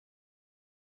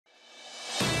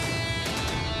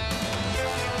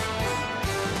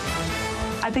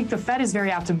I think the Fed is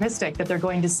very optimistic that they're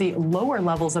going to see lower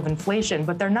levels of inflation,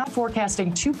 but they're not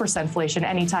forecasting 2% inflation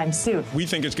anytime soon. We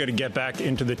think it's going to get back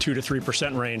into the 2 to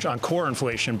 3% range on core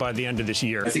inflation by the end of this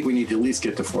year. I think we need to at least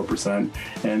get to 4%,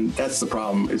 and that's the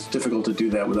problem. It's difficult to do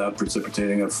that without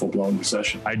precipitating a full-blown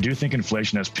recession. I do think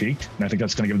inflation has peaked, and I think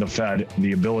that's going to give the Fed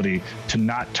the ability to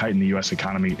not tighten the U.S.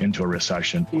 economy into a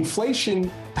recession. Inflation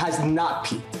has not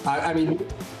peaked. I mean,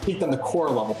 peaked on the core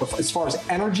level, but as far as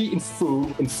energy and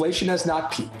food, inflation has not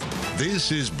peaked.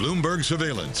 This is Bloomberg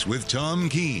Surveillance with Tom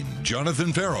Keene,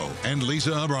 Jonathan Ferro, and Lisa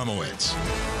Abramowicz.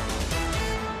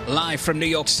 Live from New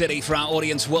York City for our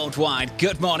audience worldwide.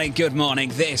 Good morning, good morning.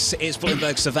 This is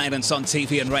Bloomberg Surveillance on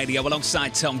TV and radio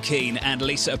alongside Tom Keene and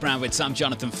Lisa Abramowicz. I'm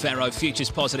Jonathan Ferro. Futures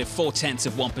positive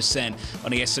 0.4%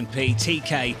 on the S&P.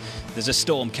 TK, there's a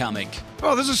storm coming.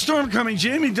 Oh, there's a storm coming.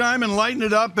 Jamie Dimon lightened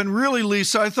it up. And really,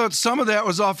 Lisa, I thought some of that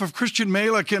was off of Christian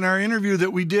Malik in our interview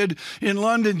that we did in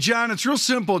London. John, it's real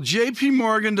simple. JP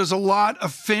Morgan does a lot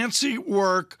of fancy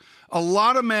work, a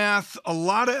lot of math, a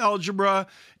lot of algebra,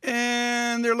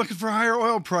 and they're looking for higher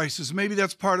oil prices. Maybe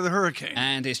that's part of the hurricane.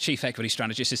 And his chief equity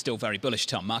strategist is still very bullish,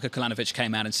 Tom. Marko Kolanovic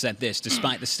came out and said this: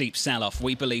 despite the steep sell-off,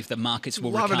 we believe that markets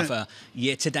will recover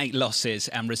year-to-date losses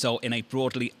and result in a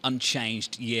broadly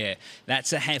unchanged year.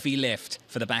 That's a heavy lift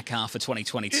for the back half of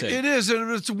 2022. It is, and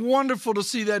it's wonderful to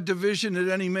see that division at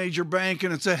any major bank,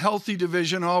 and it's a healthy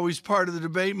division, always part of the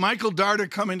debate. Michael Darda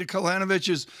coming to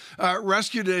Kalanovic's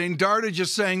rescue today, and Darda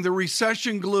just saying the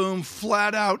recession gloom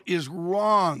flat out is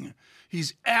wrong.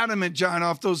 He's adamant, John,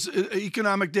 off those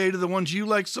economic data, the ones you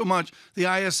like so much, the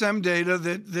ISM data,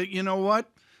 that you know what?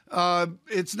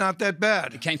 It's not that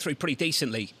bad. It came through pretty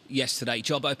decently yesterday.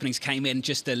 Job openings came in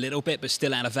just a little bit, but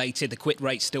still elevated. The quit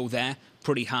rate's still there,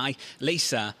 pretty high.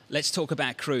 Lisa, let's talk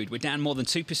about crude. We're down more than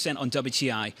 2% on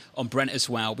WTI, on Brent as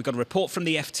well. We've got a report from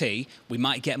the FT. We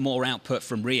might get more output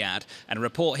from Riyadh. And a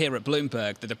report here at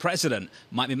Bloomberg that the president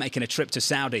might be making a trip to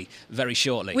Saudi very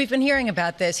shortly. We've been hearing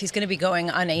about this. He's going to be going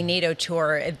on a NATO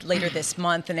tour later this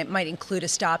month, and it might include a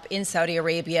stop in Saudi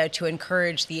Arabia to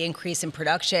encourage the increase in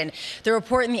production. The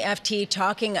report in the FT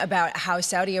talking about how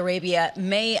Saudi Arabia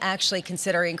may actually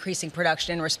consider increasing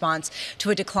production in response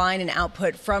to a decline in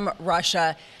output from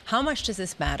Russia. How much does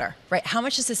this matter, right? How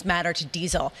much does this matter to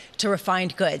diesel, to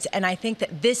refined goods? And I think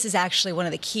that this is actually one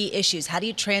of the key issues. How do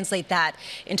you translate that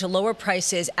into lower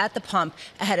prices at the pump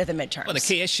ahead of the midterms? Well, the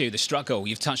key issue, the struggle,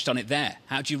 you've touched on it there.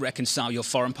 How do you reconcile your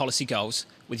foreign policy goals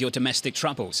with your domestic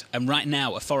troubles? And right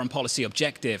now, a foreign policy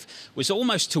objective was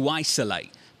almost to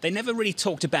isolate. They never really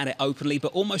talked about it openly,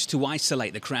 but almost to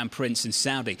isolate the Crown Prince in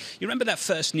Saudi. You remember that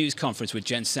first news conference with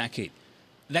Jen Psaki?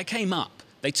 That came up.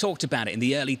 They talked about it in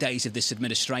the early days of this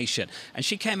administration. And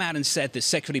she came out and said that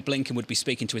Secretary Blinken would be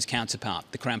speaking to his counterpart,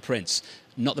 the Crown Prince,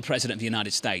 not the President of the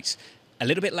United States. A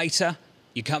little bit later,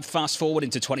 you come fast forward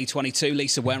into 2022.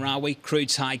 Lisa, where are we?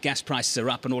 Crude's high, gas prices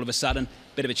are up, and all of a sudden,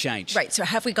 bit of a change. Right. So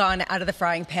have we gone out of the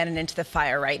frying pan and into the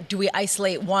fire, right? Do we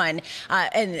isolate one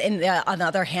and on the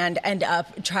other hand, end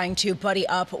up trying to buddy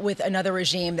up with another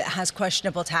regime that has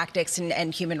questionable tactics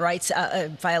and human rights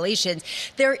violations?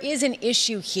 There is an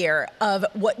issue here of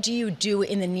what do you do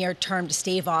in the near term to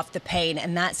stave off the pain?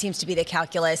 And that seems to be the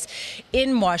calculus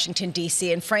in Washington,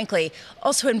 D.C. and frankly,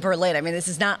 also in Berlin. I mean, this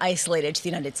is not isolated to the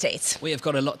United States. We have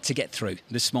got a lot to get through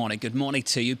this morning. Good morning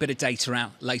to you. Bit of data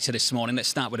out later this morning. Let's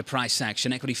start with a price action.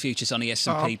 Equity futures on the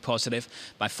S&P positive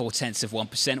by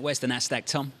 0.4%. Where's the Nasdaq,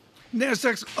 Tom?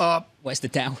 Nasdaq's up. Where's the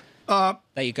Dow?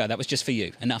 There you go. That was just for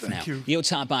you. Enough Thank now. you.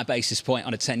 Yields high by a basis point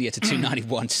on a 10-year to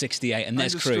 291.68. And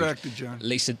there's crude. John.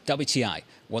 Lisa, WTI,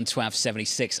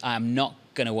 112.76. I am not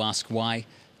going to ask why.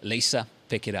 Lisa,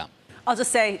 pick it up. I'll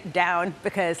just say down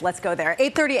because let's go there.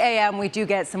 8:30 a.m. We do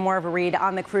get some more of a read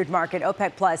on the crude market.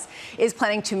 OPEC Plus is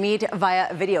planning to meet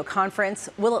via video conference.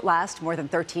 Will it last more than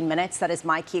 13 minutes? That is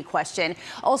my key question.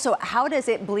 Also, how does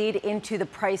it bleed into the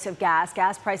price of gas?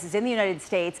 Gas prices in the United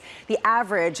States, the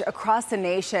average across the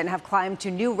nation, have climbed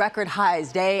to new record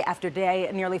highs day after day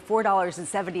at nearly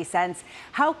 $4.70.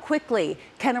 How quickly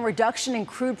can a reduction in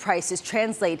crude prices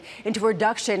translate into a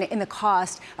reduction in the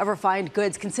cost of refined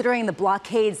goods, considering the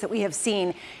blockades that we have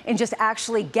seen in just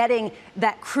actually getting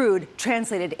that crude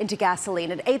translated into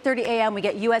gasoline? At 8:30 a.m., we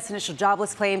get U.S. initial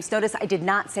jobless claims. Notice I did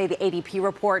not say the ADP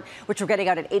report, which we're getting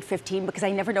out at 8:15, because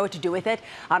I never know what to do with it.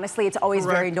 Honestly, it's always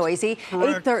very noisy.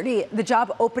 8:30, the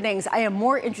job openings I am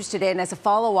more interested in as a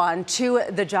follow-on to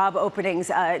the job openings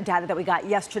data that we got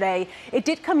yesterday. It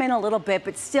did come in a little bit,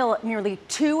 but still nearly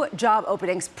 2 job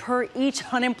openings per each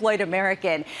unemployed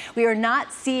American. We are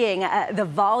not seeing the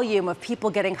volume of people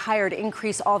getting hired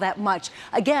increase all that much.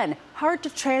 Again, Hard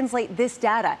to translate this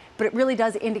data, but it really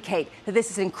does indicate that this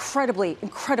is an incredibly,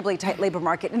 incredibly tight labor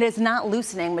market, and it is not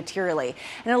loosening materially.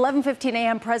 And at 11:15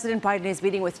 a.m., President Biden is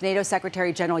meeting with NATO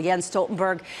Secretary General Jens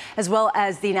Stoltenberg, as well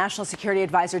as the National Security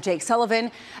Advisor Jake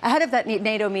Sullivan. Ahead of that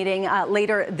NATO meeting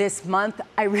later this month,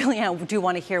 I really do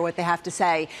want to hear what they have to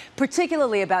say,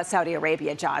 particularly about Saudi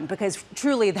Arabia, John, because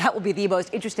truly that will be the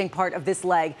most interesting part of this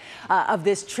leg of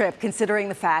this trip, considering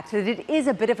the fact that it is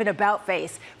a bit of an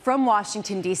about-face from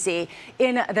Washington, D.C.,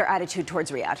 in their attitude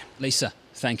towards Riyadh. Lisa,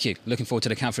 thank you. Looking forward to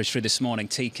the coverage through this morning.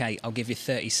 TK, I'll give you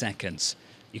 30 seconds.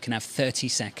 You can have 30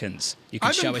 seconds. You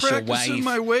can show us your wave. I've been practicing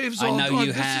my waves all I know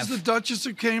you this have. This is the Duchess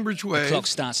of Cambridge wave. The clock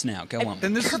starts now. Go on.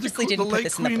 And this is the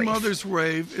late Queen Mother's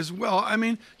wave as well. I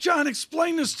mean, John,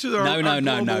 explain this to our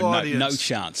global audience. No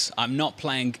chance. I'm not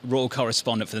playing royal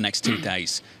correspondent for the next 2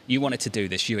 days. You wanted to do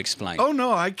this. You explain. Oh,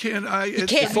 no, I can't.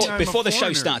 Before the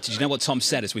show started, you know what Tom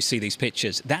said as we see these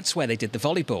pictures? That's where they did the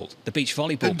volleyball, the beach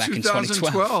volleyball back in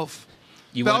 2012.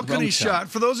 Balcony shot.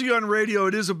 For those of you on radio,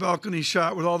 it is a balcony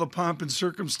shot with all the pomp and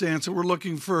circumstance. And we're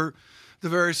looking for the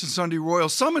various and Sunday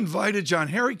Royals. Some invited John.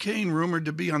 Harry Kane rumored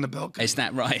to be on the balcony. Is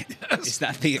that right? Yes. Is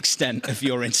that the extent of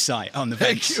your insight on the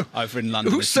bench over in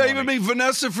London? Who's saving me?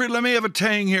 Vanessa Friedman. Let me have a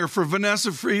tang here for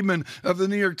Vanessa Friedman of the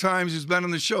New York Times, who's been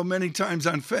on the show many times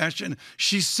on fashion.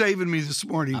 She's saving me this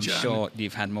morning, John. I'm sure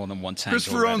you've had more than one tang. Chris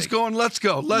Ferrone's going, let's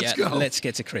go. Let's go. Let's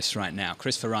get to Chris right now.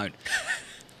 Chris Ferrone.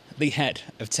 The head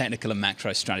of technical and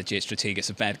macro strategy at Strategas,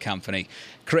 a bad company.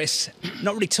 Chris,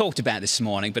 not really talked about this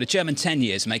morning, but a German 10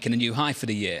 years making a new high for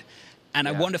the year. And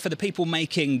I wonder, for the people coming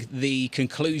to the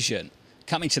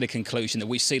conclusion that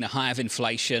we've seen a high of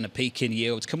inflation, a peak in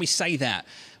yields, can we say that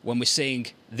when we're seeing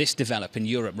this develop in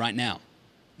Europe right now?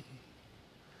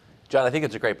 John, I think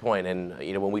it's a great point. And,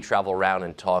 when we travel around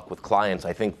and talk with clients,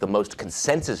 I think the most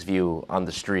consensus view on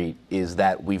the street is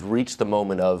that we've reached the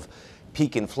moment of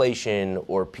peak inflation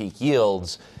or peak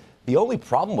yields. The only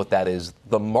problem with that is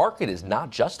the market is not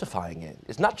justifying it.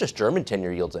 It's not just German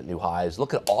 10-year yields at new highs.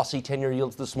 Look at Aussie 10-year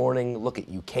yields this morning. Look at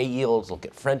UK yields. Look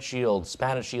at French yields,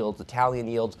 Spanish yields, Italian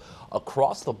yields.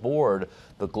 Across the board,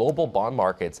 the global bond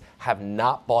markets have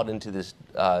not bought into this.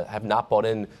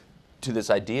 To this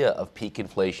idea of peak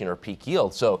inflation or peak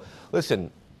yield. So,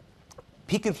 listen,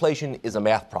 peak inflation is a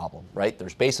math problem, right?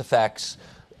 There's base effects.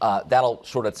 That'll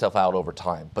sort itself out over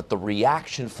time. But the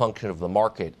reaction function of the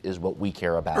market is what we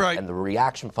care about. Right. And the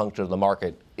reaction function of the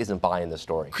market isn't buying the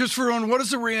story. Chris Ferrone, what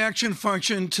is the reaction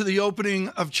function to the opening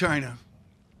of China?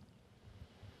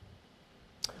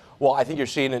 Well, I think you're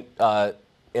seeing it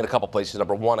in a couple places.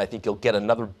 Number one, I think you'll get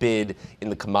another bid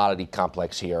in the commodity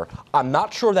complex here. I'm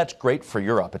not sure that's great for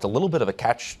Europe. It's a little bit of a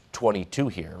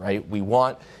catch-22 here, right? We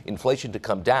want inflation to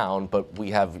come down, but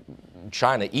we have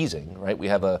China easing, right? We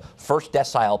have a first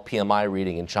decile PMI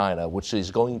reading in China, which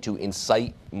is going to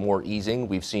incite more easing.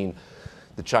 We've seen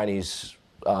the Chinese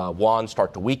yuan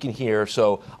start to weaken here.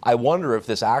 So I wonder if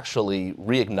this actually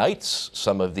reignites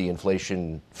some of the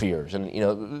inflation fears.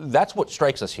 And, that's what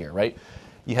strikes us here, right?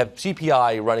 You have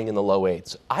CPI running in the low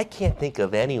 8s. I can't think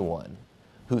of anyone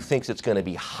who thinks it's going to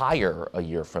be higher a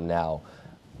year from now.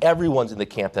 Everyone's in the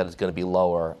camp that it's going to be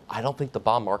lower. I don't think the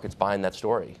bond market's buying that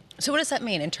story. So what does that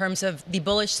mean in terms of the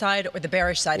bullish side or the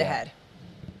bearish side ahead?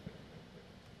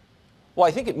 Well,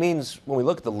 I think it means when we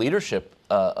look at the leadership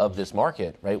of this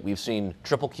market, right, we've seen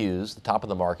triple Qs, the top of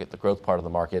the market, the growth part of the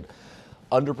market,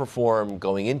 underperform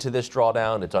going into this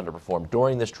drawdown. It's underperformed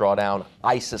during this drawdown.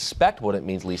 I suspect what it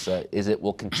means, Lisa, is it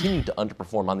will continue to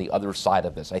underperform on the other side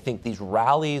of this. I think these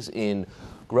rallies in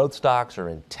growth stocks or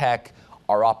in tech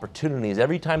are opportunities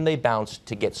every time they bounce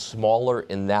to get smaller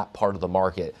in that part of the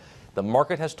market. The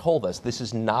market has told us this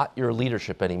is not your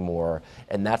leadership anymore,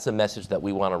 and that's a message that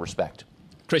we want to respect.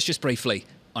 Chris, just briefly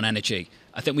on energy.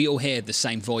 I think we all hear the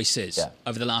same voices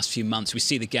over the last few months. We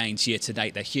see the gains year to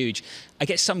date. They're huge. I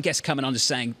get some guests coming on and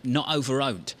saying, not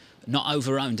over-owned.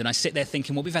 And I sit there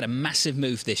thinking, well, we've had a massive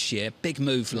move this year, big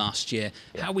move last year.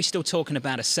 How are we still talking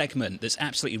about a segment that's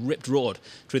absolutely ripped roared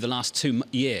through the last 2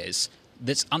 years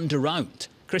that's under-owned?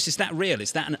 Chris, is that real?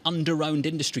 Is that an under-owned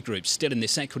industry group still in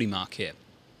this equity market?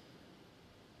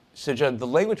 So, John, the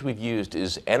language we've used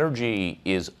is energy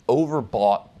is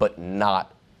overbought but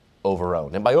not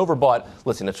over-owned. And by overbought,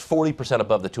 listen, it's 40%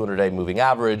 above the 200-day moving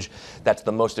average. That's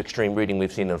the most extreme reading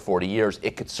we've seen in 40 years.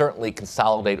 It could certainly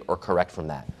consolidate or correct from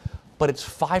that. But it's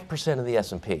 5% of the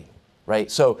S&P.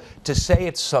 right? So to say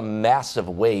it's some massive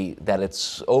weight, that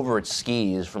it's over its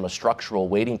skis from a structural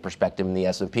weighting perspective in the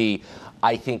S&P,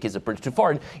 I think is a bridge too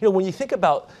far. And when you think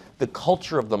about the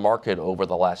culture of the market over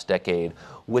the last decade,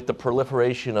 with the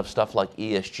proliferation of stuff like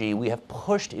ESG, we have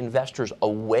pushed investors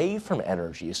away from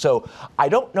energy. So I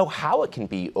don't know how it can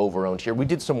be overowned here. We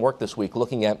did some work this week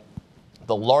looking at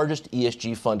the largest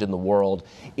ESG fund in the world.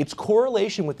 Its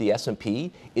correlation with the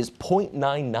S&P is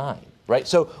 0.99. Right?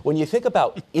 So when you think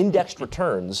about indexed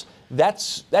returns,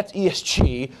 that's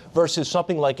ESG versus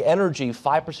something like energy,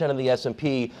 5% of the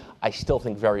S&P, I still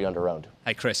think very underowned.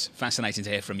 Hey, Chris, fascinating to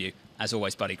hear from you. As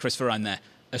always, buddy. Chris Ferrone there,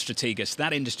 a Strategas.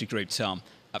 That industry group, Tom,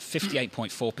 at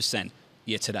 58.4%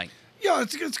 year to date. Yeah,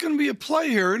 it's going to be a play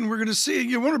here, and we're going to see.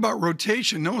 You wonder about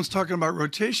rotation. No one's talking about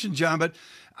rotation, John, but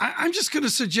I'm just going to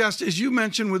suggest, as you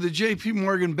mentioned with the J.P.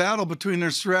 Morgan battle between their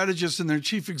strategist and their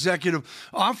chief executive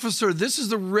officer, this is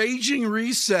the raging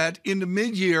reset into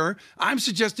mid-year. I'm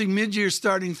suggesting mid-year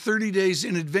starting 30 days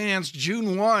in advance,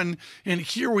 June 1, and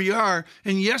here we are.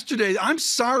 And yesterday, I'm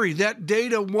sorry, that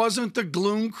data wasn't the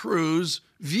gloom cruise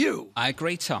view. I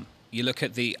agree, Tom. You look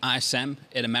at the ISM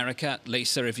in America,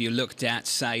 Lisa, if you looked at,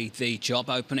 say, the job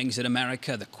openings in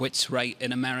America, the quits rate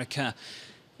in America,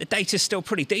 the data's still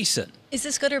pretty decent. Is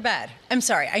this good or bad? I'm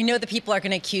sorry. I know that people are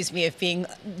going to accuse me of being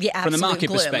the absolute from the market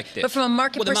gloom, perspective. But from a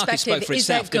market perspective, is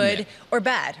that good or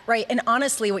bad? Right? And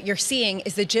honestly, what you're seeing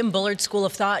is the Jim Bullard school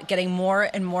of thought getting more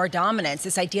and more dominance.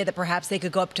 This idea that perhaps they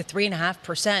could go up to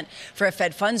 3.5% for a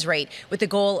Fed funds rate, with the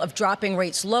goal of dropping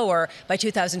rates lower by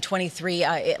 2023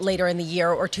 later in the year,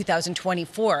 or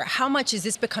 2024. How much is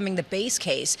this becoming the base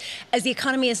case as the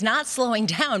economy is not slowing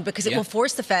down because it will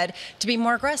force the Fed to be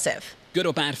more aggressive? Good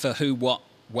or bad for who, what,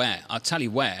 where? I'll tell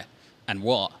you where and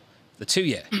what. The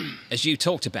 2-year, as you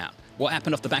talked about. What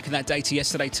happened off the back of that data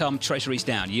yesterday, Tom? Treasury's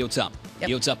down, yields up. Yep.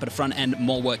 Yields up at the front end,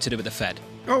 more work to do with the Fed.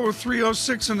 Oh, we're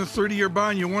 306 in the 30-year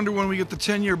bond. You wonder when we get the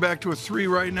 10-year back to a 3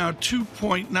 right now,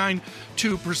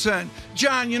 2.92%.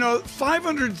 John,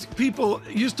 500 people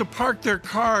used to park their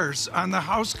cars on the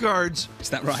House Guards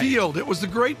field. It was the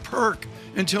great perk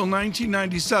until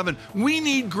 1997. We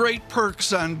need great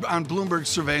perks on Bloomberg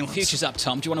surveillance. Future's up,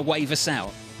 Tom. Do you want to wave us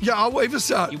out? Yeah, I'll wave us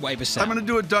out. You wave us out. I'm going to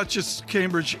do a Duchess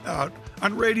Cambridge out.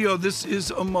 On radio, this is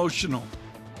emotional.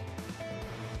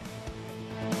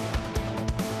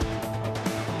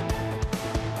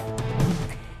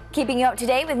 Keeping you up to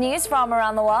date with news from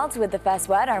around the world with the first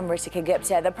word, I'm Ritika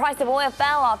Gupta. The price of oil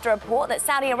fell after a report that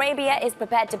Saudi Arabia is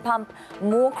prepared to pump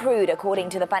more crude, according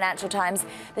to the Financial Times.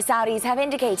 The Saudis have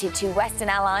indicated to Western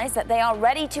allies that they are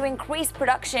ready to increase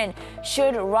production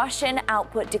should Russian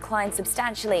output decline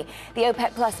substantially. The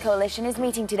OPEC Plus coalition is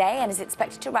meeting today and is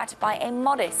expected to ratify a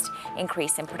modest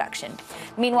increase in production.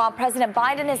 Meanwhile, President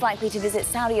Biden is likely to visit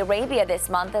Saudi Arabia this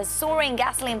month as soaring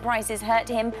gasoline prices hurt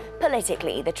him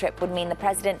politically. The trip would mean the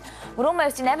president would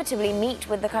almost inevitably meet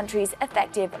with the country's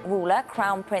effective ruler,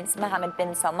 Crown Prince Mohammed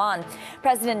bin Salman.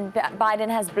 President Biden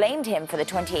has blamed him for the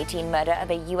 2018 murder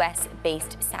of a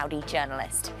US-based Saudi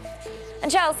journalist.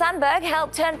 And Sheryl Sandberg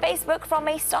helped turn Facebook from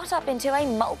a startup into a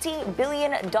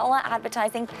multi-billion-dollar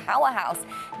advertising powerhouse.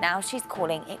 Now she's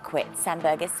calling it quits.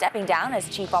 Sandberg is stepping down as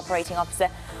chief operating officer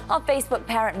of Facebook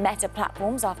parent Meta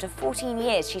Platforms after 14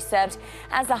 years. She served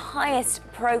as the highest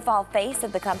profile face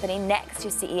of the company next to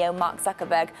CEO Mark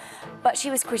Zuckerberg, but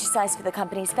she was criticized for the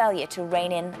company's failure to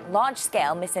rein in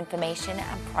large-scale misinformation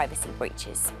and privacy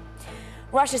breaches.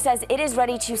 Russia says it is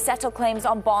ready to settle claims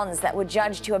on bonds that were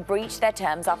judged to have breached their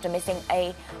terms after missing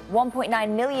a $1.9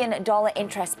 million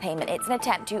interest payment. It's an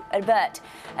attempt to avert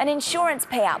an insurance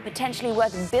payout potentially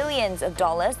worth billions of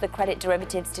dollars. The Credit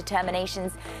Derivatives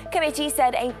Determinations Committee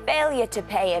said a failure to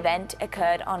pay event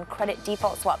occurred on credit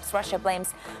default swaps. Russia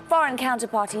blames foreign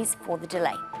counterparties for the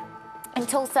delay. In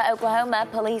Tulsa, Oklahoma,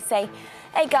 police say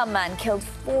a gunman killed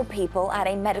 4 people at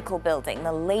a medical building,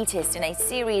 the latest in a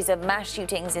series of mass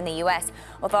shootings in the U.S.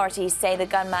 Authorities say the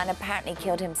gunman apparently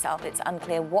killed himself. It's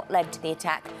unclear what led to the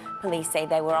attack. Police say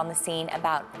they were on the scene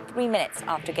about 3 minutes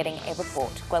after getting a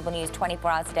report. Global News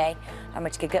 24 hours a day. I'm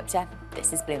Ritika Gupta.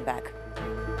 This is Bloomberg.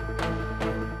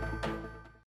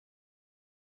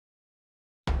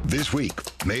 This week,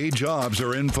 May jobs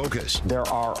are in focus. There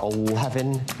are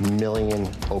 11 million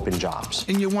open jobs.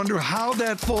 And you wonder how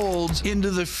that folds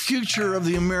into the future of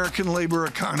the American labor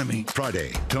economy.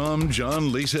 Friday, Tom,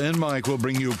 John, Lisa, and Mike will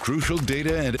bring you crucial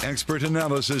data and expert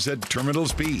analysis at terminal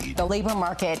speed. The labor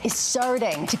market is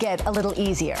starting to get a little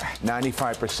easier.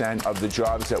 95% of the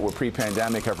jobs that were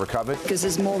pre-pandemic have recovered. Because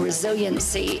there's more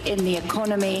resiliency in the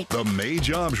economy. The May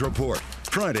Jobs Report,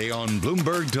 Friday on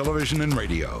Bloomberg Television and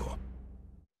Radio.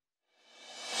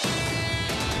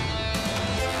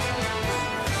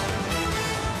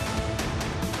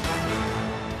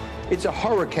 It's a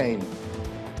hurricane.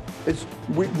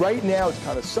 Right now it's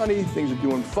kind of sunny. Things are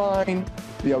doing fine.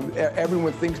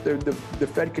 Everyone thinks the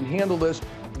Fed can handle this.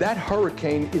 That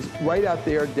hurricane is right out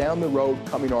there down the road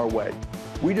coming our way.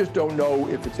 We just don't know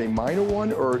if it's a minor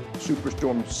one or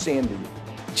Superstorm Sandy.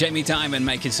 Jamie Dimon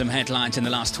making some headlines in the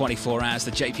last 24 hours,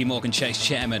 the JP Morgan Chase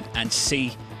chairman and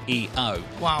CEO.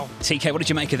 Wow. TK, what did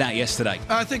you make of that yesterday?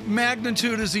 I think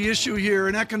magnitude is the issue here.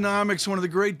 In economics, one of the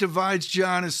great divides,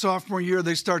 John, is sophomore year,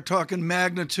 they start talking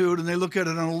magnitude and they look at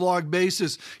it on a log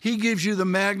basis. He gives you the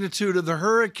magnitude of the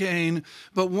hurricane,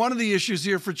 but one of the issues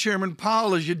here for Chairman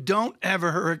Powell is you don't have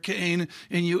a hurricane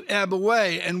and you ebb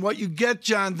away. And what you get,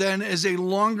 John, then is a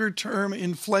longer-term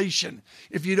inflation.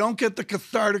 If you don't get the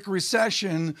cathartic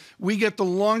recession, we get the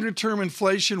longer-term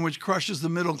inflation, which crushes the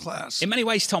middle class. In many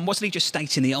ways, Tom, wasn't he just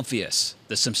stating the obvious?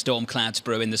 There's some storm clouds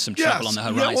brewing, there's some trouble on the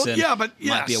horizon.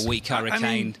 Might be a weak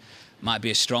hurricane, might be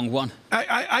a strong one.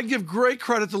 I give great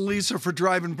credit to Lisa for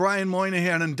driving Brian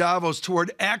Moynihan and Davos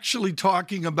toward actually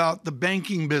talking about the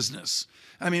banking business.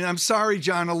 I mean, I'm sorry,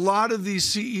 John, a lot of these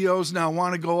CEOs now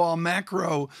want to go all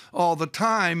macro all the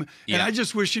time, and I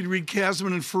just wish you'd read Kasman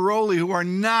and Ferroli, who are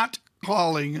not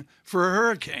calling for a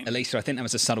hurricane. Elisa, I think that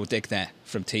was a subtle dig there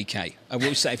from TK. I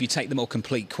will say, if you take the more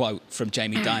complete quote from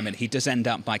Jamie Dimon, he does end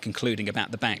up by concluding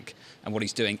about the bank and what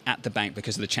he's doing at the bank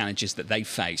because of the challenges that they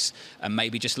face, and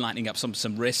maybe just lightening up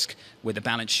some risk with the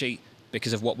balance sheet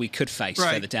because of what we could face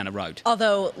further down the road.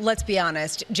 Although, let's be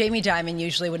honest, Jamie Dimon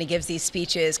usually when he gives these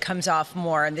speeches comes off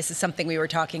more, and this is something we were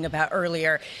talking about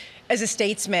earlier, as a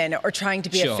statesman or trying to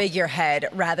be a figurehead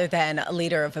rather than a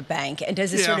leader of a bank? And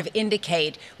does this sort of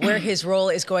indicate where his role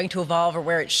is going to evolve or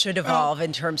where it should evolve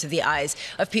in terms of the eyes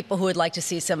of people who would like to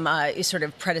see some sort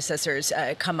of predecessors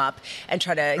come up and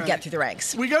try to get through the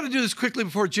ranks? We got to do this quickly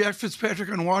before Jack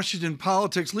Fitzpatrick on Washington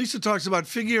politics. Lisa talks about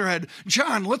figurehead.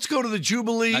 John, let's go to the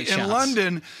Jubilee in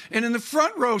London. And in the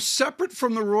front row, separate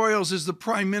from the royals, is the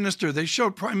Prime Minister. They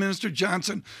showed Prime Minister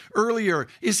Johnson earlier.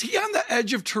 Is he on the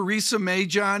edge of Theresa May,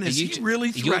 John? Is he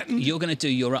really threatened? You're going to do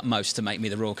your utmost to make me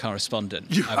the royal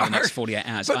correspondent over the next 48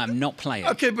 hours. I'm not playing.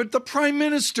 Okay, but the Prime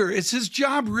Minister, is his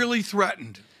job really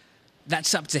threatened?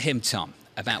 That's up to him, Tom,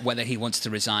 about whether he wants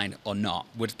to resign or not.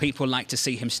 Would people like to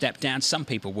see him step down? Some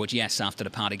people would, yes, after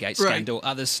the Partygate scandal.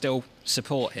 Others still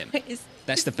support him.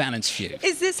 That's the balanced view.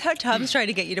 Is this how Tom's trying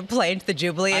to get you to play into the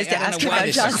Jubilee, is to ask about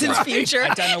Johnson's future?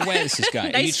 I don't know where this is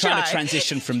going. Are you trying to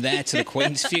transition from there to the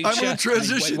Queen's future? I'm going to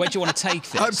transition. Where do you want to take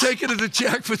this? I'm taking it to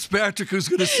Jack Fitzpatrick, who's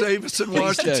going to save us in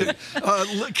Washington,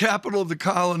 capital of the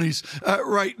colonies,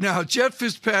 right now. Jeff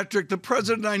Fitzpatrick, the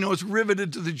president I know, is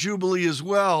riveted to the Jubilee as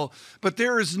well, but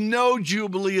there is no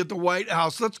Jubilee at the White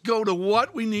House. Let's go to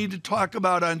what we need to talk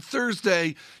about on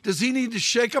Thursday. Does he need to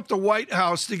shake up the White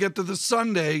House to get to the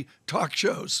Sunday talk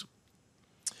shows?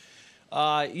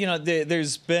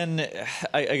 There's been,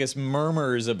 I guess,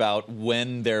 murmurs about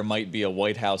when there might be a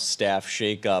White House staff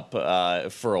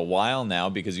shakeup for a while now,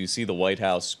 because you see the White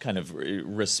House kind of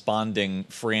responding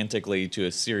frantically to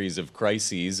a series of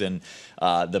crises, and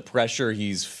the pressure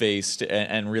he's faced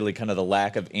and really kind of the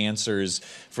lack of answers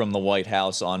from the White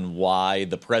House on why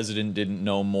the president didn't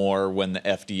know more when the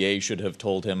FDA should have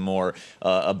told him more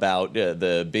about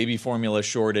the baby formula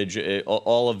shortage.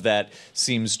 All of that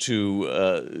seems to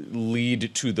lead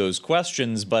to those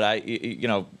questions, but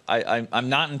I'm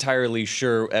not entirely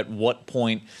sure at what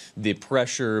point the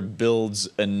pressure builds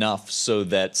enough so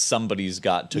that somebody's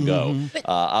got to go.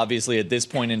 Obviously, at this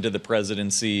point into the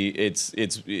presidency, it's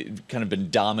kind of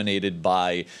been dominated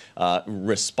by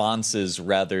responses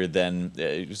rather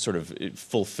than sort of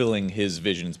fulfilling his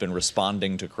vision. It's been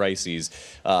responding to crises,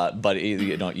 but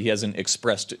he hasn't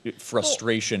expressed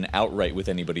frustration outright with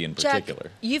anybody in particular.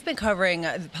 Jack, you've been covering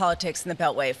politics in the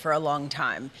Beltway for a long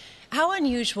time. How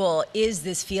unusual is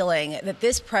this feeling that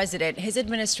this president, his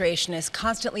administration, is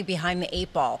constantly behind the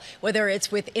eight ball, whether it's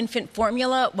with infant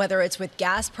formula, whether it's with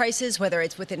gas prices, whether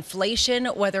it's with inflation,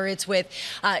 whether it's with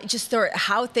just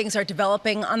how things are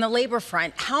developing on the labor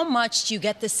front? How much do you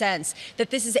get the sense that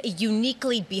this is a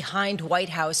uniquely behind White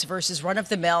House versus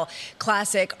run-of-the-mill,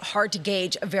 classic, hard to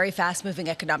gauge, a very fast-moving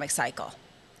economic cycle?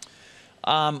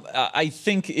 I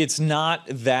think it's not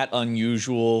that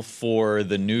unusual for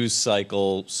the news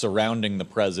cycle surrounding the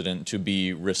president to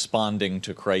be responding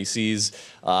to crises,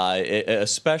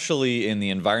 especially in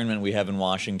the environment we have in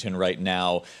Washington right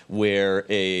now, where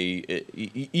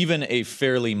even a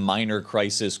fairly minor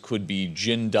crisis could be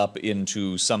ginned up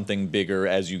into something bigger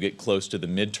as you get close to the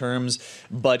midterms.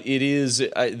 But it is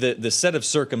the set of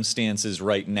circumstances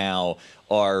right now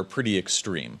are pretty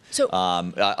extreme. So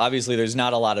obviously there's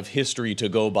not a lot of history history to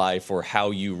go by for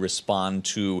how you respond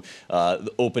to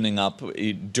opening up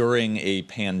during a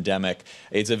pandemic.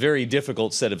 It's a very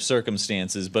difficult set of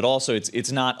circumstances, but also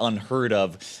it's not unheard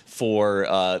of for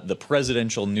the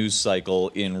presidential news cycle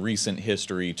in recent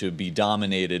history to be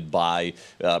dominated by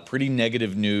pretty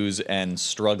negative news and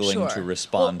struggling to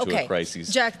respond to a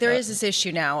crisis. Jack, there is this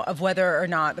issue now of whether or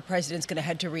not the president's going to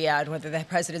head to Riyadh, whether the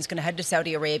president's going to head to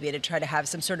Saudi Arabia to try to have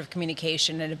some sort of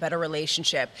communication and a better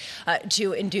relationship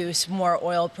to induce more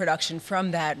oil production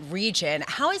from that region.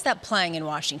 How is that playing in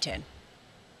Washington?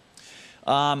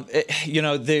 You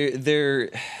know,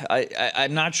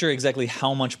 I'm not sure exactly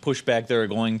how much pushback there are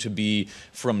going to be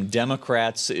from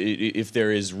Democrats if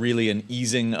there is really an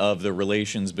easing of the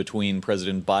relations between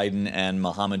President Biden and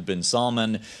Mohammed bin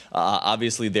Salman.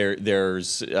 Obviously,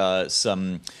 there's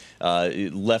some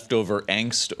leftover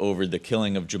angst over the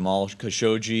killing of Jamal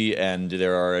Khashoggi, and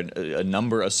there are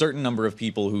a certain number of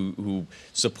people who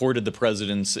supported the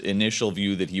president's initial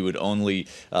view that he would only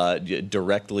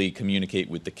directly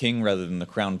communicate with the king rather than the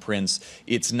crown prince.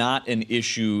 It's not an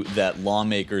issue that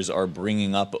lawmakers are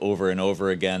bringing up over and over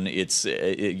again. It's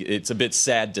a bit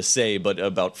sad to say, but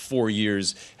about 4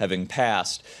 years having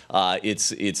passed,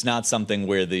 it's not something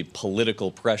where the political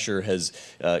pressure has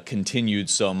continued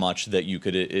so much that you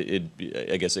could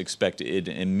I guess expect an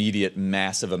immediate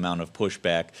massive amount of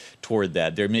pushback toward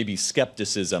that. There may be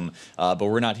skepticism, but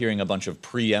we're not hearing a bunch of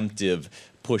preemptive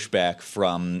pushback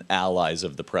from allies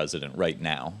of the president right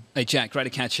now. Hey, Jack, great to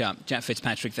catch up. Jack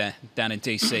Fitzpatrick there, down in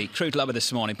D.C. Crude lower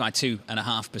this morning by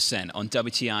 2.5% on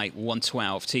WTI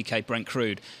 112, TK Brent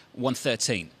crude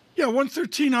 113. Yeah,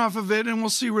 113 off of it, and we'll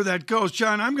see where that goes.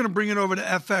 John, I'm going to bring it over to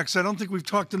FX. I don't think we've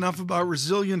talked enough about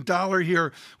resilient dollar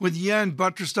here with yen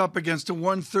buttressed up against a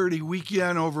 130, weak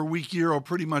yen over weak euro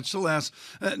pretty much the last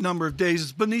number of days.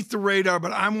 It's beneath the radar,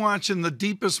 but I'm watching the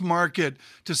deepest market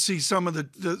to see some of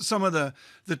the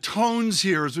tones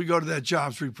here as we go to that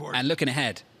jobs report. And looking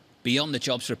ahead, beyond the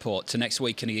jobs report to next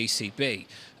week in the ECB,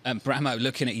 Bramo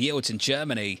looking at yields in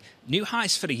Germany, new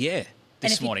highs for the year.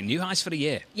 This morning, new highs for the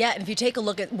year. Yeah, and if you take a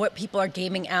look at what people are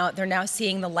gaming out, they're now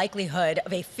seeing the likelihood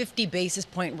of a 50 basis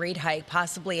point rate hike,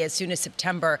 possibly as soon as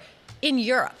September, in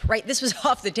Europe, right? This was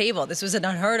off the table. This was an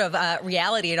unheard of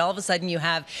reality. And all of a sudden you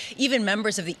have even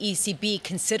members of the ECB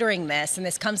considering this. And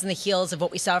this comes in the heels of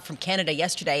what we saw from Canada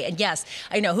yesterday. And yes,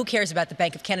 I know, who cares about the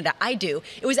Bank of Canada? I do.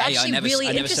 It was actually really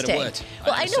interesting. I never said a word.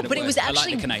 Well, I know, but it was actually... I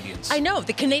like the Canadians. I know.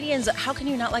 The Canadians, how can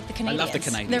you not like the Canadians? I love the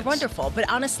Canadians. They're wonderful. But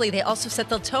honestly, they also set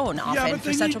the tone often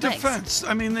for central banks. Yeah, but they need defense.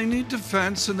 I mean, they need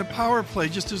defense, and the power play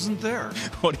just isn't there.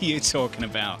 What are you talking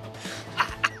about?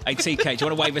 Hey, TK, do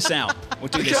you want to wave us out? We'll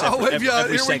do this I'll wave you out.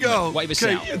 Here segment. We go. Wave us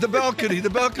out. The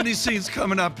balcony scene's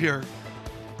coming up here.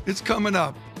 It's coming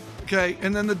up. Okay,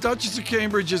 and then the Duchess of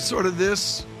Cambridge is sort of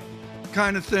this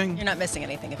kind of thing. You're not missing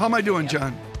anything. How am I doing,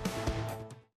 John?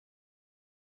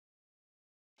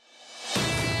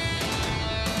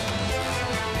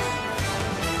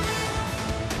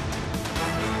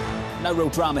 No real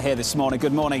drama here this morning.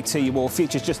 Good morning to you all.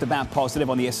 Futures just about positive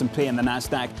on the S&P and the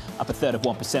Nasdaq, up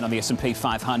 1/3% on the S&P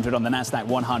 500. On the Nasdaq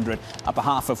 100, up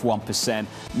 0.5%.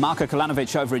 Marko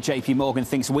Kolanovic over at JP Morgan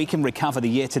thinks we can recover the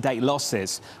year-to-date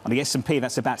losses. On the S&P,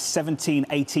 that's about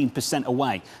 17-18%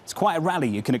 away. It's quite a rally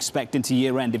you can expect into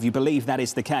year-end if you believe that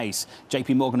is the case.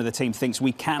 JP Morgan and the team thinks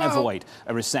we can avoid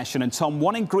a recession. And Tom,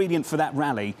 one ingredient for that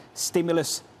rally,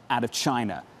 stimulus out of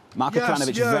China. Marko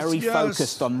Kolanovic very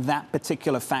focused on that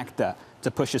particular factor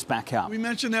to push us back up. We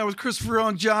mentioned that with Christopher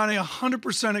and Johnny.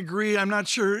 100% agree. I'm not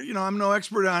sure, I'm no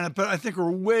expert on it, but I think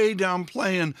we're way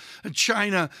downplaying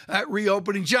China at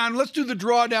reopening. John, let's do the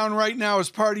drawdown right now as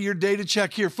part of your data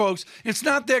check here, folks. It's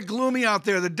not that gloomy out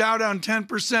there. The Dow down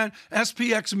 10%,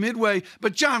 SPX midway.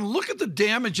 But, John, look at the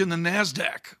damage in the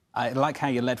NASDAQ. I like how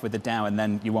you led with the Dow and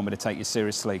then you want me to take you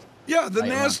seriously. Yeah, the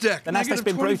NASDAQ. The NASDAQ's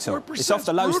been brutal. It's off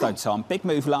the lows, though, Tom. Big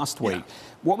move last week. Yeah.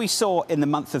 What we saw in the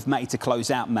month of May to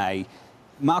close out May,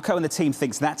 Marko and the team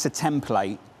thinks that's a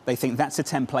template. They think that's a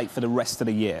template for the rest of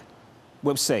the year.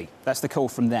 We'll see. That's the call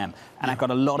from them. And I got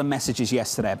a lot of messages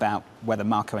yesterday about whether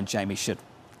Marko and Jamie should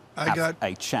have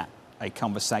a chat, a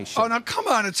conversation. Oh, now, come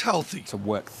on. It's healthy. To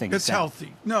work things out. It's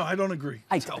healthy. No, I don't agree.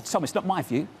 Hey, Tom, it's not my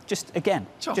view. Just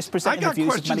presenting the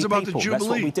views of many about people. The That's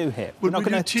what we do here. We're not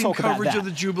going to talk about that. Of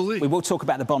the Jubilee. We will talk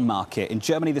about the bond market. In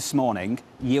Germany this morning,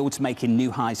 yields making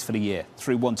new highs for the year,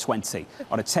 through 120.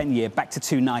 On a 10-year, back to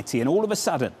 290. And all of a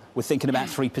sudden, we're thinking about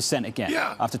 3% again,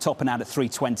 after topping out at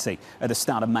 320 at the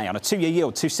start of May. On a 2-year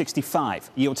yield, 265.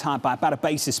 Yields high by about a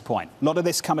basis point. A lot of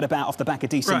this coming about off the back of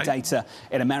decent data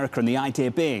in America. And the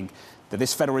idea being that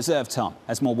this Federal Reserve, Tom,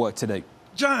 has more work to do.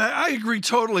 John, I agree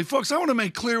totally. Folks, I want to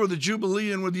make clear with the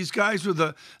Jubilee and with these guys with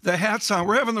the hats on,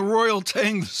 we're having the Royal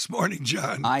Tang this morning,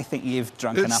 John. I think you've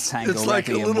drunk enough Tang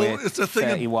already. Like it's a thing.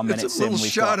 31 minutes it's a little in.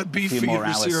 We've shot got of beef a few more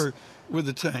fevers hours here with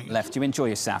the Tang. Left. You enjoy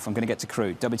yourself. I'm going to get to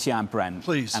crude. WTI and Brent.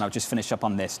 Please. And I'll just finish up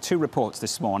on this. 2 reports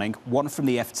this morning. One from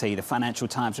the FT, the Financial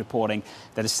Times, reporting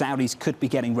that the Saudis could be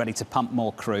getting ready to pump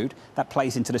more crude. That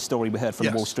plays into the story we heard from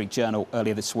the Wall Street Journal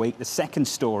earlier this week. The second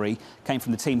story came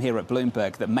from the team here at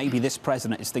Bloomberg that maybe this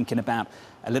president is thinking about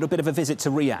a little bit of a visit to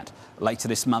Riyadh later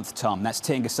this month, Tom. That's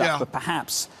teeing us up for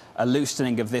perhaps a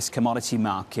loosening of this commodity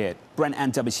market. Brent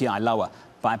and WTI lower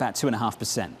by about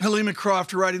 2.5%. Halima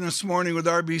Croft writing this morning with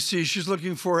RBC. She's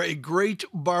looking for a great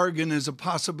bargain as a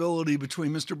possibility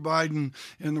between Mr. Biden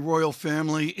and the royal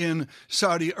family in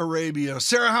Saudi Arabia.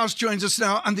 Sarah House joins us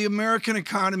now on the American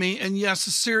economy and, yes,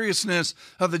 the seriousness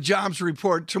of the jobs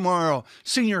report tomorrow.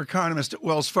 Senior economist at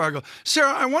Wells Fargo.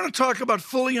 Sarah, I want to talk about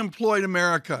fully employed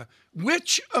America.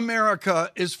 Which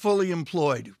America is fully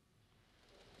employed?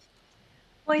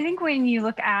 Well, I think when you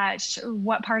look at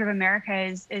what part of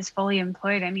America is fully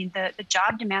employed, I mean, the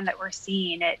job demand that we're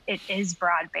seeing, it is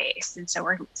broad-based. And so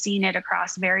we're seeing it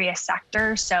across various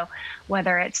sectors. So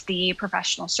whether it's the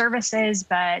professional services,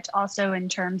 but also in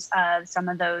terms of some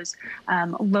of those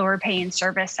lower paying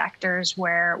service sectors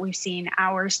where we've seen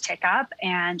hours tick up.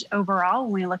 And overall,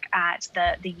 when we look at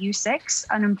the U6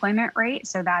 unemployment rate,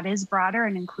 so that is broader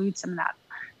and includes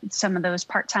some of those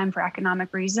part-time for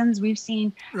economic reasons, we've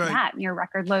seen that near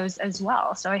record lows as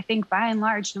well. So I think by and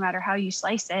large, no matter how you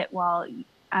slice it,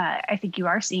 I think you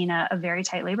are seeing a very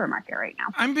tight labor market right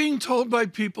now. I'm being told by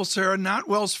people, Sarah, not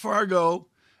Wells Fargo,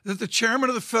 that the chairman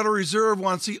of the Federal Reserve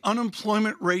wants the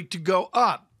unemployment rate to go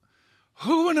up.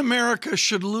 Who in America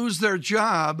should lose their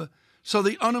job so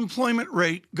the unemployment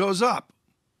rate goes up?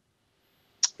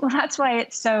 Well, that's why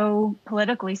it's so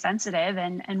politically sensitive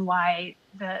and why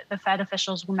the Fed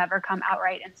officials will never come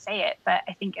outright and say it. But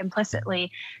I think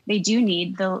implicitly they do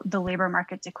need the labor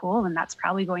market to cool. And that's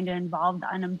probably going to involve the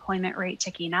unemployment rate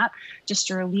ticking up just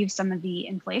to relieve some of the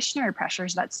inflationary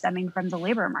pressures that's stemming from the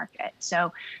labor market.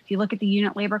 So if you look at the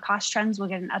unit labor cost trends, we'll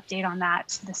get an update on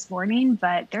that this morning,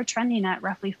 but they're trending at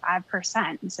roughly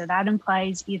 5%. And so that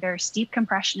implies either steep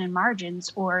compression in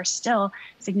margins or still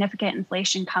significant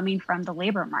inflation coming from the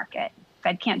labor market.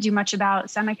 Fed can't do much about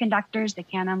semiconductors. They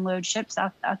can't unload ships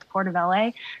out the port of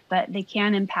LA, but they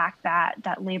can impact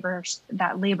that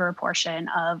labor portion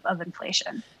of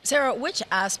inflation. Sarah, which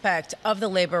aspect of the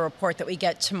labor report that we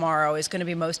get tomorrow is going to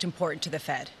be most important to the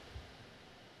Fed?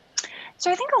 So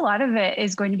I think a lot of it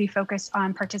is going to be focused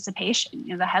on participation.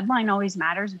 The headline always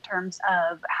matters in terms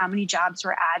of how many jobs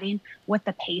we're adding, what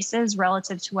the pace is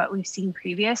relative to what we've seen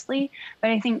previously. But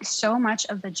I think so much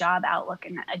of the job outlook,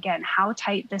 and again, how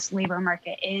tight this labor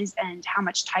market is and how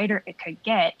much tighter it could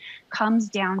get, comes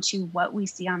down to what we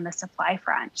see on the supply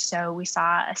front. So we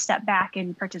saw a step back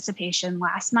in participation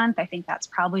last month. I think that's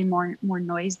probably more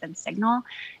noise than signal.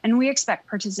 And we expect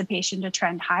participation to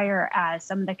trend higher as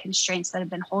some of the constraints that have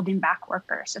been holding back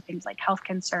workers, so things like health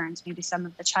concerns, maybe some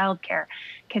of the childcare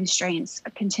constraints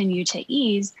continue to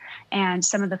ease, and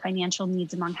some of the financial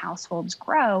needs among households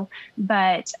grow.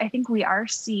 But I think we are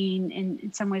seeing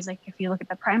in some ways, like if you look at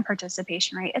the prime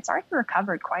participation rate, it's already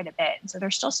recovered quite a bit. And so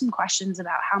there's still some questions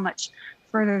about how much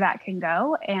further that can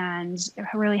go and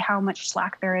really how much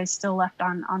slack there is still left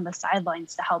on the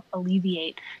sidelines to help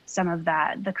alleviate some of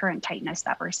the current tightness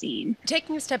that we're seeing.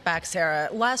 Taking a step back, Sarah,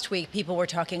 last week people were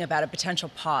talking about a potential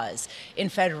pause in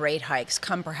Fed rate hikes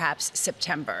come perhaps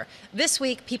September. This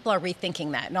week people are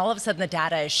rethinking that, and all of a sudden the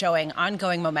data is showing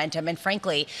ongoing momentum and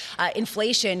frankly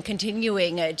inflation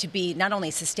continuing to be not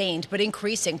only sustained but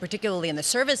increasing, particularly in the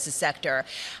services sector.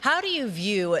 How do you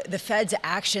view the Fed's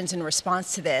actions in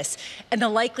response to this and the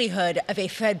likelihood of a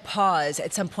Fed pause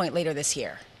at some point later this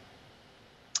year?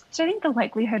 So I think the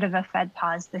likelihood of a Fed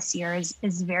pause this year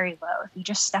is very low. If you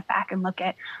just step back and look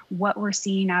at what we're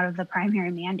seeing out of the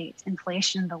primary mandates,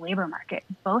 inflation, and the labor market,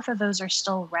 both of those are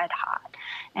still red hot.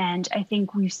 And I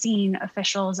think we've seen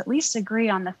officials at least agree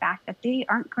on the fact that they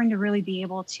aren't going to really be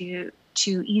able to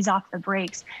ease off the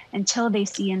brakes until they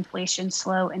see inflation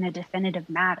slow in a definitive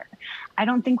manner. I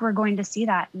don't think we're going to see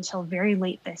that until very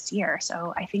late this year.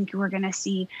 So I think we're going to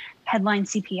see headline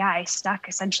CPI stuck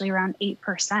essentially around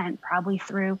 8%, probably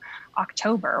through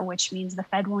October, which means the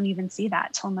Fed won't even see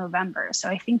that till November. So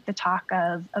I think the talk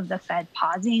of the Fed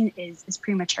pausing is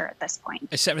premature at this point.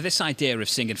 Sarah, this idea of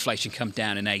seeing inflation come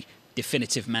down in a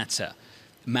definitive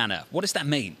manner, what does that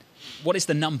mean? What is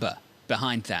the number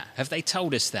behind that? Have they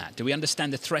told us that? Do we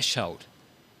understand the threshold?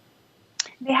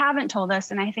 They haven't told us,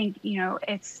 and I think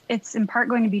it's in part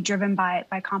going to be driven by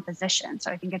composition. So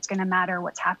I think it's going to matter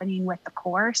what's happening with the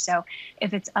core. So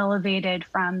if it's elevated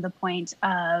from the point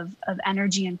of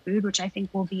energy and food, which I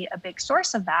think will be a big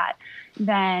source of that,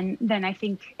 then I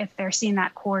think if they're seeing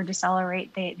that core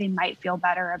decelerate, they might feel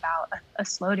better about a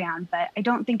slowdown. But I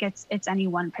don't think it's any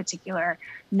one particular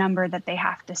number that they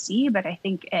have to see. But I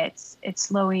think it's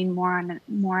slowing more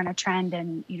on a trend,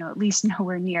 and at least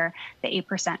nowhere near the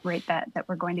 8% rate that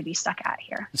we're going to be stuck at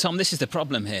here. Tom, this is the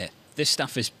problem here. This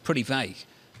stuff is pretty vague.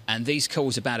 And these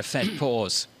calls about a Fed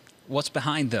pause, what's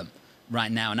behind them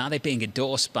right now? And are they being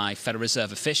endorsed by Federal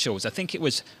Reserve officials? I think it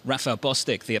was Raphael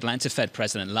Bostic, the Atlanta Fed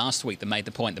president, last week that made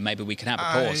the point that maybe we could have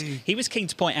a pause. He was keen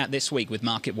to point out this week with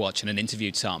Market Watch in an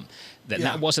interview, Tom,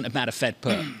 that wasn't about a Fed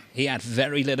put. He had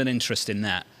very little interest in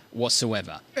that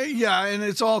whatsoever. Yeah, and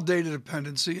it's all data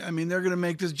dependency. I mean, they're going to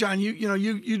make this. John,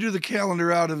 you do the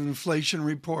calendar out of inflation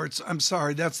reports. I'm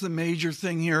sorry, that's the major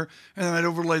thing here. And then I'd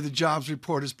overlay the jobs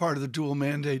report as part of the dual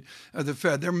mandate of the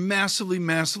Fed. They're massively,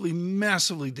 massively,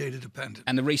 massively data dependent.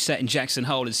 And the reset in Jackson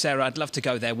Hole. And Sarah, I'd love to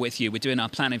go there with you. We're doing our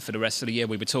planning for the rest of the year.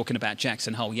 We were talking about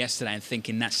Jackson Hole yesterday and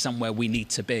thinking that's somewhere we need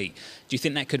to be. Do you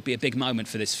think that could be a big moment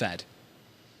for this Fed?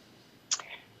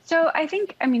 So I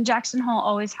think, Jackson Hole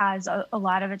always has a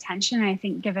lot of attention. And I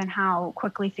think given how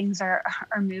quickly things are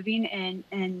moving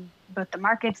in both the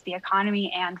markets, the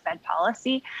economy, and Fed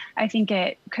policy, I think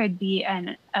it could be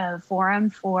a forum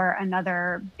for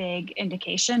another big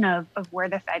indication of where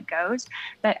the Fed goes.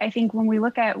 But I think when we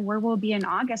look at where we'll be in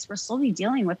August, we'll still be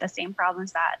dealing with the same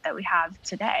problems that we have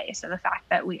today. So the fact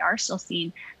that we are still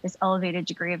seeing this elevated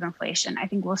degree of inflation, I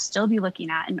think we'll still be looking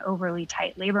at an overly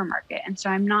tight labor market. And so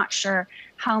I'm not sure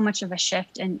how much of a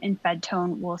shift in Fed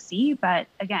tone we'll see. But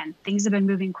again, things have been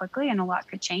moving quickly and a lot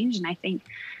could change. And I think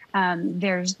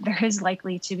there is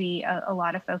likely to be a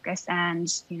lot of focus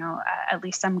and, at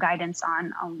least some guidance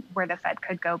on where the Fed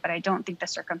could go. But I don't think the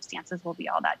circumstances will be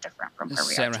all that different from where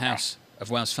we are Sarah today. House of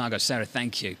Wells Fargo. Sarah,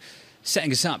 thank you.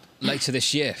 Setting us up later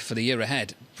this year for the year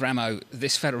ahead, Bramo,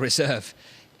 this Federal Reserve,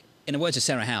 in the words of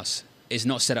Sarah House, is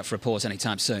not set up for a pause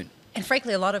anytime soon. And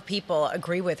frankly, a lot of people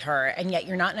agree with her, and yet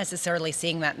you're not necessarily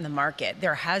seeing that in the market.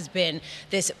 There has been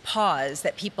this pause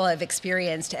that people have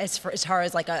experienced as far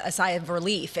as like a sigh of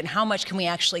relief, and how much can we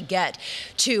actually get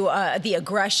to the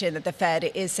aggression that the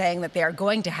Fed is saying that they are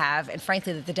going to have, and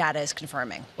frankly, that the data is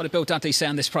confirming. What did Bill Dudley say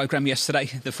on this program yesterday,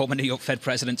 the former New York Fed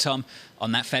president, Tom,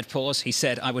 on that Fed pause? He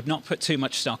said, I would not put too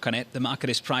much stock on it. The market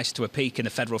is priced to a peak in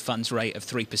the federal funds rate of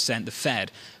 3%. The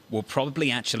Fed will probably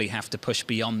actually have to push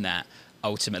beyond that.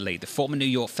 Ultimately, the former New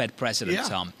York Fed president,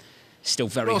 Tom, still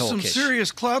very hawkish. Some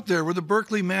serious clout there with the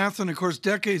Berkeley math and, of course,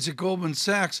 decades at Goldman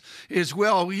Sachs as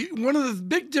well. One of the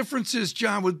big differences,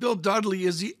 John, with Bill Dudley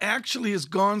is he actually has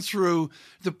gone through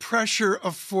the pressure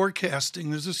of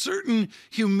forecasting. There's a certain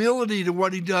humility to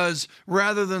what he does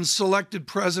rather than selected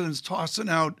presidents tossing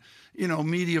out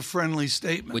media-friendly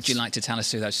statements. Would you like to tell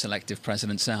us who those selective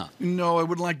presidents are? No, I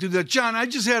wouldn't like to do that. John,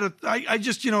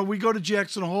 we go to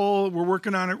Jackson Hole. We're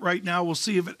working on it right now. We'll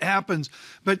see if it happens.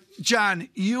 But, John,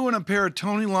 you and a pair of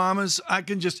Tony Lamas, I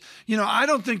can just, I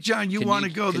don't think, John, you want to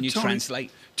go Can you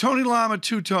translate? Tony Lama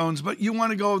two-tones, but you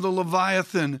want to go with the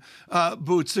Leviathan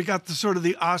boots. They got the sort of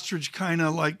the ostrich kind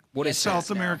of like South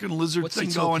American lizard What's thing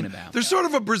he going. talking about? They're sort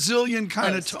of a Brazilian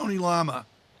kind of Tony Lama.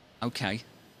 Okay.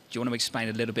 Do you want to explain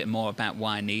a little bit more about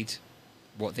why I need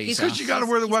what these are? Because you got to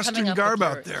wear the Western garb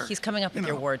out there. He's coming up with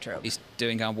your wardrobe. He's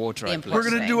doing our wardrobe. We're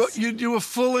going to do a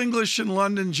full English in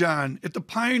London, John. At the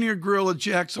Pioneer Grill at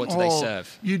Jackson Hole. What do they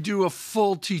serve? You do a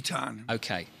full Teton.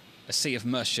 Okay. A sea of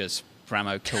mushers,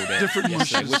 Bramo called it. Different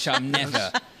mushes. Which I'm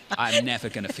never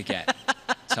going to forget,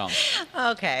 Tom.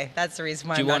 Okay, that's the reason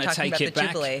why I'm not talking about the Jubilee. Do you want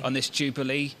to take it back on this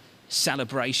Jubilee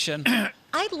celebration?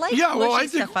 I like mushy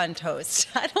stuff on toast.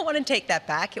 I don't want to take that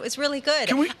back. It was really good.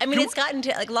 It's gotten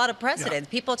to a lot of precedence.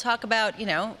 People talk about,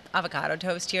 avocado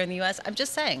toast here in the U.S. I'm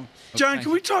just saying. John,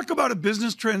 can we talk about a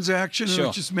business transaction, Sure.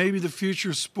 which is maybe the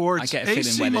future of sports? I get a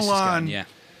feeling where this is going, yeah.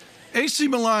 AC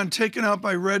Milan taken out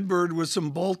by Redbird with some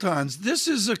bolt-ons. This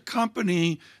is a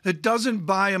company that doesn't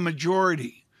buy a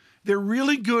majority. They're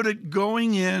really good at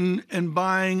going in and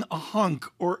buying a hunk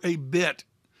or a bit.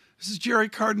 This is Jerry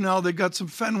Cardinale. They got some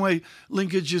Fenway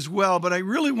linkage as well, but I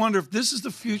really wonder if this is the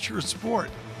future of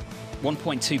sport.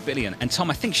 1.2 billion. And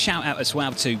Tom, I think shout out as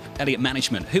well to Elliott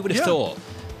Management. Who would have thought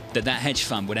that hedge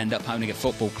fund would end up owning a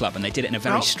football club, and they did it in a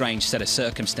very strange set of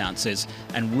circumstances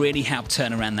and really helped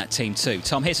turn around that team too.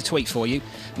 Tom, here's a tweet for you.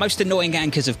 Most annoying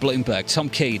anchors of Bloomberg, Tom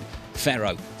Keene,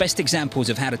 Ferro. Best examples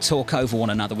of how to talk over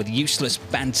one another with useless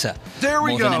banter. There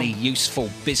we more go. than any useful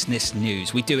business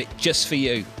news. We do it just for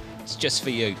you. It's just for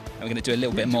you. And we're going to do a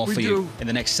little bit more for you in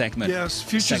the next segment. Yes,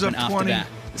 futures segment up after 20. That.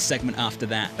 The segment after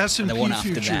that. S&P and the one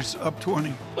after futures that. up 20.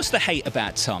 What's the hate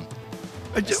about, Tom?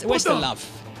 Where's the love?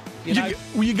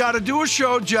 You got to do a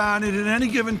show, John, and at any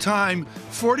given time,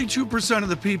 42% of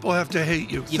the people have to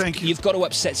hate you. Thank you. You've got to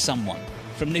upset someone.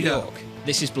 From New York,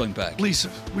 this is Bloomberg.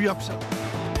 Lisa, we upset.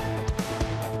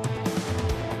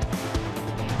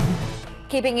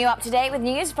 Keeping you up to date with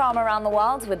news from around the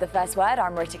world with the First Word,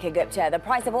 I'm Ritika Gupta. The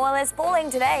price of oil is falling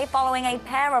today following a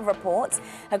pair of reports.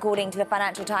 According to the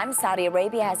Financial Times, Saudi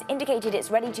Arabia has indicated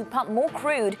it's ready to pump more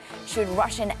crude should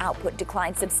Russian output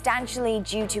decline substantially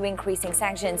due to increasing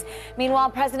sanctions. Meanwhile,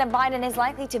 President Biden is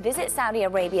likely to visit Saudi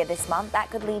Arabia this month. That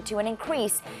could lead to an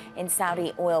increase in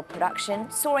Saudi oil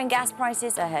production. Soaring gas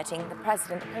prices are hurting the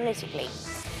president politically.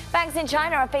 Banks in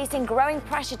China are facing growing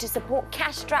pressure to support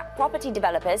cash-strapped property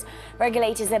developers.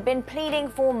 Regulators have been pleading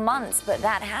for months, but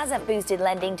that hasn't boosted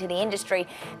lending to the industry.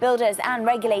 Builders and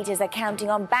regulators are counting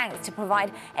on banks to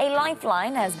provide a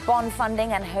lifeline as bond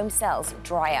funding and home sales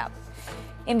dry up.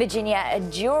 In Virginia, a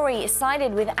jury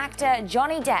sided with actor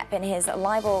Johnny Depp in his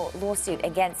libel lawsuit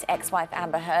against ex-wife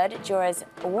Amber Heard. Jurors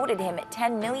awarded him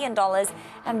 $10 million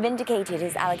and vindicated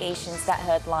his allegations that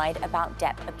Heard lied about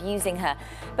Depp abusing her.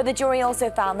 But the jury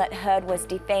also found that Heard was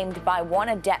defamed by one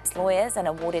of Depp's lawyers and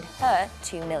awarded her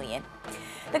 $2 million.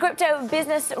 The crypto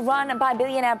business run by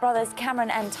billionaire brothers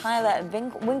Cameron and Tyler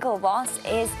Winklevoss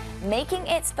is making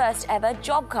its first ever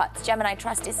job cuts. Gemini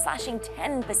Trust is slashing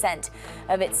 10%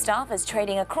 of its staff as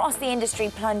trading across the industry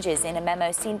plunges. In a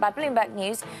memo seen by Bloomberg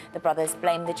News, the brothers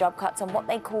blamed the job cuts on what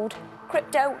they called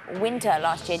crypto winter.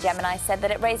 Last year, Gemini said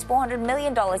that it raised $400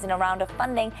 million in a round of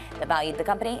funding that valued the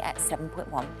company at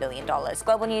 $7.1 billion.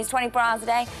 Global news 24 hours a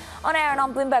day, on air and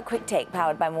on Bloomberg Quick Take,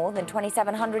 powered by more than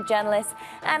 2,700 journalists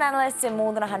and analysts in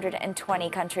more than 120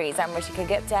 countries. I'm Ritika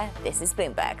Gupta. This is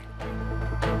Bloomberg.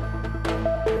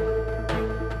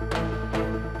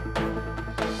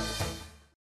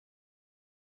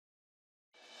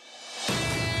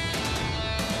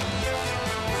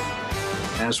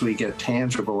 As we get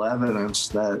tangible evidence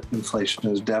that inflation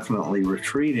is definitely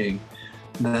retreating,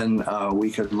 then we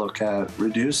could look at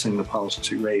reducing the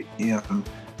policy rate in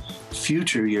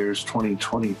future years,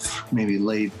 2020, maybe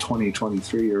late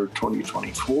 2023 or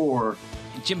 2024.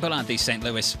 Jim Bolandi, St.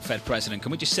 Louis Fed President,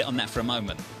 can we just sit on that for a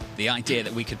moment? The idea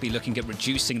that we could be looking at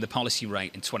reducing the policy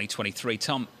rate in 2023.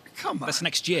 Tom, come on. That's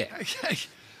next year.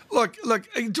 Look,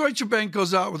 Deutsche Bank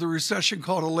goes out with a recession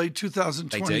call to late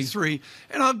 2023,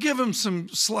 and I'll give them some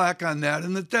slack on that,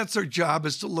 and that's their job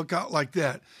is to look out like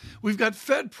that. We've got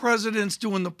Fed presidents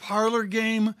doing the parlor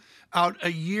game out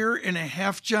a year and a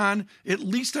half, John. At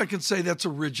least I can say that's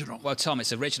original. Well, Tom,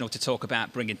 it's original to talk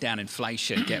about bringing down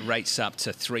inflation, get rates up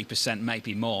to 3%,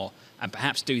 maybe more, and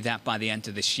perhaps do that by the end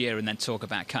of this year and then talk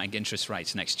about cutting interest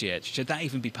rates next year. Should that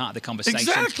even be part of the conversation?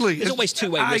 Exactly. There's always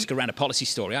two-way risk around a policy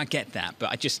story. I get that, but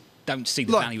I just don't see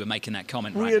the value of making that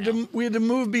comment right now. We had to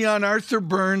move beyond Arthur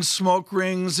Burns' smoke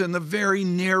rings and the very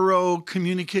narrow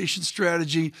communication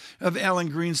strategy of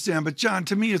Alan Greenspan. But, John,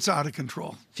 to me, it's out of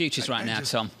control. Futures right now,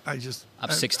 Tom. Up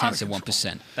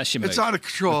 0.6%. That's your move. It's out of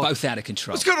control. We're both out of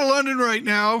control. Let's go to London right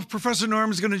now. Professor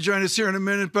Norman's going to join us here in a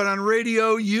minute. But on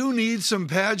radio, you need some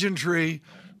pageantry.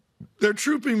 They're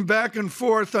trooping back and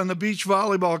forth on the beach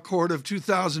volleyball court of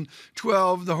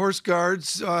 2012. The Horse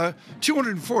Guards,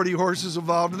 240 horses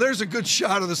involved. There's a good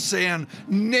shot of the sand.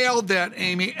 Nailed that,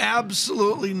 Amy.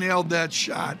 Absolutely nailed that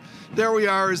shot. There we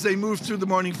are as they move through the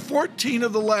morning. 14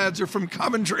 of the lads are from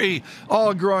Coventry,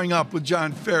 all growing up with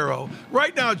John Farrow.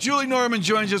 Right now, Julie Norman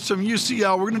joins us from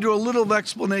UCL. We're going to do a little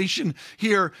explanation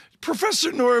here.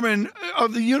 Professor Norman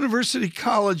of the University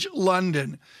College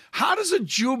London, how does a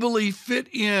jubilee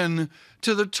fit in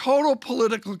to the total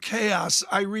political chaos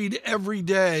I read every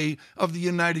day of the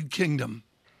United Kingdom?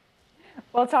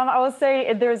 Well, Tom, I will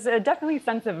say there's definitely a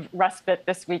sense of respite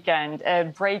this weekend, a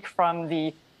break from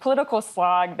the political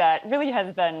slog that really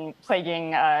has been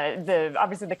plaguing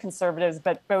obviously the Conservatives,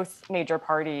 but both major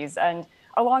parties. And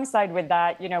alongside with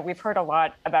that, we've heard a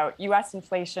lot about U.S.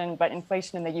 inflation, but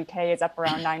inflation in the U.K. is up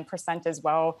around 9% as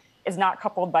well, is not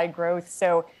coupled by growth.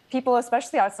 So people,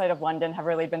 especially outside of London, have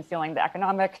really been feeling the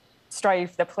economic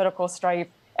strife, the political strife,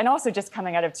 and also just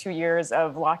coming out of 2 years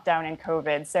of lockdown and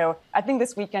COVID. So I think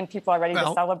this weekend people are ready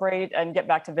to celebrate and get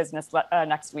back to business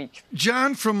next week.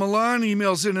 John from Milan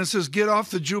emails in and says, get off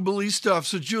the Jubilee stuff.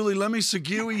 So, Julie, let me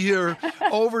segue here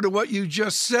over to what you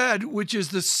just said, which is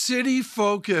the city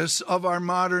focus of our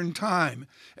modern time.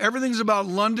 Everything's about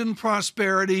London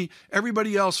prosperity.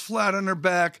 Everybody else flat on their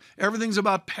back. Everything's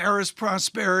about Paris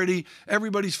prosperity.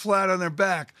 Everybody's flat on their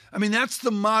back. I mean, that's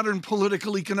the modern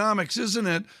political economics, isn't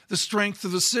it? The strength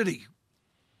of the city.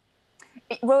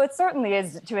 Well, it certainly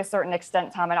is to a certain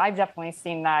extent, Tom, and I've definitely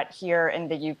seen that here in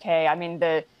the UK. I mean,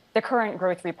 the current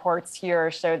growth reports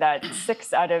here show that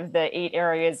 6 out of the 8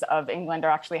 areas of England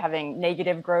are actually having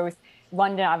negative growth.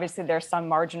 London, obviously, there's some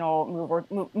marginal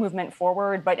movement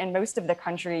forward, but in most of the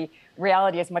country,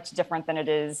 reality is much different than it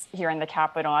is here in the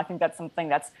capital. I think that's something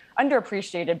that's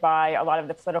underappreciated by a lot of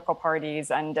the political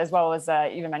parties and as well as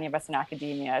even many of us in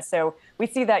academia. So we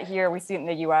see that here, we see it in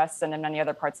the US and in many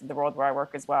other parts of the world where I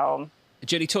work as well.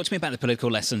 Julie, talk to me about the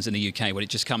political lessons in the UK when it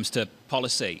just comes to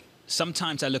policy.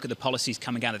 Sometimes I look at the policies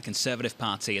coming out of the Conservative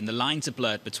Party and the lines are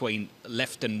blurred between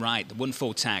left and right. The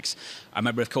windfall tax, I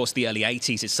remember, of course, the early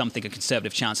 80s is something a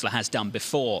Conservative Chancellor has done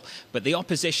before. But the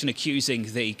opposition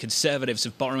accusing the Conservatives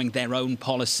of borrowing their own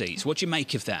policies. What do you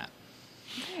make of that?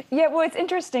 Yeah, well, it's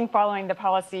interesting following the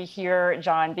policy here,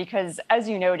 John, because as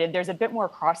you noted, there's a bit more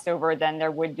crossover than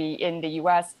there would be in the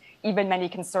US. Even many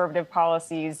conservative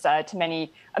policies to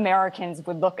many Americans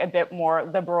would look a bit more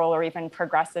liberal or even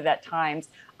progressive at times.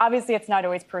 Obviously, it's not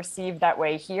always perceived that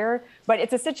way here, but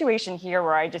it's a situation here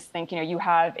where I just think, you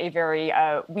have a very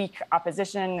weak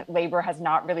opposition. Labor has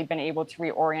not really been able to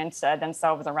reorient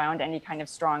themselves around any kind of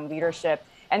strong leadership.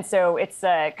 And so it's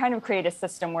kind of create a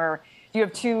system where you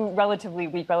have 2 relatively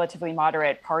weak, relatively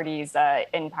moderate parties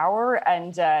in power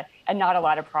and not a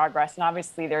lot of progress. And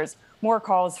obviously, there's more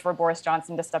calls for Boris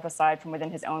Johnson to step aside from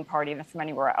within his own party than from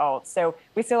anywhere else. So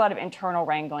we see a lot of internal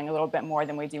wrangling, a little bit more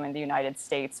than we do in the United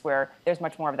States, where there's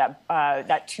much more of that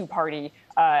 2-party,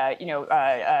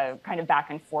 kind of back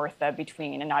and forth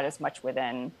between and not as much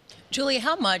within. Julie,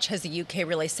 how much has the UK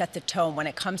really set the tone when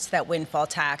it comes to that windfall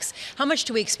tax? How much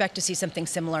do we expect to see something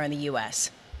similar in the US?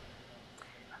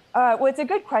 Well, it's a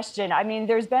good question. I mean,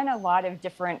 there's been a lot of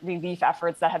different relief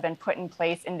efforts that have been put in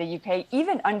place in the UK,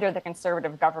 even under the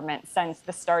Conservative government since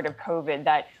the start of COVID,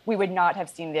 that we would not have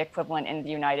seen the equivalent in the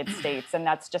United States. And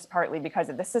that's just partly because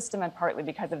of the system and partly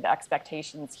because of the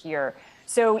expectations here.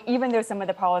 So even though some of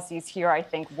the policies here, I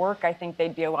think, work, I think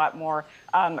they'd be a lot more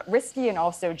risky and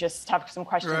also just have some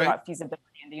questions about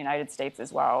feasibility in the United States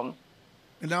as well.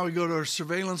 And now we go to our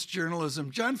surveillance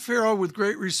journalism. John Ferro, with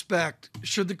great respect,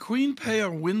 should the Queen pay a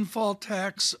windfall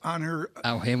tax on her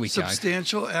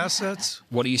substantial assets?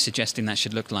 What are you suggesting that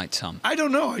should look like, Tom? I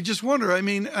don't know. I just wonder. I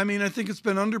mean, I think it's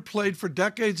been underplayed for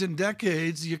decades and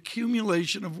decades, the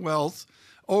accumulation of wealth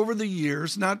over the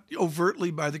years, not overtly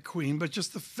by the Queen, but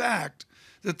just the fact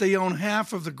that they own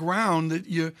half of the ground that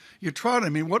you trod. I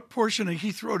mean, what portion of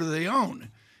Heathrow do they own?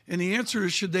 And the answer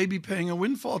is, should they be paying a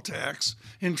windfall tax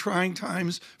in trying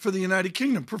times for the United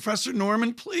Kingdom? Professor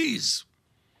Norman, please.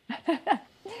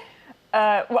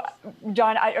 Well,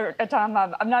 John, Tom,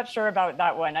 I'm not sure about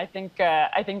that one. I think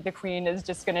the Queen is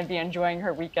just going to be enjoying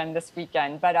her weekend this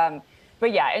weekend. But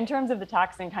yeah, in terms of the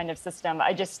taxing kind of system,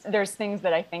 there's things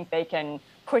that I think they can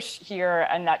push here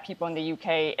and that people in the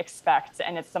UK expect,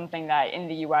 and it's something that in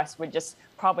the US would just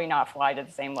probably not fly to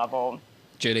the same level.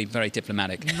 Julie, very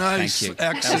diplomatic. Nice. Thank you.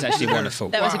 Excellent. That was actually wonderful.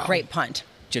 That was a great punt.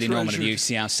 Julie Norman of the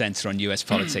UCL Centre on US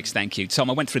Politics. Thank you. Tom,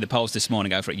 I went through the polls this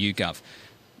morning over at YouGov.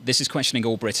 This is questioning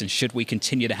all Britons. Should we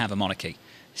continue to have a monarchy?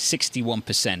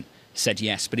 61% said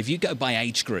yes. But if you go by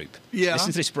age group,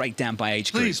 listen to this breakdown by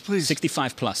age group. Please.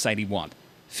 65 plus, 81.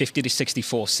 50 to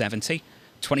 64, 70.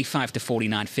 25 to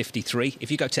 49, 53. If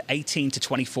you go to 18 to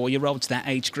 24-year-olds, that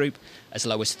age group, as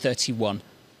low as 31%.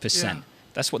 Yeah.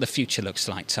 That's what the future looks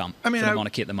like, Tom, for the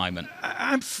monarchy at the moment.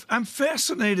 I'm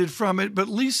fascinated from it, but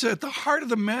Lisa, at the heart of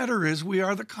the matter is we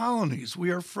are the colonies.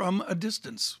 We are from a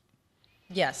distance.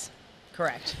 Yes.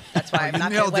 Correct. That's why I'm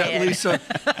not going to weigh in. Lisa.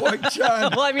 Boy,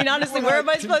 John, well, I mean, honestly, where am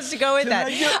I supposed to go with that?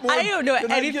 I don't know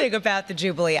anything about the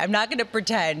Jubilee. I'm not going to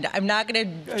pretend. I'm not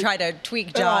going to try to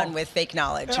tweak John with fake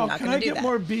knowledge. I'm not going to do that. Can I get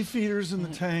more beef eaters in the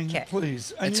tank,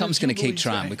 please? Tom's going to keep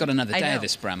trying. We've got another day of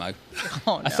this, Bramo.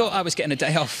 Oh, no. I thought I was getting a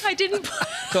day off. I didn't.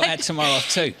 Thought I had tomorrow off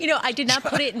too. I did not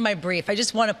put it in my brief. I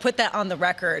just want to put that on the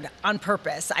record on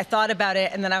purpose. I thought about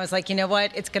it, and then I was like, you know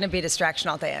what? It's going to be a distraction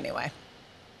all day anyway.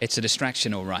 It's a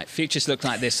distraction, all right. Futures look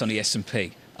like this on the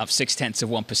S&P. Up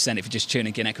 0.6%. If you're just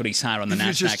tuning in, equities higher on the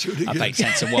NASDAQ. Up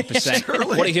 0.8%.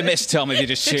 What have you missed, Tom, if you're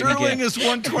just tuning in? Sterling is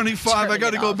 125. I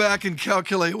got to go back and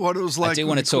calculate what it was like. I do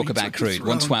want to talk about crude.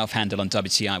 112 handle on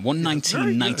WTI.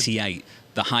 119.98.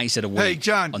 The highs of the week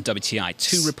on WTI.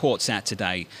 2 reports out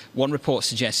today. One report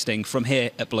suggesting from here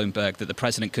at Bloomberg that the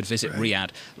president could visit Riyadh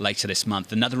later this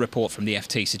month. Another report from the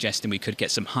FT suggesting we could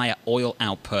get some higher oil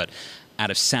output out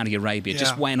of Saudi Arabia.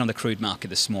 Just weighing on the crude market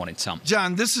this morning, Tom.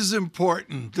 John, this is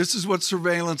important. This is what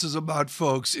surveillance is about,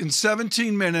 folks. In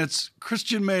 17 minutes,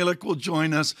 Christian Malik will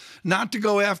join us, not to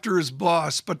go after his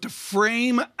boss, but to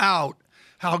frame out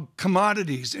how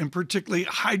commodities, and particularly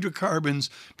hydrocarbons,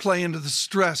 play into the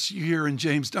stress you hear in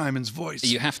James Diamond's voice.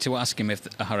 You have to ask him if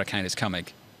a hurricane is coming.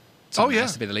 Oh, yeah. That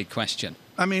has to be the lead question.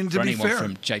 I mean, to for be anyone fair,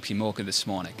 from JP Morgan this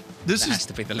morning, this has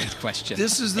to be the lead question.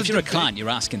 This is the if you're a debate. client, you're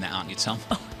asking that, aren't you, Tom?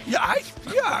 Yeah, I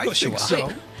think so.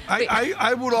 Wait,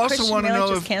 I would also Christian want to Mailer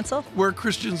know just canceled? where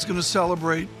Christian's going to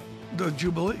celebrate the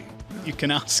Jubilee. You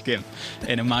can ask him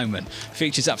in a moment.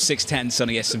 Futures up 0.6 on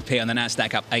the S&P, on the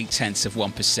Nasdaq up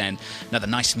 0.8%. Another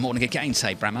nice morning of gains,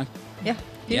 hey, Bramo? Yeah,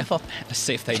 beautiful. Yeah. Let's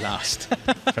see if they last.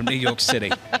 From New York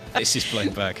City, this is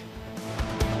Bloomberg.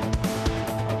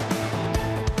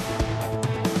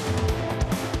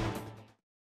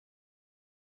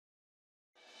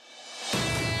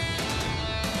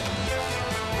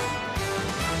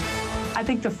 I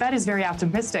think the Fed is very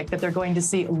optimistic that they're going to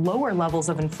see lower levels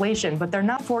of inflation, but they're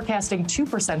not forecasting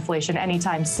 2% inflation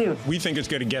anytime soon. We think it's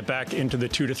going to get back into the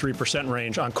 2 to 3%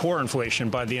 range on core inflation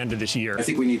by the end of this year. I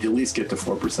think we need to at least get to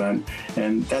 4%,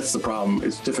 and that's the problem.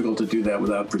 It's difficult to do that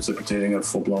without precipitating a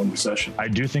full-blown recession. I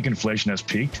do think inflation has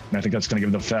peaked, and I think that's going to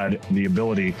give the Fed the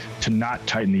ability to not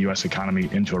tighten the U.S. economy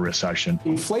into a recession.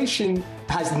 Inflation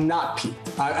has not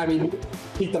peaked. I mean,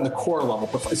 peaked on the core level.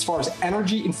 But as far as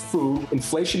energy and food,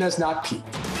 inflation has not peaked.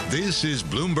 This is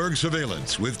Bloomberg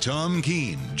Surveillance with Tom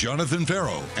Keene, Jonathan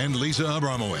Ferro, and Lisa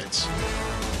Abramowicz.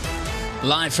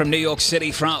 Live from New York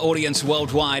City for our audience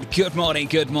worldwide. Good morning,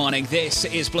 good morning. This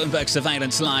is Bloomberg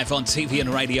Surveillance live on TV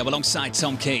and radio alongside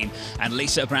Tom Keene and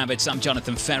Lisa Abramowicz. I'm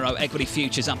Jonathan Ferro. Equity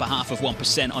futures up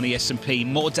 0.5% on the S&P.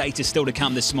 More data still to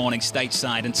come this morning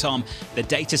stateside. And Tom, the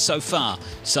data so far,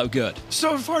 so good.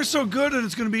 So far, so good, and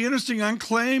it's going to be interesting on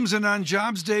claims and on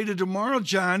jobs data tomorrow,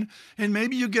 John. And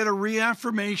maybe you get a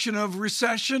reaffirmation of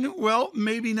recession. Well,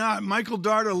 maybe not. Michael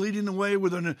Darda leading the way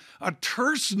with a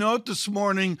terse note this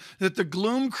morning that the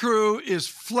gloom crew is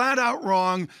flat out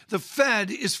wrong. The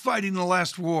Fed is fighting the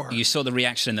last war. You saw the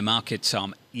reaction in the market,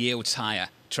 Tom. Yields higher,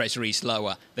 treasuries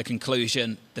lower. The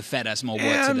conclusion, the Fed has more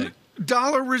work to do.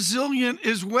 Dollar resilient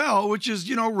as well, which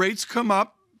is, rates come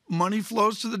up, money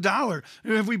flows to the dollar.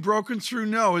 Have we broken through?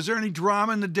 No. Is there any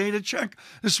drama in the data check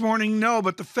this morning? No.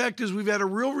 But the fact is we've had a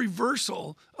real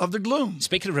reversal of the gloom.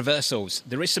 Speaking of reversals,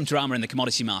 there is some drama in the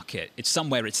commodity market. It's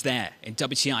somewhere, it's there, in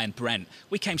WTI and Brent.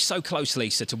 We came so close,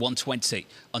 Lisa, to 120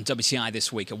 on WTI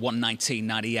this week at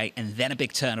 119.98, and then a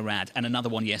big turnaround and another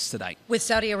one yesterday. With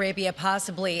Saudi Arabia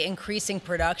possibly increasing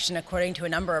production, according to a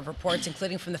number of reports,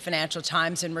 including from the Financial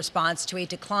Times, in response to a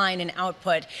decline in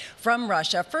output from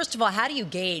Russia. First of all, how do you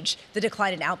gauge the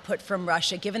decline in output from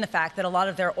Russia, given the fact that a lot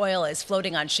of their oil is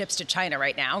floating on ships to China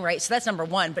right now, right? So that's number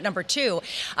one. But number two,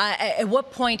 at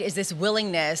what point is this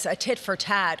willingness, a tit for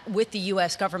tat with the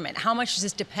U.S. government? How much does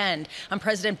this depend on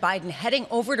President Biden heading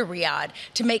over to Riyadh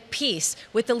to make peace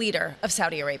with the leader of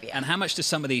Saudi Arabia? And how much do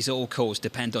some of these oil calls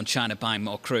depend on China buying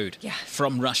more crude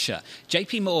from Russia?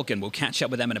 JP Morgan, we'll catch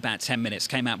up with them in about 10 minutes,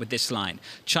 came out with this line.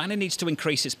 China needs to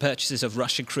increase its purchases of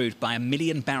Russian crude by 1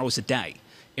 million barrels a day.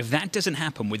 If that doesn't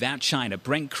happen without China,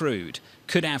 Brent crude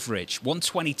could average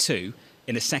 122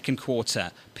 in the second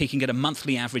quarter, peaking at a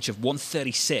monthly average of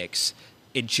 136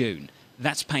 in June.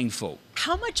 That's painful.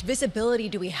 How much visibility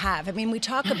do we have? I mean, we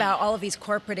talk about all of these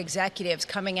corporate executives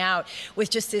coming out with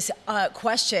just this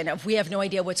question of we have no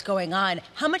idea what's going on.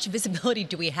 How much visibility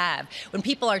do we have when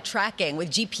people are tracking with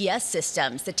GPS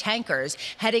systems the tankers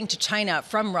heading to China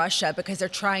from Russia because they're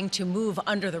trying to move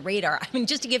under the radar? I mean,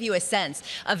 just to give you a sense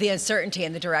of the uncertainty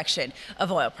in the direction of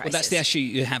oil prices. Well, that's the issue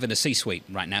you have in the C-suite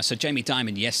right now. So Jamie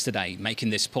Dimon yesterday making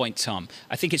this point, Tom.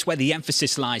 I think it's where the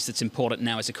emphasis lies that's important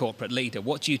now as a corporate leader.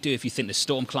 What do you do if you think the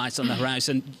storm clouds on the horizon?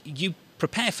 You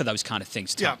prepare for those kind of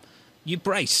things, Tom. Yeah. You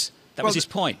brace. That was his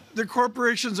point. The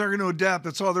corporations are going to adapt.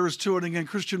 That's all there is to it. Again,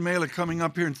 Christian Mailer coming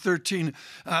up here in 13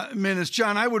 minutes.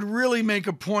 John, I would really make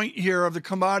a point here of the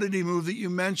commodity move that you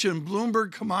mentioned.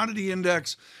 Bloomberg Commodity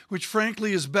Index, which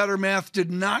frankly is better math,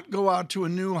 did not go out to a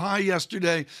new high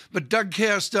yesterday. But Doug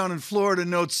Cass down in Florida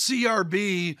notes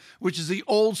CRB, which is the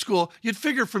old school. You'd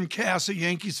figure from Cass, a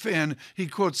Yankees fan, he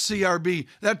quotes CRB.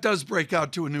 That does break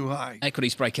out to a new high.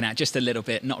 Equity's breaking out just a little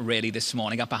bit, not really this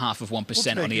morning, up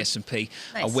 0.5% on the S&P.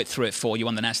 Nice. I'll whip through it for you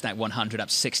on the Nasdaq 100, up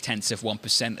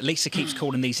 0.6%. Lisa keeps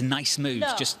calling these nice moves,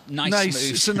 just nice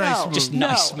moves. It's a nice move. Just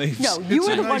nice moves. No, you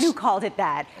were the one who called it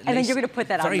that, and then you're going to put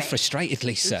that on me. Very frustrated,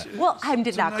 Lisa. Well, I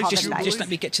did not call it nice. Just let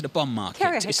me get to the bond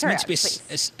market. It's meant to be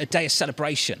a day of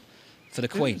celebration for the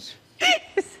Queen.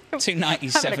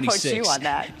 290.76. You on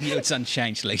that. It's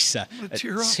unchanged, Lisa. At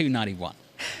 291.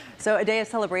 So a day of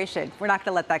celebration. We're not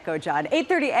going to let that go, John.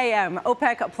 8:30 a.m.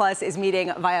 OPEC Plus is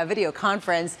meeting via video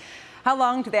conference. how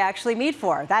long do they actually meet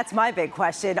for? That's my big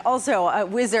question. Also,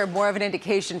 is there more of an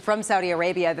indication from Saudi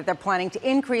Arabia that they're planning to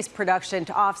increase production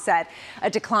to offset a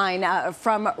decline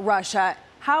from Russia?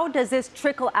 How does this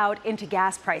trickle out into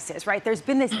gas prices, right? There's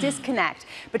been this disconnect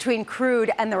between crude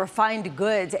and the refined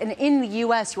goods. And in the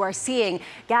U.S., you are seeing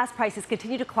gas prices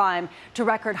continue to climb to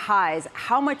record highs.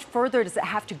 How much further does it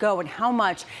have to go, and how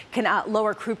much can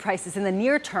lower crude prices in the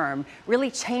near term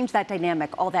really change that dynamic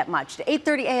all that much? At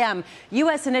 8:30 a.m.,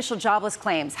 U.S. initial jobless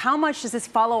claims. How much does this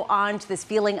follow on to this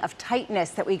feeling of tightness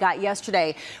that we got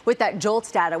yesterday with that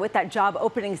JOLTS data, with that job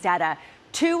openings data?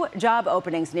 2 job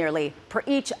openings nearly per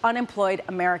each unemployed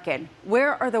American.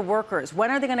 Where are the workers? When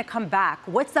are they going to come back?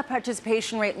 What's the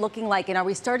participation rate looking like? And are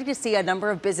we starting to see a number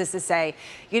of businesses say,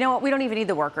 you know what, we don't even need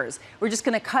the workers. We're just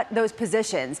going to cut those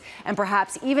positions. And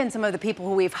perhaps even some of the people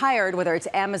who we've hired, whether it's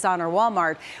Amazon or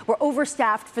Walmart, we're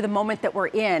overstaffed for the moment that we're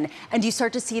in. And you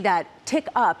start to see that tick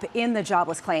up in the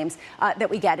jobless claims that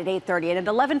we get at 8:30. And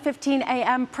at 11:15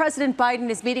 a.m., President Biden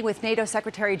is meeting with NATO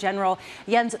Secretary General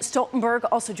Jens Stoltenberg.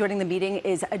 Also joining the meeting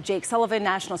is Jake Sullivan,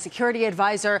 National Security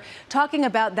Advisor, talking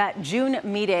about that June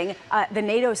meeting, the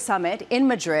NATO summit in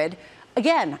Madrid.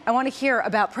 Again, I want to hear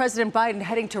about President Biden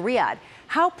heading to Riyadh.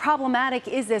 How problematic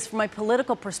is this from a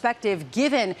political perspective,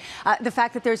 given the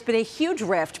fact that there's been a huge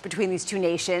rift between these two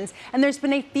nations, and there's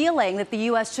been a feeling that the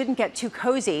U.S. shouldn't get too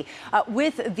cozy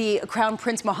with the Crown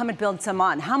Prince Mohammed bin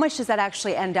Salman? How much does that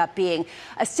actually end up being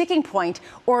a sticking point,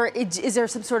 or is there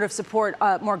some sort of support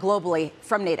more globally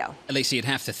from NATO? Elisa, you'd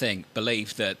have to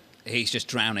believe that he's just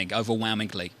drowning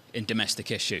overwhelmingly in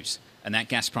domestic issues. And that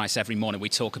gas price every morning, we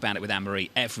talk about it with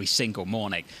Anne-Marie every single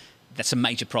morning. That's a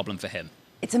major problem for him.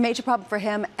 It's a major problem for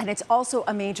him, and it's also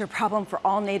a major problem for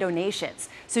all NATO nations.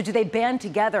 So do they band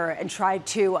together and try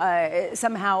to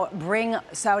somehow bring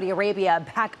Saudi Arabia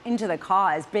back into the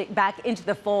cause, back into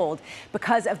the fold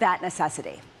because of that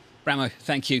necessity? Ramo,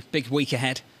 thank you. Big week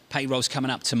ahead. Payroll's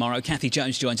coming up tomorrow. Kathy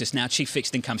Jones joins us now, Chief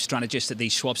Fixed Income Strategist at the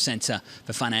Schwab Center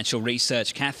for Financial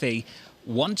Research. Kathy,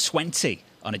 120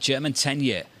 on a German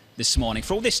 10-year this morning.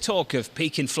 For all this talk of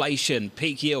peak inflation,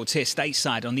 peak yields here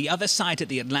stateside, on the other side of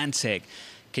the Atlantic,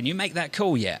 can you make that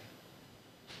call yet?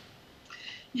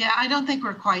 Yeah, I don't think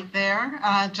we're quite there,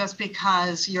 just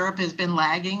because Europe has been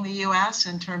lagging the U.S.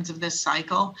 in terms of this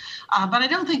cycle. But I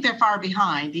don't think they're far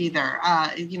behind either.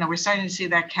 We're starting to see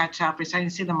that catch up. We're starting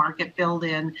to see the market build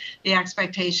in the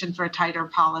expectation for a tighter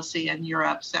policy in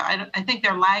Europe. So I think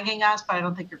they're lagging us, but I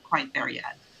don't think they're quite there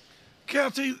yet.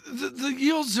 Kathy, the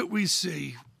yields that we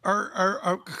see are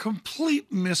a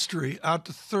complete mystery out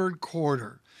to third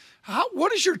quarter.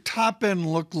 What does your top end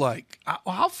look like?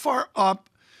 How far up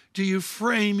do you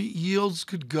frame yields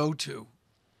could go to?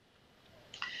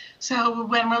 So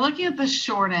when we're looking at the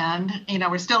short end,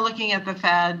 we're still looking at the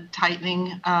Fed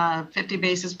tightening 50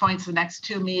 basis points the next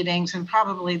 2 meetings, and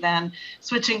probably then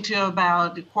switching to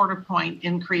about a quarter point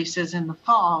increases in the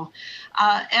fall.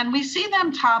 And we see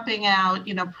them topping out,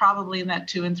 probably in that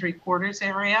 2 3/4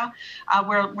 area.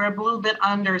 We're a little bit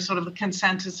under sort of the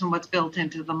consensus and what's built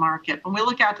into the market. When we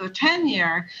look out to the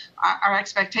 10-year, our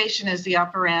expectation is the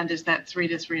upper end is that 3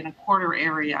 to 3 1/4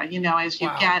 area. As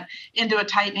you get into a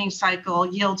tightening cycle,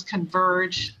 yields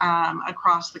converge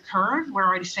across the curve. We're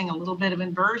already seeing a little bit of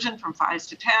inversion from 5s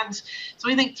to 10s. So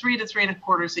we think 3 to 3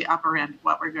 1/4 is the upper end of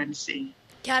what we're going to see.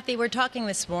 Kathy, we're talking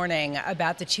this morning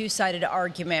about the two-sided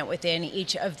argument within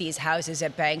each of these houses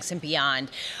at banks and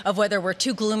beyond of whether we're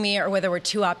too gloomy or whether we're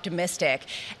too optimistic.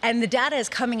 And the data is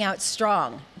coming out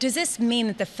strong. Does this mean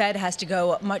that the Fed has to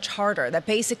go much harder? That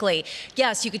basically,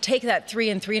 yes, you could take that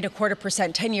 3 and 3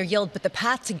 1/4% 10-year yield, but the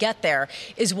path to get there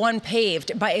is one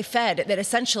paved by a Fed that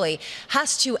essentially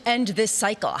has to end this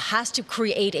cycle, has to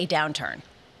create a downturn.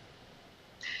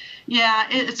 Yeah,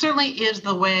 it certainly is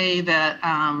the way that,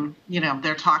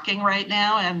 they're talking right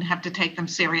now, and have to take them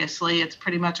seriously. It's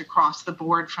pretty much across the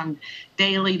board from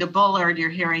Daly to Bullard. You're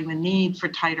hearing the need for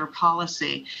tighter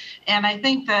policy. And I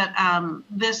think that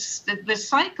this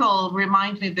cycle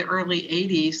reminds me of the early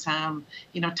 80s.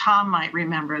 Tom might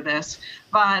remember this.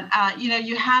 But,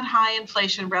 you had high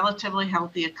inflation, relatively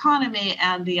healthy economy,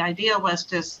 and the idea was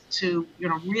just to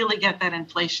really get that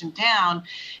inflation down.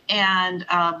 And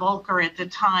Volcker at the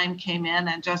time came in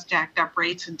and just jacked up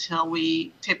rates until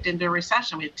we tipped into a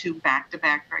recession. We had 2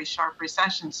 back-to-back very sharp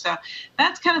recessions. So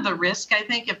that's kind of the risk, I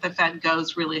think, if the Fed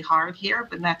goes really hard here.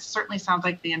 But that certainly sounds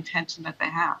like the intention that they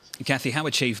have. Kathy, how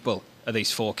achievable are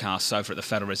these forecasts over at the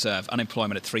Federal Reserve?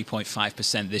 Unemployment at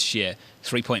 3.5% this year,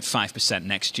 3.5%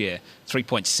 next year,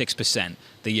 3.6%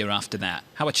 the year after that.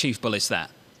 How achievable is that?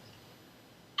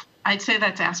 I'd say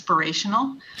that's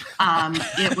aspirational.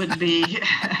 It would be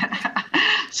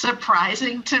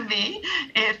surprising to me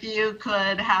if you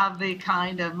could have the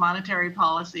kind of monetary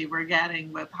policy we're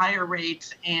getting with higher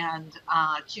rates and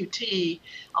QT,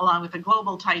 along with a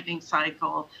global tightening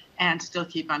cycle, and still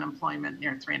keep unemployment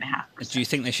near 3.5%. Do you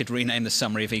think they should rename the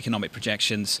summary of economic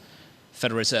projections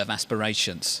Federal Reserve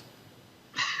aspirations?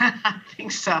 I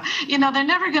think so. You know, they're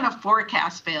never going to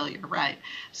forecast failure, right?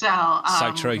 So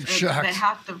true. They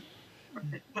have to.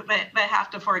 They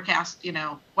have to forecast, you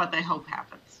know, what they hope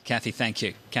happens. Kathy, thank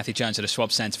you. Kathy Jones at the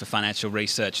Schwab Center for Financial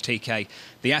Research. TK,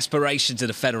 the aspirations of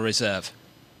the Federal Reserve.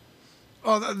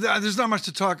 Oh, there's not much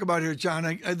to talk about here, John.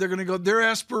 They're going to go. Their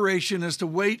aspiration is to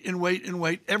wait and wait and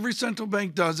wait. Every central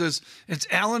bank does this. It's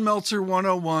Alan Meltzer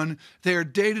 101. They are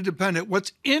data dependent.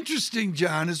 What's interesting,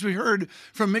 John, as we heard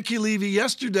from Mickey Levy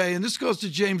yesterday, and this goes to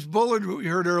James Bullard, what we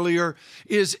heard earlier,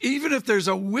 is even if there's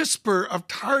a whisper of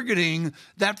targeting,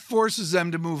 that forces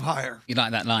them to move higher. You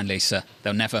like that line, Lisa?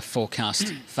 They'll never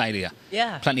forecast failure.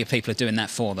 Yeah. Plenty of people are doing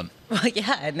that for them. Well,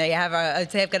 yeah, and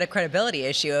they've got a credibility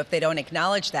issue if they don't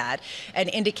acknowledge that and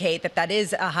indicate that that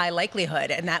is a high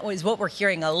likelihood. And that was what we're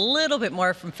hearing a little bit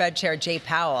more from Fed Chair Jay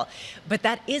Powell. But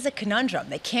that is a conundrum.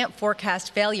 They can't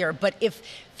forecast failure. But if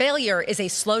failure is a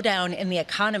slowdown in the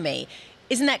economy,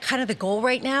 isn't that kind of the goal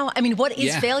right now? I mean, what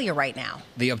is failure right now?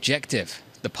 The objective.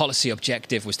 The policy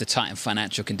objective was to tighten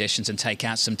financial conditions and take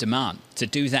out some demand. To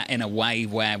do that in a way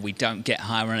where we don't get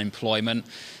higher unemployment,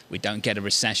 we don't get a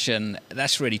recession,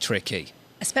 that's really tricky.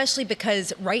 Especially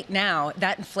because right now,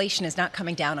 that inflation is not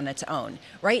coming down on its own.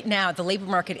 Right now, the labor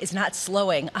market is not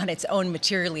slowing on its own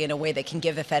materially in a way that can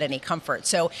give the Fed any comfort.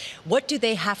 So what do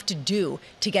they have to do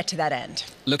to get to that end?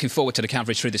 Looking forward to the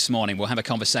coverage through this morning. We'll have a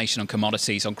conversation on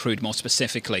commodities, on crude more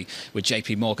specifically, with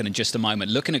JP Morgan in just a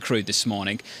moment. Looking at crude this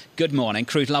morning. Good morning.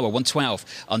 Crude lower, 112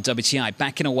 on WTI,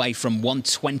 backing away from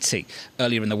 120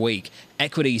 earlier in the week.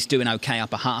 Equities doing okay,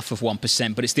 up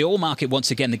 0.5%, but it's the oil market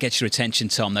once again that gets your attention,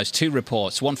 Tom. Those two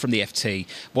reports, one from the FT,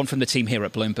 one from the team here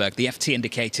at Bloomberg. The FT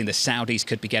indicating the Saudis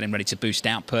could be getting ready to boost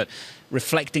output,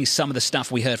 reflecting some of the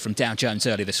stuff we heard from Dow Jones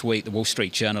earlier this week, the Wall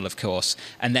Street Journal, of course.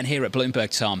 And then here at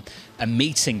Bloomberg, Tom, a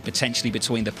meeting potentially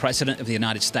between the President of the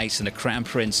United States and the Crown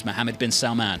Prince Mohammed bin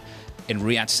Salman in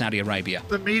Riyadh, Saudi Arabia.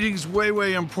 The meeting's way,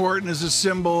 way important as a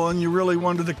symbol, and you really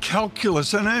wonder the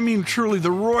calculus, and I mean truly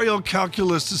the royal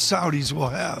calculus the Saudis will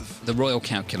have. The royal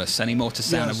calculus. Any more to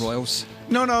say on the royals?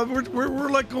 No, we're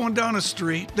like going down a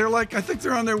street. They're like, I think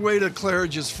they're on their way to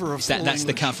Claridge's for a full That's English.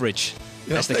 the coverage.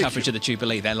 Yeah, that's the coverage of the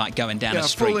Jubilee. They're like going down a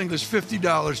street. Full English,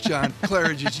 $50, John.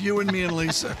 Claridge's, you and me and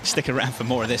Lisa. Stick around for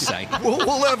more of this, eh?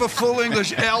 We'll have a full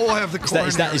English. Al will have the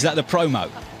coronary. Is that the promo?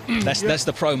 That's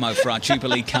the promo for our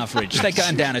Jubilee coverage. They're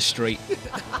going down a street,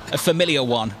 a familiar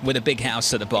one with a big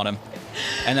house at the bottom,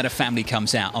 and then a family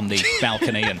comes out on the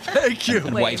balcony and,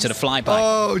 and waves at a flyby.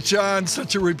 Oh, John,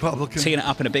 such a Republican. Teeing it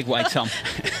up in a big way, Tom.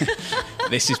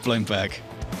 This is Bloomberg.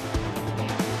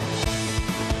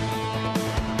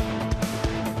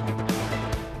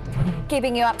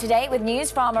 Keeping you up to date with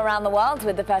news from around the world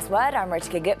with the First Word, I'm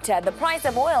Ritika Gupta. The price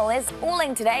of oil is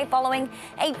falling today following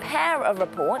a pair of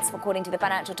reports. According to the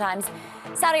Financial Times,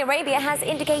 Saudi Arabia has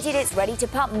indicated it's ready to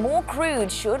pump more crude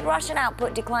should Russian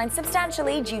output decline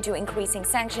substantially due to increasing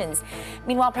sanctions.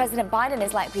 Meanwhile, President Biden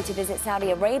is likely to visit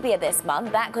Saudi Arabia this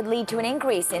month. That could lead to an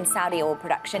increase in Saudi oil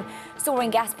production.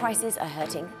 Soaring gas prices are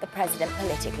hurting the president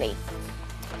politically.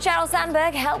 Sheryl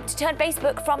Sandberg helped turn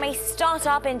Facebook from a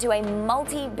startup into a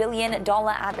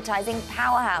multi-billion-dollar advertising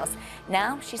powerhouse.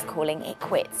 Now she's calling it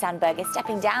quits. Sandberg is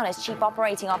stepping down as chief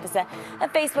operating officer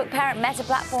of Facebook parent Meta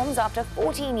Platforms after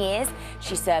 14 years.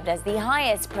 She served as the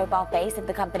highest profile face of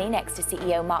the company next to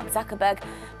CEO Mark Zuckerberg,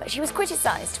 but she was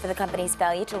criticized for the company's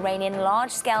failure to rein in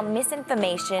large-scale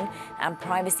misinformation and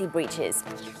privacy breaches.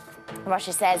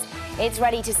 Russia says it's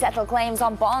ready to settle claims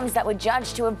on bonds that were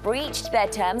judged to have breached their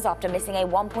terms after missing a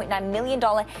 $1.9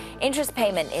 million interest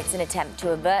payment. It's an attempt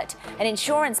to avert an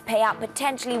insurance payout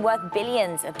potentially worth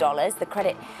billions of dollars. The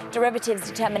Credit Derivatives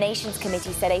Determinations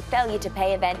Committee said a failure to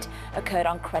pay event occurred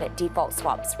on credit default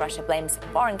swaps. Russia blames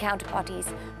foreign counterparties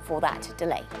for that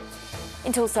delay.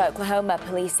 In Tulsa, Oklahoma,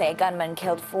 police say a gunman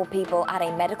killed 4 people at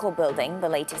a medical building, the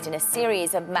latest in a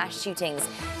series of mass shootings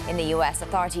in the U.S.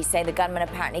 Authorities say the gunman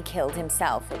apparently killed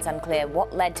himself. It's unclear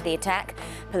what led to the attack.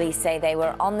 Police say they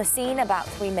were on the scene about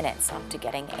 3 minutes after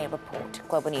getting a report.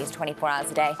 Global News 24 hours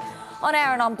a day. On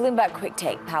air and on Bloomberg Quick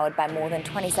Take, powered by more than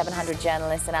 2,700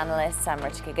 journalists and analysts. I'm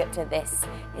Ritika Gupta. This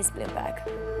is Bloomberg.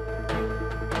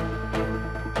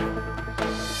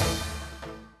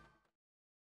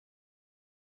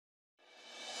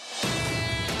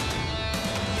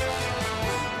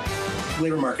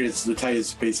 labor market is the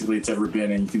tightest basically it's ever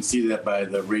been, and you can see that by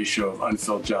the ratio of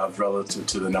unfilled jobs relative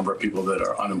to the number of people that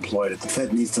are unemployed. The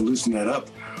Fed needs to loosen that up,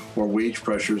 or wage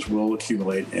pressures will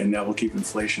accumulate, and that will keep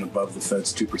inflation above the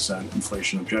Fed's 2%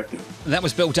 inflation objective. That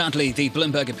was Bill Dudley, the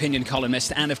Bloomberg opinion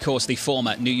columnist, and of course the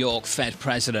former New York Fed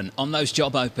president. On those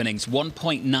job openings,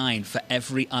 1.9 for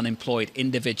every unemployed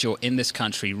individual in this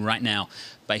country right now,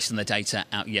 based on the data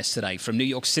out yesterday. From New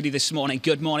York City this morning,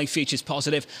 good morning, futures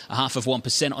positive,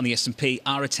 0.5% on the S&P.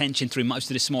 Our attention through most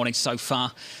of this morning so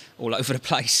far, all over the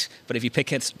place. But if you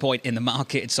pick a point in the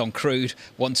market, it's on crude,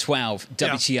 112,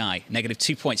 WTI, negative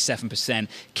 2.7%.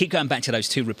 Keep going back to those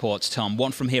two reports, Tom,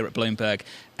 one from here at Bloomberg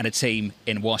and a team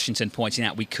in Washington pointing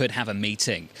out we could have a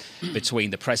meeting between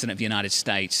the President of the United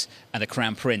States and the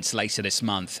Crown Prince later this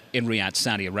month in Riyadh,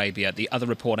 Saudi Arabia. The other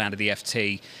report out of the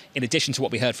FT, in addition to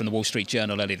what we heard from the Wall Street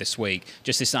Journal earlier this week,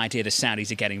 just this idea the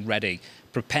Saudis are getting ready,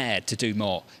 prepared to do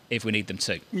more if we need them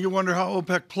to. You wonder how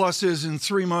OPEC Plus is in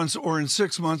 3 months or in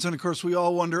 6 months. And, of course, we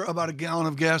all wonder about a gallon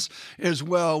of gas as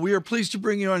well. We are pleased to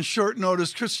bring you on short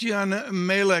notice Christian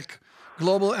Malek,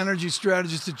 Global Energy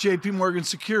Strategist at JP Morgan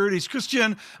Securities.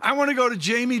 Christian, I want to go to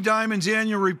Jamie Dimon's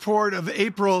annual report of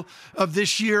April of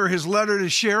this year, his letter to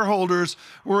shareholders,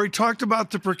 where he talked about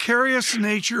the precarious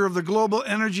nature of the global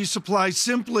energy supply.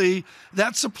 Simply,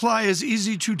 that supply is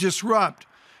easy to disrupt.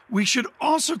 We should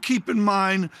also keep in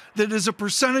mind that as a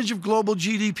percentage of global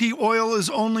GDP, oil is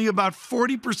only about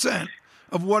 40%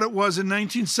 of what it was in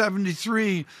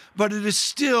 1973, but it is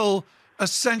still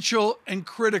essential and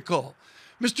critical.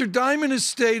 Mr. Dimon has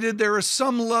stated there is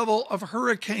some level of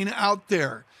hurricane out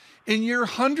there. In your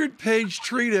 100-page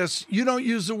treatise, you don't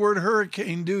use the word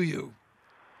hurricane, do you?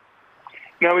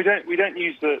 No, we don't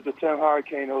use the term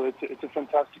hurricane, or it's a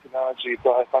fantastic analogy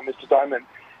by Mr. Dimon.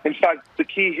 In fact, the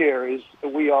key here is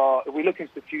if we look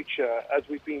into the future, as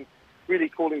we've been really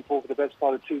calling for the best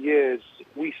part of 2 years,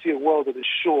 we see a world that is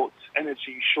short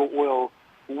energy, short oil,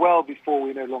 well before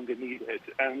we no longer need it.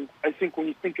 And I think when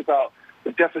you think about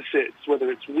the deficits,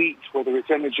 whether it's wheat, whether it's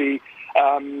energy,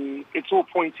 it's all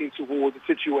pointing towards a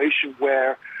situation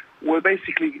where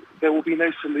basically there will be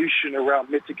no solution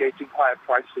around mitigating higher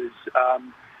prices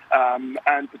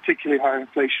and particularly higher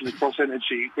inflation across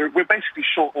energy. We're basically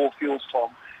short all fuels, Tom,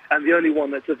 and the only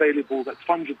one that's available that's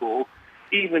fungible,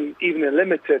 even in a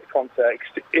limited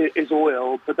context, is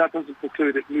oil, but that doesn't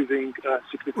preclude it moving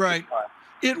significantly higher.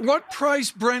 At what price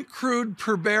Brent crude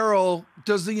per barrel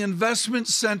does the investment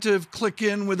incentive click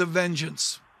in with a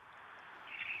vengeance?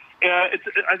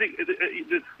 I think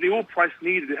the oil price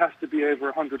needed, it has to be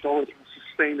over $100 for a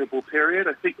sustainable period.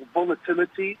 I think the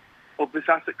volatility of this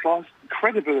asset class, the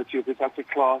credibility of this asset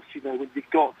class, when you've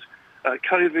got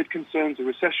COVID concerns or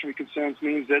recessionary concerns,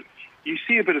 means that you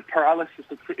see a bit of paralysis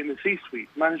in the C-suite.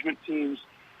 Management teams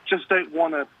just don't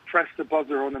want to press the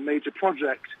buzzer on a major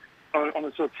project on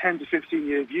a sort of 10 to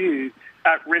 15-year view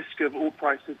at risk of oil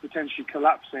prices potentially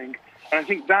collapsing. And I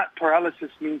think that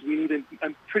paralysis means we need a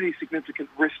pretty significant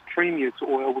risk premium to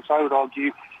oil, which I would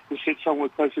argue will sit somewhere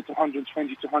closer to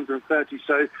 120 to 130.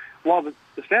 So while the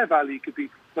fair value could be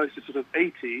close to sort of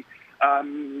 80,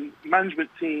 management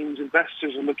teams,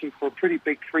 investors are looking for a pretty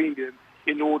big premium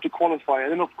in order to qualify.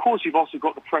 And then, of course, you've also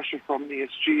got the pressure from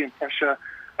ESG and pressure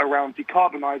around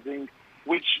decarbonizing,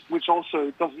 which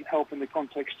also doesn't help in the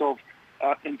context of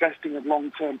investing in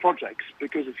long-term projects,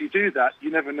 because if you do that, you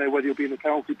never know whether you'll be in the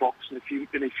penalty box in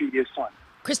a few years' time.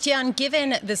 Christian,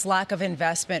 given this lack of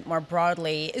investment more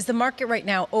broadly, is the market right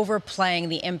now overplaying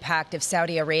the impact of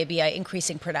Saudi Arabia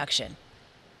increasing production?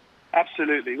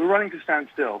 Absolutely. We're running to stand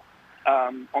still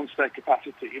on spare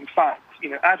capacity. In fact,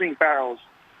 adding barrels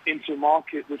into a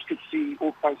market which could see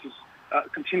oil prices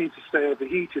continue to stay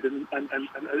overheated and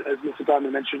as Mr.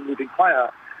 Dimon mentioned, moving higher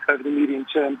over the medium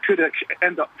term, could actually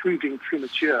end up proving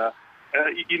premature.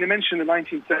 You mentioned the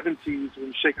 1970s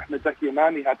when Sheikh Ahmed Zaki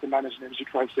Yamani had to manage an energy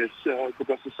crisis, God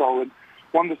bless his soul. And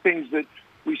one of the things that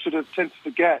we sort of tend to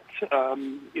forget,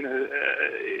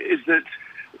 is that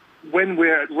when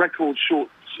we're at record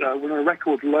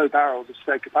low barrels of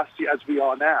spare capacity as we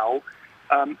are now,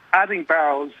 adding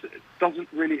barrels doesn't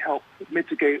really help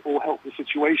mitigate or help the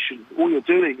situation. All you're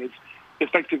doing is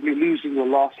effectively losing your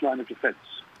last line of defense.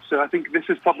 So I think this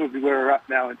is probably where we're at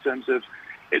now in terms of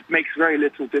it makes very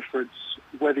little difference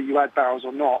whether you add barrels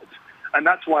or not. And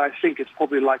that's why I think it's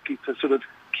probably likely to sort of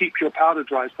keep your powder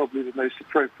dry is probably the most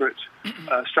appropriate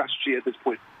strategy at this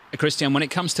point. Christian, when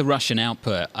it comes to Russian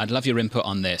output, I'd love your input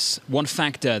on this. One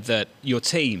factor that your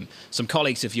team, some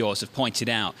colleagues of yours have pointed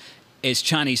out, is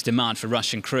Chinese demand for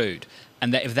Russian crude.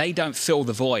 And that if they don't fill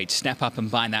the void, step up and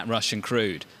buy that Russian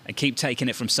crude and keep taking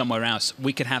it from somewhere else,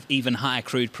 we could have even higher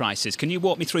crude prices. Can you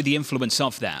walk me through the influence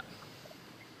of that?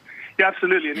 Yeah,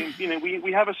 absolutely. I mean,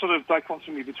 we have a sort of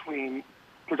dichotomy between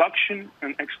production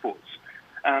and exports.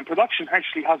 Production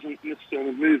actually hasn't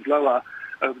necessarily moved lower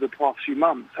over the past few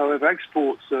months. However,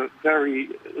 exports are very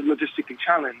logistically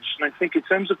challenged. And I think in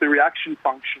terms of the reaction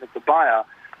function of the buyer,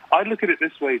 I look at it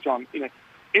this way, John.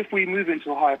 If we move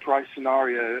into a higher price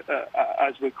scenario,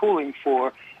 as we're calling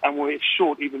for, and we're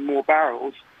short even more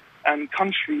barrels, and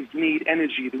countries need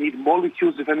energy, they need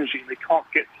molecules of energy, and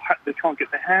they can't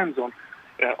get their hands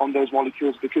on those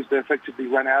molecules because they're effectively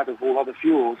run out of all other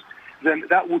fuels, then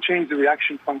that will change the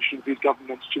reaction function of these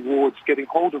governments towards getting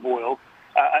hold of oil.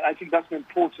 I think that's an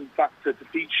important factor to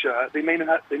feature. They may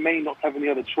not have any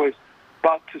other choice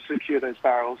but to secure those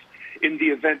barrels in the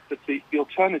event that the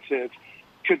alternative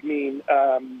could mean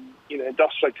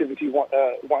industrial activity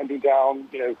winding down,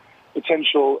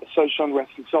 potential social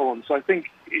unrest and so on. So I think,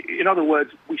 in other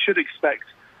words, we should expect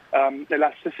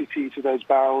elasticity to those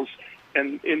barrels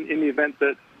in the event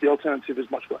that the alternative is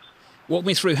much worse. Walk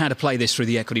me through how to play this through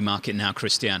the equity market now,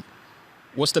 Christian.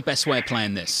 What's the best way of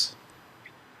playing this?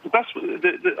 The best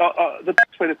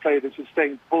way to play this is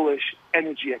staying bullish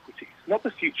energy equities, not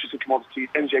the futures of commodities,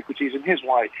 energy equities, and here's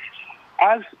why.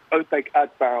 As OPEC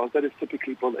adds barrels, that is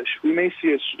typically bullish. We may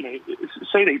see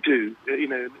say they do,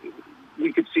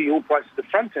 we could see oil prices at the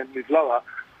front end move lower,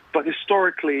 but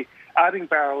historically, adding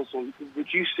barrels or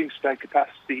reducing spare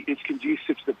capacity is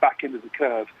conducive to the back end of the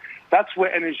curve. That's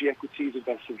where energy equities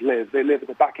investors live. They live at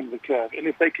the back end of the curve. And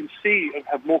if they can see and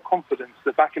have more confidence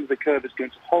the back end of the curve is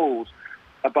going to hold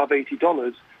above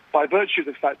 $80, by virtue of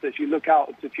the fact that if you look out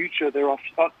into the future, there are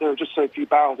just so few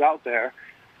barrels out there,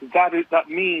 that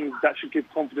means that should give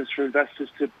confidence for investors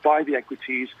to buy the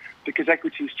equities, because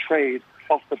equities trade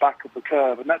off the back of the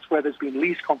curve, and that's where there's been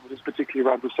least confidence, particularly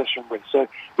around recession risk. So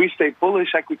we stay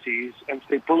bullish equities and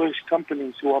stay bullish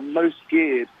companies who are most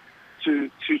geared to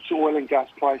oil and gas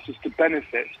prices to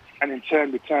benefit and in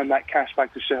turn return that cash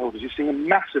back to shareholders. You're seeing a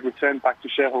massive return back to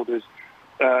shareholders.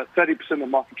 30% of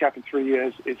market cap in 3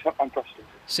 years is unprecedented.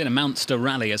 Seen a monster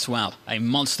rally as well, a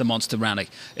monster rally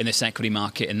in this equity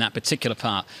market, in that particular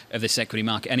part of this equity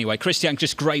market. Anyway, Christian,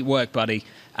 just great work, buddy.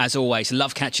 As always,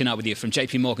 love catching up with you from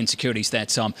JP Morgan Securities there,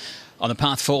 Tom, on the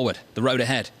path forward, the road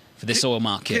ahead for this oil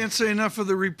market. Can't say enough of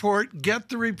the report. Get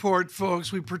the report,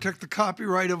 folks. We protect the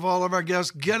copyright of all of our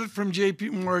guests. Get it from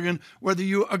JP Morgan. Whether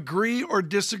you agree or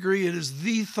disagree, it is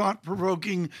the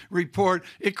thought-provoking report.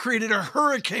 It created a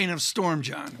hurricane of storm,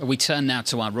 John. We turn now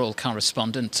to our royal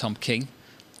correspondent, Tom Keene,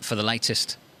 for the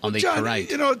latest on the John, parade.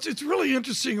 It's really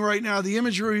interesting right now. The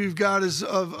imagery we've got is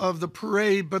of the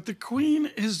parade, but the Queen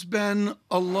has been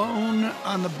alone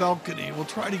on the balcony. We'll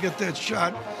try to get that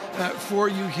shot for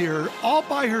you here, all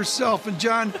by herself. And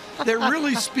John, that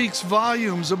really speaks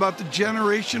volumes about the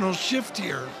generational shift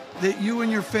here that you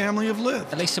and your family have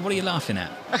lived. Elisa, what are you laughing at?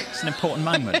 It's an important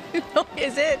moment.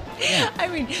 Is it? Yeah. I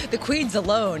mean, the Queen's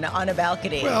alone on a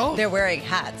balcony. Well, they're wearing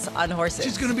hats on horses.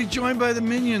 She's going to be joined by the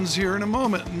minions here in a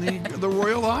moment, and the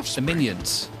royal offspring. The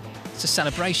minions. It's a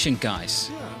celebration,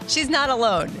 guys. Yeah. She's not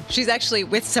alone. She's actually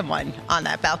with someone on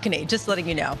that balcony, just letting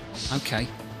you know. Okay.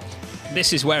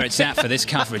 This is where it's at for this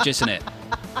coverage, isn't it?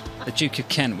 The Duke of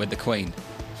Kent with the Queen.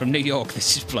 From New York,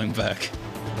 this is Bloomberg.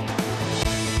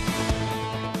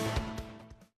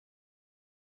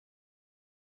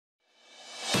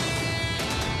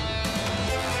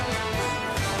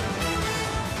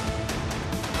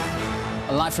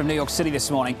 Live from New York City this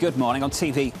morning. Good morning on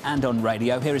TV and on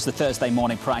radio. Here is the Thursday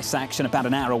morning price action. About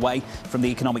an hour away from the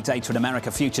economic data in America.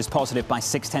 Futures positive by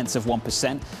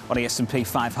 0.6% on the S&P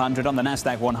 500. On the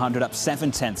Nasdaq 100 up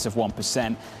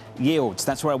 0.7%. Yields,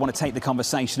 that's where I want to take the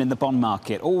conversation in the bond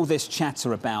market. All this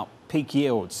chatter about peak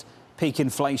yields, peak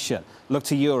inflation. Look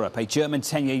to Europe, a German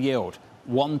 10-year yield,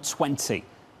 120.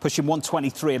 Pushing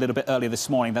 123 a little bit earlier this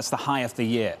morning. That's the high of the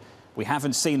year. We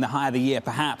haven't seen the high of the year,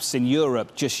 perhaps, in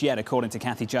Europe just yet, according to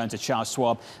Kathy Jones at Charles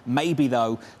Schwab. Maybe,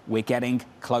 though, we're getting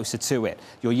closer to it.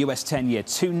 Your US 10-year,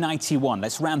 291.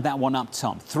 Let's round that one up,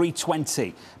 Tom.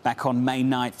 320 back on May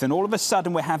 9th. And all of a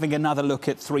sudden, we're having another look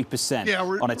at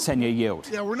 3% on a 10-year yield.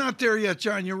 Yeah, we're not there yet,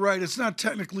 John. You're right. It's not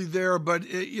technically there, but,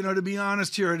 to be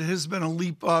honest here, it has been a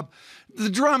leap up. The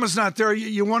drama's not there.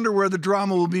 You wonder where the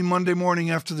drama will be Monday morning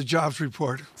after the jobs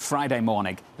report. Friday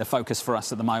morning, the focus for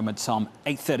us at the moment, Tom,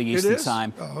 8:30 Eastern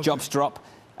time. Oh, okay. Jobs drop.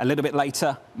 A little bit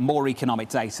later, more economic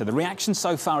data. The reaction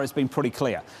so far has been pretty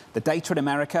clear. The data in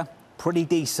America, pretty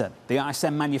decent. The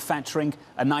ISM manufacturing,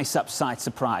 a nice upside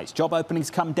surprise. Job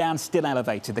openings come down, still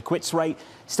elevated. The quits rate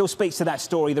still speaks to that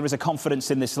story. There is a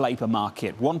confidence in this labour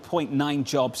market. 1.9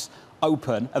 jobs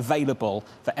open, available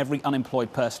for every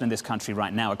unemployed person in this country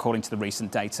right now, according to the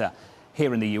recent data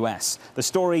here in the US. The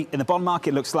story in the bond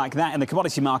market looks like that. In the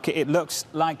commodity market, it looks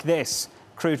like this.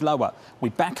 Crude lower. We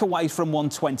back away from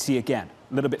 120 again,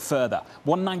 a little bit further.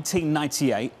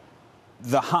 119.98.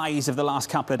 The highs of the last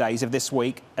couple of days of this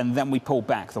week, and then we pulled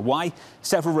back. The why?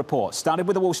 Several reports. Started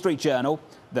with the Wall Street Journal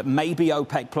that maybe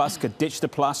OPEC Plus could ditch the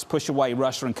plus, push away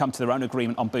Russia and come to their own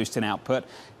agreement on boosting output.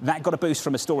 That got a boost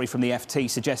from a story from the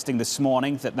FT suggesting this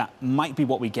morning that that might be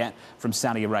what we get from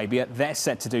Saudi Arabia. They're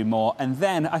set to do more. And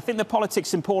then I think the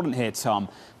politics important here, Tom.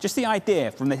 Just the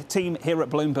idea from the team here at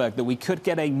Bloomberg that we could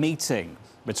get a meeting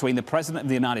between the President of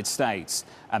the United States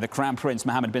and the Crown Prince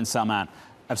Mohammed bin Salman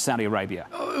of Saudi Arabia.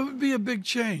 Oh, it would be a big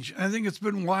change. I think it's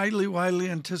been widely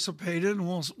anticipated, and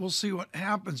we'll see what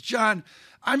happens. John,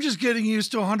 I'm just getting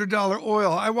used to $100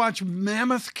 oil. I watch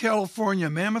Mammoth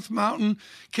Mountain,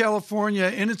 California,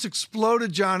 and it's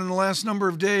exploded, John, in the last number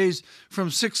of days from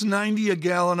 $6.90 a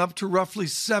gallon up to roughly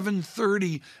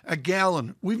 $7.30 a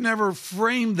gallon. We've never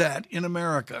framed that in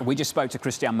America. We just spoke to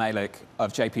Christian Malik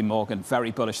of JP Morgan.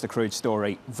 Very bullish the crude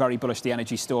story, very bullish the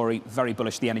energy story, very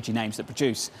bullish the energy names that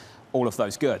produce all of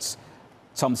those goods.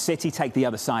 Tom, Citi take the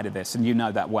other side of this, and you know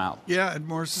that well. Yeah, and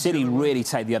more Citi really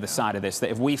take the other side of this, that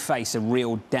if we face a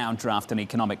real downdraft in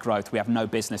economic growth, we have no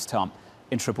business, Tom,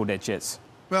 in triple digits.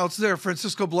 Well, it's there.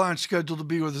 Francisco Blanch scheduled to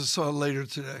be with us later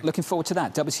today. Looking forward to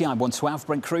that. WTI 112,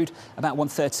 Brent crude about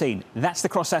 113. That's the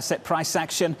cross-asset price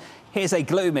action. Here's a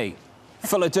gloomy,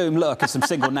 full of doom look at some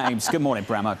single names. Good morning,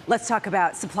 Bramo. Let's talk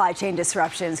about supply chain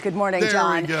disruptions. Good morning,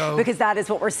 John. There we go. Because that is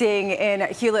what we're seeing in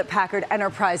Hewlett-Packard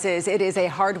Enterprises. It is a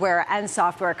hardware and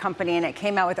software company, and it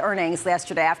came out with earnings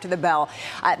yesterday after the bell.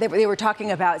 They were talking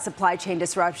about supply chain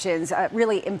disruptions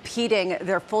really impeding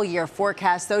their full-year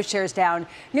forecast. Those shares down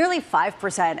nearly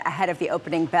 5% ahead of the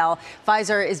opening bell.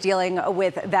 Pfizer is dealing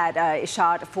with that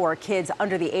shot for kids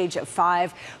under the age of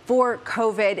 5 for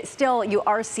COVID. Still, you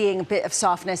are seeing a bit of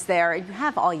softness there. You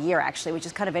have all year, actually, which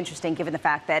is kind of interesting given the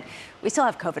fact that we still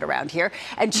have COVID around here.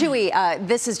 And Chewy,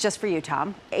 this is just for you,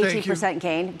 Tom. 18%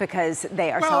 gain because they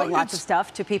are selling lots of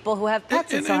stuff to people who have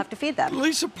pets and still have to feed them.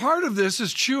 Lisa, part of this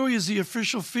is Chewy is the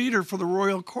official feeder for the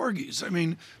Royal Corgis. I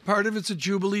mean, part of it's a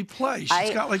Jubilee play.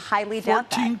 She's got like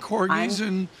 14 Corgis.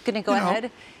 I'm going to go ahead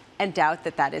and doubt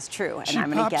that that is true. And she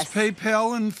I'm going to pops guess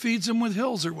PayPal and feeds them with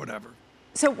Hills or whatever.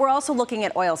 So we're also looking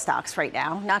at oil stocks right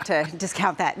now, not to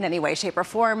discount that in any way, shape, or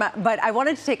form, but I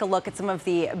wanted to take a look at some of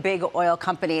the big oil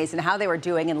companies and how they were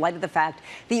doing in light of the fact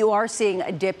that you are seeing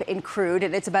a dip in crude,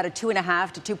 and it's about a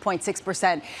 2.5 to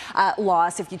 2.6%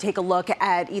 loss if you take a look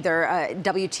at either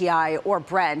WTI or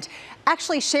Brent.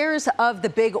 Actually, shares of the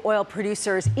big oil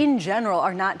producers in general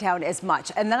are not down as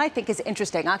much. And that I think is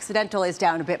interesting. Occidental is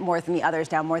down a bit more than the others,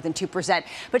 down more than 2%.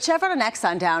 But Chevron and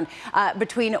Exxon down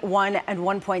between 1 and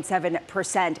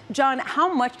 1.7%. John,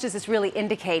 how much does this really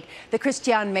indicate the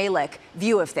Christian Malik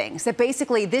view of things? That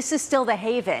basically this is still the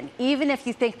haven. Even if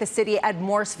you think the Citi Ed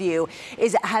Morse view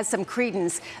has some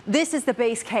credence, this is the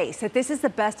base case, that this is the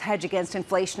best hedge against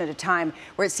inflation at a time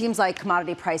where it seems like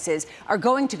commodity prices are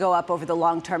going to go up over the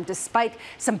long term, despite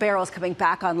some barrels coming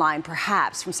back online,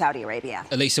 perhaps from Saudi Arabia.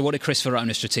 Elisa, what did Chris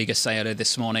Verona, Stratega, say earlier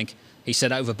this morning? He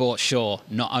said overbought, sure,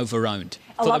 not overowned.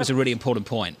 I thought that was a really important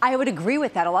point. I would agree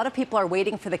with that. A lot of people are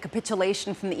waiting for the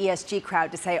capitulation from the ESG crowd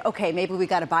to say, okay, maybe we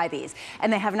got to buy these.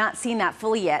 And they have not seen that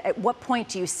fully yet. At what point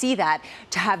do you see that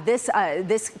to have this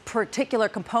particular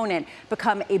component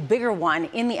become a bigger one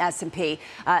in the S&P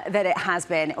than it has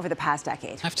been over the past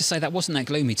decade? I have to say, that wasn't that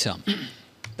gloomy, Tom.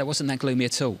 That wasn't that gloomy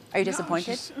at all. Are you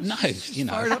disappointed? No, you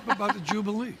know. Fired up about the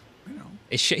Jubilee.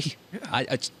 Is she?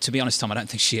 Yeah. To be honest, Tom, I don't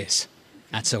think she is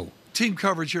at all. Team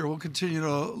coverage here. We'll continue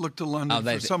to look to London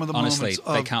for some of the honestly, moments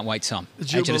of they can't wait, Tom.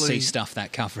 Edge of the seat stuff,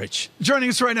 that coverage. Joining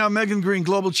us right now, Megan Green,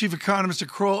 Global Chief Economist at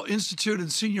Kroll Institute and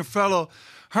Senior Fellow,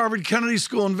 Harvard Kennedy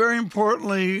School. And very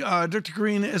importantly, Dr.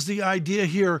 Green, is the idea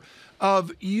here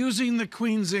of using the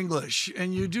Queen's English.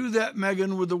 And you do that,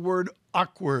 Megan, with the word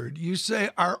awkward. You say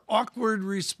our awkward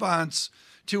response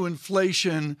to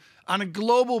inflation on a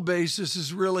global basis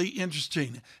is really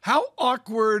interesting. How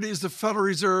awkward is the Federal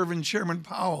Reserve and Chairman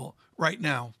Powell right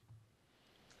now?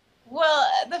 Well,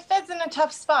 the Fed's in a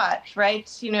tough spot,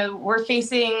 right? You know, we're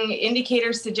facing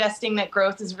indicators suggesting that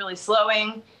growth is really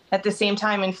slowing. At the same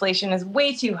time, inflation is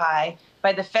way too high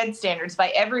by the Fed standards, by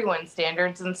everyone's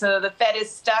standards. And so the Fed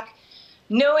is stuck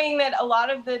knowing that a lot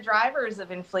of the drivers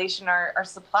of inflation are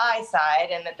supply side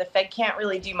and that the Fed can't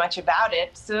really do much about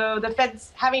it. So the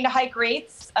Fed's having to hike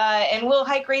rates and will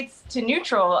hike rates to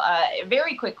neutral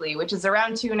very quickly, which is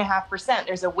around 2.5%.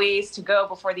 There's a ways to go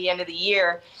before the end of the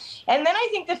year. And then I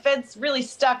think the Fed's really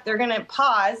stuck. They're going to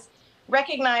pause,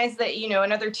 recognize that, you know,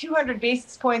 another 200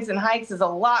 basis points in hikes is a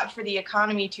lot for the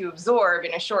economy to absorb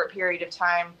in a short period of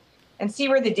time. and see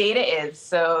where the data is.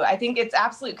 So I think it's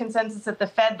absolute consensus at the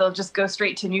Fed, they'll just go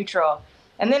straight to neutral.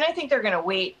 And then I think they're going to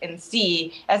wait and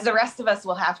see, as the rest of us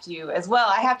will have to as well.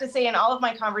 I have to say, in all of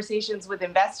my conversations with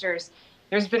investors,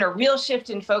 there's been a real shift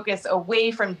in focus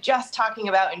away from just talking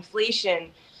about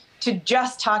inflation to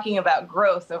just talking about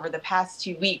growth over the past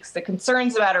 2 weeks. The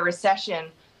concerns about a recession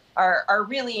are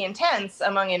really intense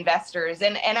among investors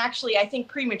and actually, I think,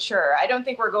 premature. I don't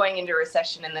think we're going into a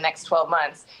recession in the next 12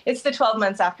 months. It's the 12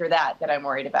 months after that I'm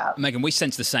worried about. Megan, we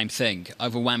sense the same thing.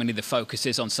 Overwhelmingly, the focus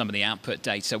is on some of the output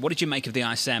data. What did you make of the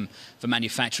ISM for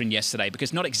manufacturing yesterday?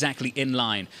 Because not exactly in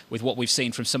line with what we've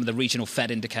seen from some of the regional Fed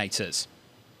indicators.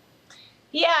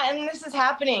 Yeah, and this is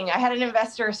happening. I had an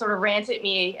investor sort of rant at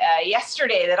me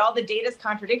yesterday that all the data is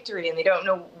contradictory and they don't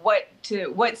know what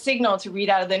signal to read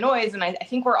out of the noise. And I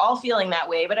think we're all feeling that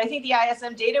way. But I think the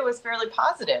ISM data was fairly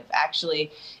positive, actually.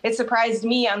 It surprised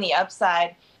me on the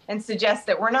upside and suggests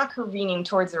that we're not careening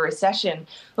towards a recession.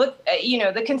 Look,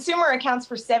 the consumer accounts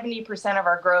for 70% of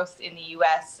our growth in the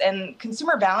U.S., and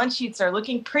consumer balance sheets are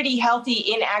looking pretty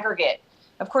healthy in aggregate.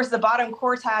 Of course, the bottom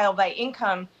quartile by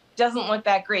income doesn't look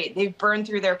that great. They've burned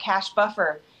through their cash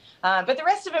buffer. But the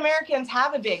rest of Americans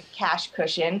have a big cash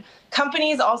cushion.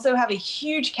 Companies also have a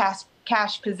huge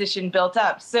cash position built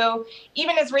up. So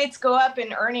even as rates go up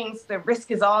in earnings, the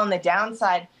risk is all on the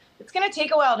downside. It's going to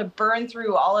take a while to burn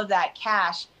through all of that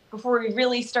cash before we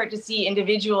really start to see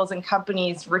individuals and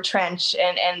companies retrench,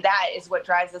 and that is what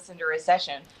drives us into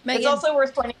recession. Megan. It's also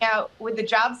worth pointing out, with the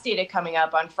jobs data coming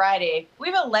up on Friday, we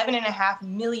have 11.5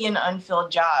 million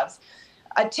unfilled jobs.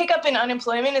 A tick up in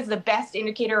unemployment is the best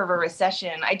indicator of a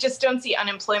recession. I just don't see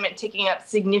unemployment ticking up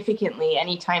significantly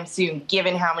anytime soon,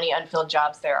 given how many unfilled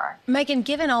jobs there are. Megan,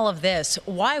 given all of this,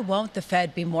 why won't the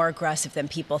Fed be more aggressive than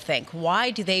people think?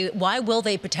 Why will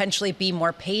they potentially be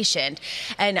more patient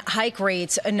and hike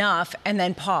rates enough and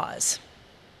then pause?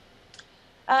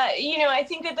 I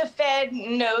think that the Fed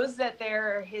knows that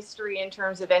their history in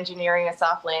terms of engineering a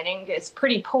soft landing is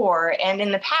pretty poor. And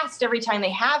in the past, every time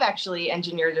they have actually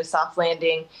engineered a soft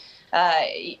landing,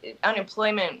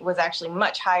 unemployment was actually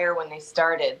much higher when they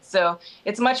started. So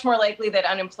it's much more likely that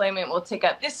unemployment will tick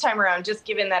up this time around, just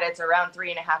given that it's around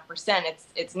 3.5%.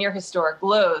 It's near historic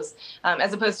lows,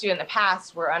 as opposed to in the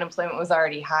past where unemployment was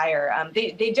already higher.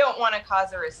 They don't want to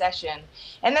cause a recession.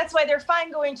 And that's why they're fine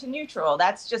going to neutral.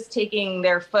 That's just taking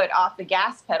their foot off the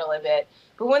gas pedal a bit.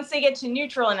 But once they get to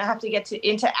neutral and have to get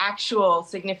into actual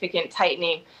significant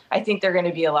tightening, I think they're going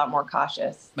to be a lot more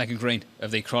cautious. Megan Green of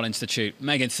the Kroll Institute.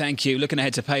 Megan, thank you. Looking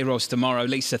ahead to payrolls tomorrow.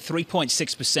 Lisa,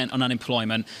 3.6% on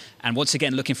unemployment. And once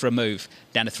again, looking for a move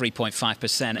down to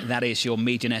 3.5%. That is your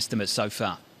median estimate so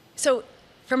far. So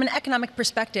from an economic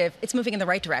perspective, it's moving in the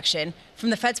right direction. From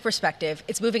the Fed's perspective,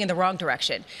 it's moving in the wrong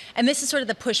direction. And this is sort of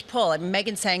the push-pull. And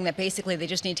Megan's saying that basically they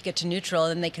just need to get to neutral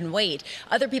and then they can wait.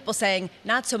 Other people saying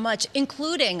not so much,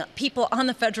 including people on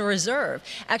the Federal Reserve,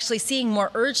 actually seeing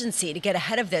more urgency to get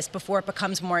ahead of this before it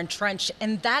becomes more entrenched.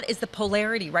 And that is the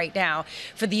polarity right now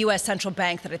for the U.S. central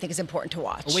bank that I think is important to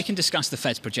watch. Well, we can discuss the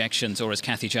Fed's projections, or as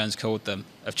Kathy Jones called them,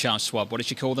 of Charles Schwab. What did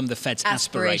she call them? The Fed's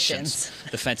aspirations.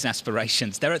 The Fed's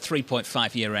aspirations. They're at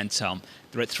 3.5 year-end, Tom.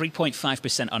 They're at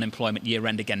 3.5% unemployment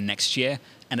year-end again next year,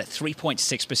 and at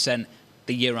 3.6%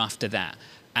 the year after that.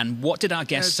 And what did our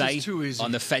guest say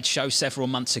on the Fed show several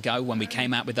months ago when we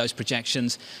came out with those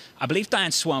projections? I believe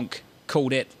Diane Swonk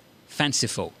called it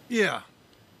fanciful. Yeah.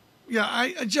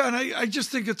 Yeah, John, I just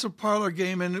think it's a parlor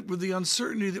game, and with the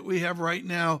uncertainty that we have right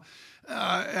now,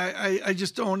 I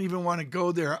just don't even want to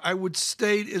go there. I would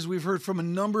state, as we've heard from a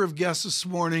number of guests this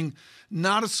morning,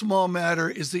 not a small matter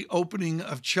is the opening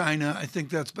of China. I think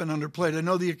that's been underplayed. I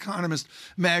know The Economist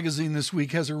magazine this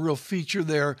week has a real feature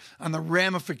there on the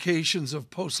ramifications of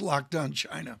post-lockdown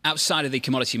China. Outside of the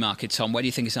commodity market, Tom, where do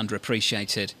you think it's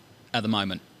underappreciated at the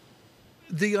moment?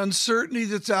 The uncertainty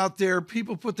that's out there,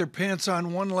 people put their pants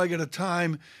on one leg at a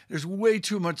time. There's way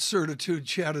too much certitude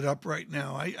chatted up right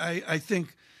now.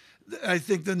 I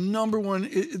think the number one,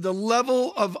 the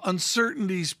level of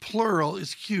uncertainties, plural,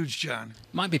 is huge, John.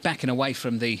 Might be backing away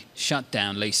from the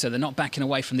shutdown, Lisa. They're not backing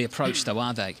away from the approach, though,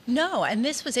 are they? No, and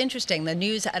this was interesting. The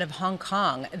news out of Hong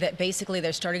Kong that basically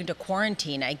they're starting to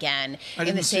quarantine again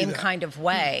in the same kind of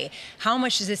way. How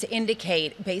much does this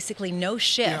indicate basically no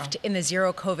shift in the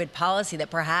zero COVID policy, that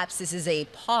perhaps this is a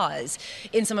pause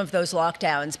in some of those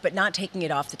lockdowns, but not taking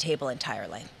it off the table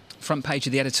entirely? Front page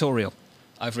of the editorial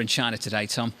over in China today,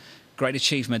 Tom. Great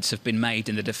achievements have been made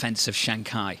in the defence of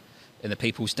Shanghai in the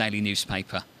People's Daily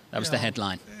newspaper. That was the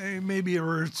headline. Maybe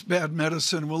it's bad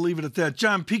medicine. We'll leave it at that.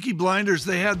 John, Peaky Blinders,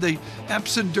 they had the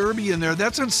Epsom Derby in there.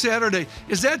 That's on Saturday.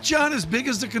 Is that, John, as big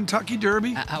as the Kentucky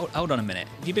Derby? Hold on a minute.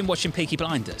 Have you been watching Peaky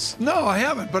Blinders? No, I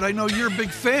haven't, but I know you're a big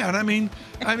fan. I mean,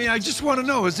 I just want to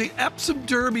know, is the Epsom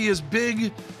Derby as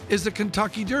big as the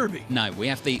Kentucky Derby? No, we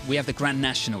have the Grand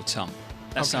National, Tom.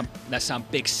 That's our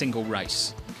big single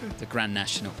race, the Grand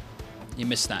National. You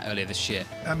missed that earlier this year.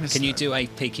 Can you do a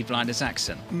Peaky Blinders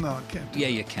accent? No, I can't. Yeah,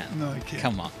 you can. No, I can't.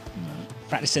 Come on. No.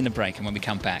 Practice in the break, and when we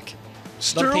come back.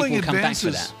 Sterling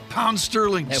advances. Pound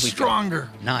sterling stronger.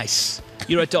 Go. Nice.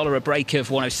 Euro-dollar a break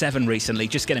of 107 recently,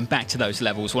 just getting back to those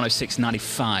levels,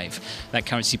 106.95. That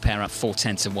currency pair up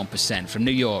 0.4%. From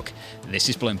New York, this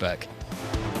is Bloomberg.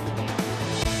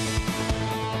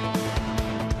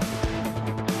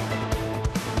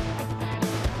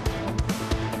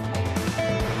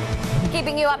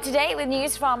 Keeping you up to date with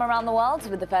news from around the world.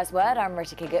 With the first word, I'm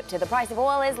Ritika Gupta. The price of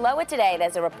oil is lower today.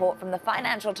 There's a report from the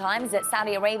Financial Times that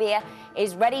Saudi Arabia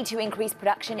is ready to increase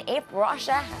production if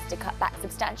Russia has to cut back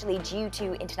substantially due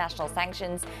to international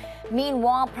sanctions.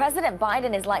 Meanwhile, President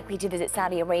Biden is likely to visit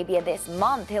Saudi Arabia this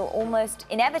month. He'll almost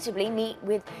inevitably meet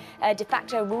with de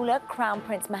facto ruler Crown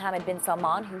Prince Mohammed bin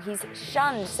Salman, who he's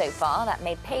shunned so far. That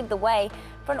may pave the way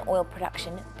for an oil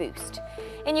production boost.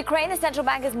 In Ukraine, the central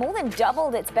bank has more than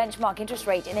doubled its benchmark interest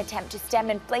rate in an attempt to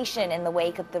stem inflation in the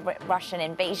wake of the Russian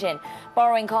invasion.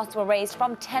 Borrowing costs were raised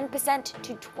from 10%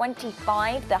 to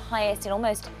 25%, the highest in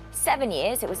almost 7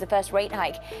 years. It was the first rate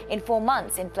hike in 4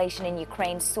 months. Inflation in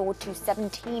Ukraine soared to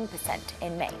 17%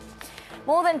 in May.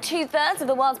 More than 2/3 of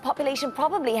the world's population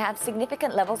probably have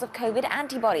significant levels of COVID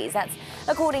antibodies. That's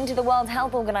according to the World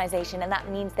Health Organization, and that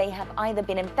means they have either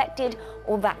been infected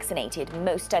or vaccinated.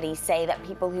 Most studies say that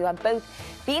people who have both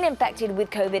been infected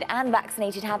with COVID and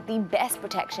vaccinated have the best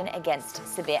protection against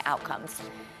severe outcomes.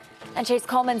 And Chase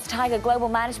Coleman's Tiger Global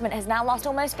Management has now lost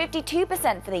almost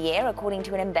 52% for the year, according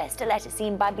to an investor letter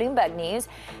seen by Bloomberg News.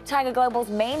 Tiger Global's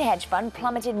main hedge fund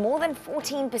plummeted more than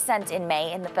 14% in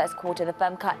May. In the first quarter, the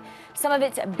firm cut some of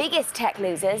its biggest tech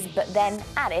losers, but then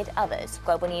added others.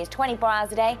 Global News 24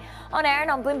 hours a day, on air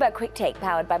and on Bloomberg Quick Take,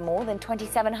 powered by more than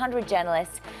 2,700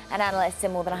 journalists and analysts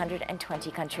in more than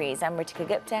 120 countries. I'm Ritika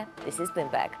Gupta. This is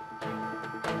Bloomberg.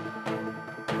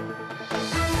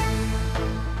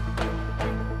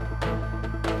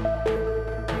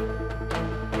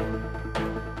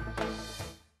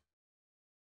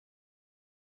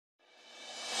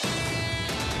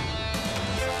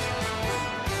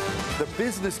 The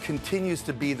business continues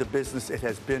to be the business it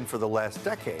has been for the last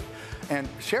decade. And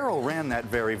Cheryl ran that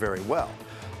very, very well,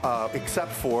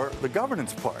 except for the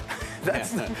governance part.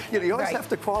 That's you always have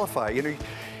to qualify.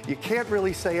 You can't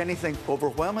really say anything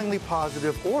overwhelmingly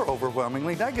positive or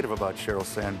overwhelmingly negative about Sheryl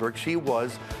Sandberg. She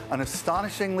was an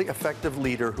astonishingly effective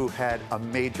leader who had a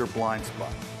major blind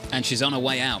spot. And she's on her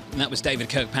way out. And that was David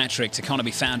Kirkpatrick,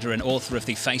 Economy founder and author of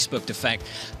The Facebook Defect.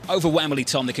 Overwhelmingly,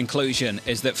 Tom, the conclusion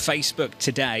is that Facebook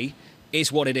today is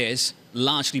what it is,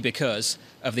 largely because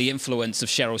of the influence of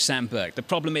Sheryl Sandberg. The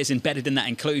problem is embedded in that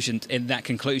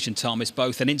conclusion, Tom, is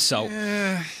both an insult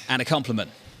and a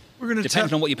compliment.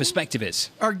 Depending on what your perspective is.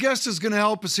 Our guest is going to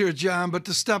help us here, John, but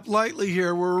to step lightly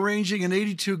here, we're arranging an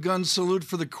 82-gun salute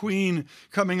for the Queen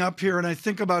coming up here in, I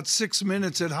think, about 6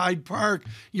 minutes at Hyde Park.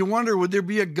 You wonder, would there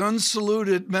be a gun salute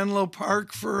at Menlo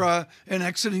Park for an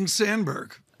exiting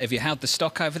Sandberg? Have you held the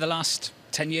stock over the last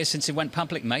 10 years since it went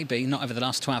public? Maybe, not over the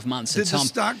last 12 months. Did the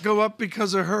stock go up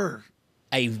because of her?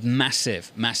 A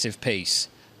massive, massive piece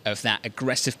of that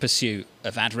aggressive pursuit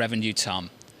of ad revenue, Tom,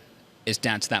 is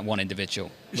down to that one individual,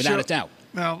 without a doubt.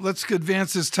 Now, let's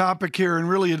advance this topic here and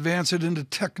really advance it into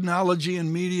technology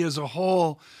and media as a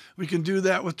whole. We can do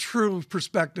that with true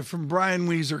perspective from Brian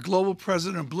Wieser, Global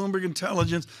President of Bloomberg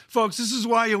Intelligence. Folks, this is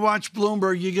why you watch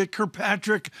Bloomberg. You get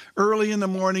Kirkpatrick early in the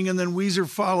morning, and then Wieser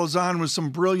follows on with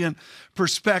some brilliant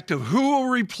perspective. Who will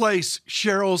replace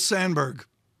Sheryl Sandberg?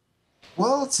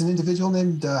 Well, it's an individual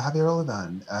named Javier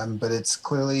Olivan, but it's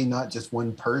clearly not just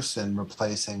one person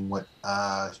replacing what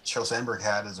Sheryl Sandberg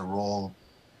had as a role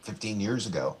 15 years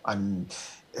ago.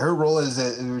 Her role is,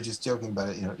 we were just joking about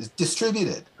it, is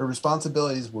distributed. Her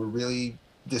responsibilities were really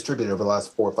distributed over the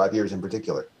last 4 or 5 years in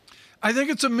particular. I think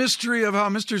it's a mystery of how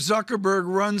Mr. Zuckerberg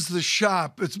runs the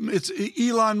shop. It's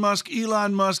Elon Musk,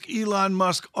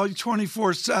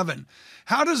 24/7.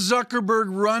 How does Zuckerberg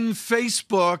run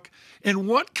Facebook, and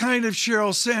what kind of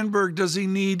Sheryl Sandberg does he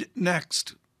need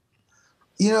next?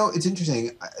 It's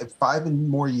interesting. 5 and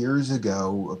more years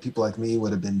ago, people like me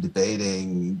would have been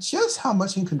debating just how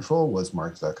much in control was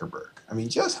Mark Zuckerberg.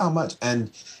 Just how much. And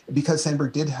because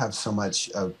Sandberg did have so much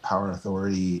power and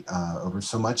authority over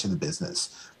so much of the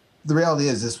business, The reality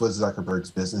is this was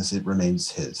Zuckerberg's business. It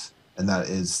remains his. And that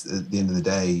is, at the end of the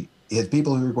day, he has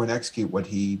people who are going to execute what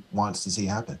he wants to see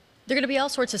happen. There are going to be all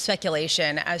sorts of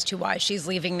speculation as to why she's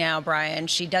leaving now, Brian.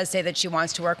 She does say that she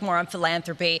wants to work more on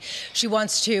philanthropy. She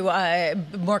wants to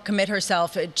more commit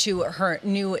herself to her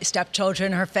new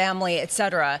stepchildren, her family,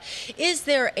 etc. Is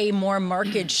there a more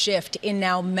marked shift in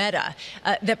now Meta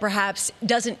that perhaps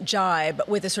doesn't jibe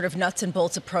with the sort of nuts and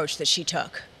bolts approach that she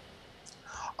took?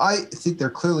 I think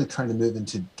they're clearly trying to move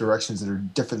into directions that are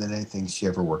different than anything she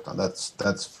ever worked on.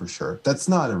 That's for sure. That's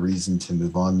not a reason to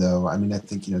move on, though. I mean, I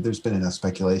think, there's been enough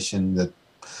speculation that,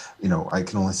 I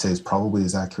can only say is probably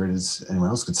as accurate as anyone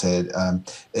else could say it,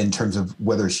 in terms of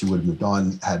whether she would have moved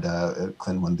on had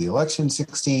Clinton won the election in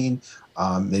 2016.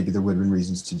 Maybe there would have been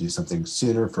reasons to do something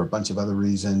sooner for a bunch of other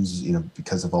reasons,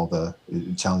 because of all the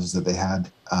challenges that they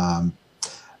had.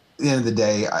 At the end of the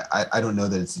day, I don't know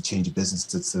that it's a change of business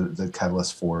that's the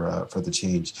catalyst for the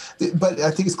change. But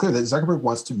I think it's clear that Zuckerberg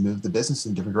wants to move the business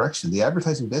in a different direction. The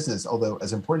advertising business, although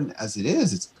as important as it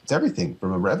is, it's everything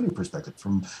from a revenue perspective.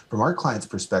 From our client's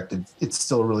perspective, it's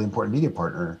still a really important media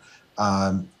partner.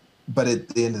 But at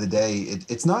the end of the day,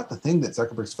 it's not the thing that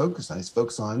Zuckerberg's focused on. He's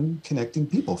focused on connecting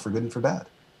people for good and for bad.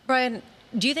 Brian,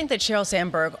 do you think that Sheryl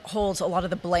Sandberg holds a lot of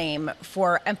the blame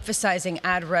for emphasizing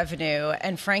ad revenue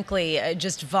and, frankly,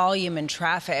 just volume and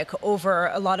traffic over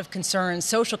a lot of concerns,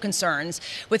 social concerns,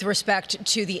 with respect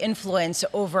to the influence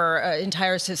over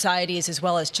entire societies as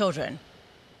well as children?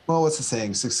 Well, what's the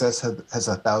saying? Success has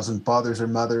 1,000 fathers or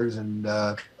mothers, and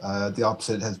the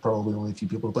opposite has probably only a few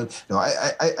people to blame. No,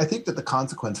 I think that the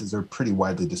consequences are pretty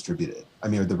widely distributed. I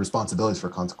mean, the responsibilities for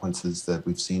consequences that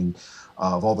we've seen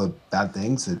of all the bad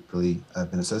things that really have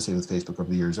been associated with Facebook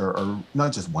over the years are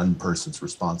not just one person's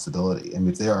responsibility. I mean,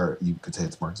 if they are, you could say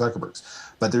it's Mark Zuckerberg's.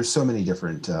 But there's so many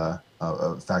different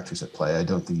factors at play. I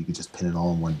don't think you could just pin it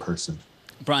all on one person.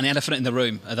 Brian, the elephant in the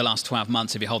room of the last 12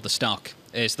 months, if you hold the stock,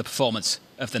 is the performance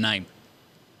of the name.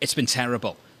 It's been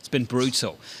terrible. It's been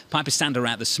brutal. Piper Sandler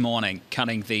out this morning,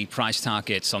 cutting the price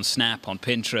targets on Snap, on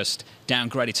Pinterest,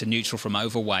 downgraded to neutral from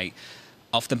overweight,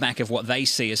 off the back of what they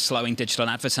see as slowing digital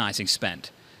advertising spend.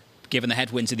 Given the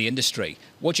headwinds in the industry,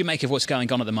 what do you make of what's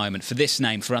going on at the moment for this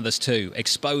name, for others too,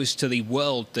 exposed to the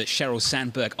world that Sheryl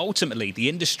Sandberg, ultimately the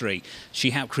industry,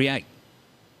 she helped create?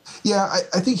 Yeah,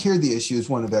 I think here the issue is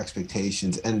one of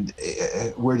expectations, and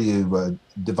where do you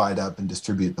divide up and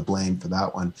distribute the blame for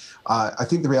that one? I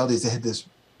think the reality is they had this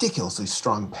ridiculously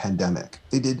strong pandemic.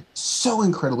 They did so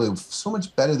incredibly, so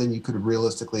much better than you could have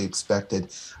realistically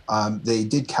expected. They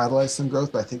did catalyze some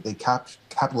growth, but I think they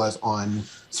capitalized on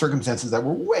circumstances that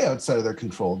were way outside of their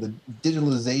control. The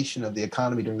digitalization of the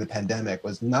economy during the pandemic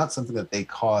was not something that they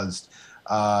caused,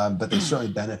 but they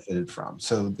certainly benefited from.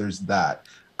 So there's that.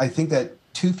 I think that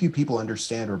too few people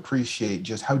understand or appreciate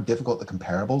just how difficult the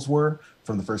comparables were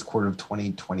from the first quarter of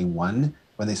 2021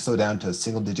 when they slowed down to a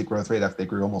single-digit growth rate after they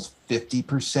grew almost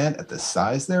 50% at the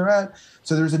size they're at.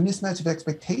 So there's a mismatch of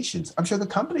expectations. I'm sure the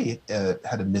company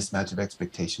had a mismatch of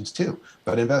expectations too,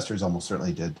 but investors almost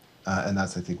certainly did. And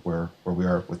that's, I think, where we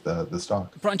are with the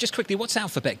stock. Brian, just quickly, what's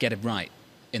Alphabet getting right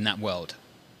in that world?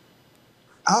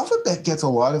 Alphabet gets a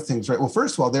lot of things right. Well,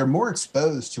 first of all, they're more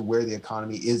exposed to where the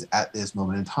economy is at this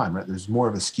moment in time, right? There's more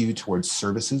of a skew towards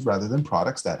services rather than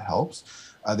products. That helps.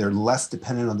 They're less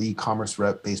dependent on the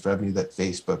e-commerce-based revenue that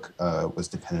Facebook was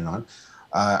dependent on.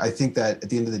 I think that at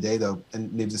the end of the day, though,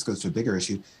 and maybe this goes to a bigger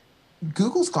issue,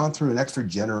 Google's gone through an extra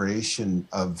generation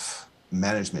of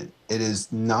management. It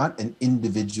is not an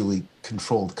individually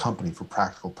controlled company for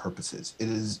practical purposes. It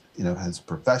is, has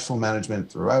professional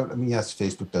management throughout. I mean, yes,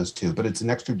 Facebook does too, but it's an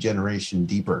extra generation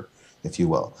deeper, if you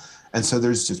will. And so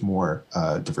there's just more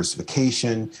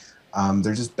diversification.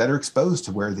 They're just better exposed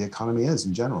to where the economy is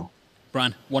in general.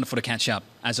 Brian, wonderful to catch up.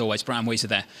 As always, Brian Weiser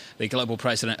there, the Global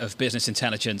President of Business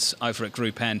Intelligence over at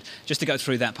Group End. Just to go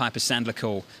through that Piper Sandler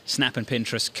call, Snap and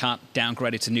Pinterest cut,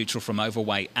 downgraded to neutral from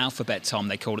overweight. Alphabet, Tom,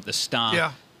 they called it the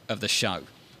star of the show.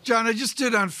 John, I just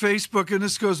did on Facebook, and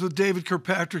this goes with David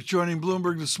Kirkpatrick joining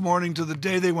Bloomberg this morning to the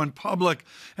day they went public,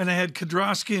 and I had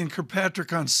Kudrowski and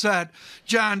Kirkpatrick on set.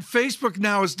 John, Facebook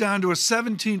now is down to a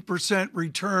 17%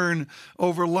 return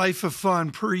over life of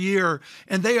fund per year,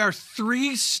 and they are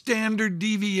 3 standard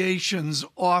deviations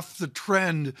off the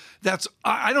trend. That's,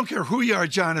 I don't care who you are,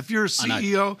 John. If you're a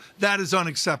CEO, that is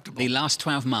unacceptable. The last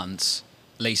 12 months,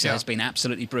 Lisa, has been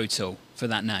absolutely brutal for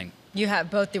that name. You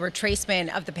have both the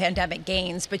retracement of the pandemic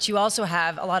gains, but you also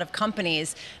have a lot of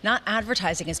companies not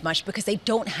advertising as much because they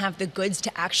don't have the goods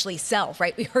to actually sell,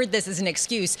 right? We heard this as an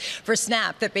excuse for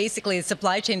Snap, that basically the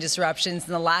supply chain disruptions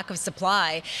and the lack of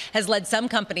supply has led some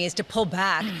companies to pull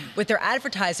back with their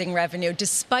advertising revenue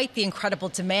despite the incredible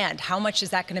demand. How much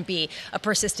is that going to be a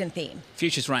persistent theme?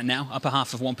 Futures right now up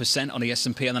 0.5% on the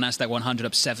S&P and the Nasdaq 100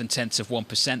 up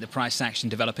 0.7%. The price action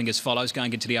developing as follows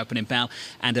going into the opening bell,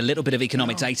 and a little bit of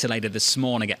economic data later this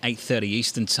morning at 8:30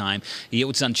 Eastern Time.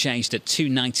 Yields unchanged at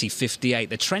 290.58.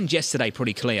 The trend yesterday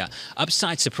pretty clear.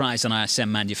 Upside surprise on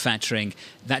ISM manufacturing.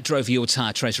 That drove yields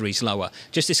higher, treasuries lower.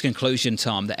 Just this conclusion,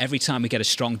 Tom, that every time we get a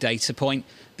strong data point,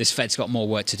 this Fed's got more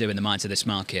work to do in the minds of this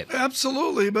market.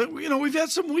 Absolutely. But, we've had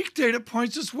some weak data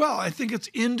points as well. I think it's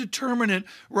indeterminate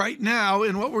right now.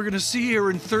 And what we're going to see here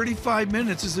in 35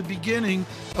 minutes is the beginning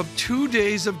of 2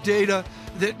 days of data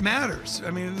that matters. I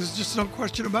mean, there's just no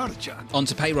question about it, John. On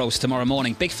to payrolls tomorrow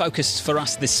morning. Big focus for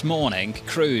us this morning.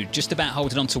 Crude just about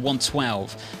holding on to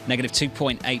 112, negative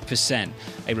 2.8%.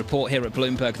 A report here at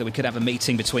Bloomberg that we could have a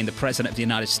meeting between the President of the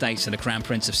United States and the Crown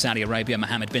Prince of Saudi Arabia,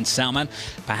 Mohammed bin Salman,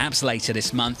 perhaps later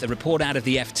this month. A report out of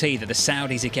the FT that the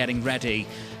Saudis are getting ready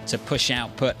to push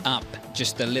output up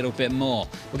just a little bit more.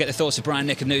 We'll get the thoughts of Brian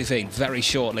Niconouvin very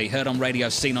shortly. Heard on radio,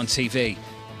 seen on TV.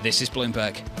 This is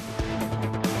Bloomberg.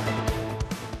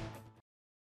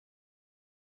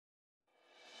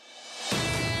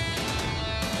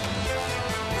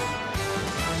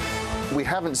 We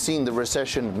haven't seen the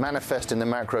recession manifest in the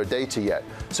macro data yet.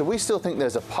 So we still think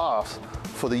there's a path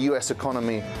for the US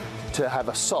economy to have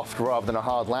a soft rather than a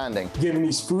hard landing. Given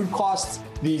these food costs,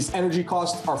 these energy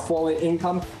costs, our falling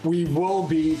income, we will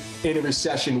be in a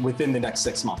recession within the next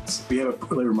 6 months. We have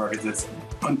a labor market that's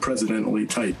unprecedentedly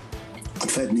tight. The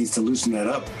Fed needs to loosen that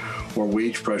up, or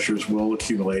wage pressures will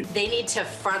accumulate. They need to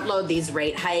front load these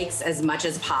rate hikes as much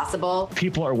as possible.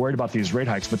 People are worried about these rate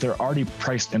hikes, but they're already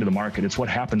priced into the market. It's what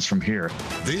happens from here.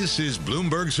 This is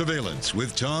Bloomberg Surveillance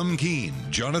with Tom Keene,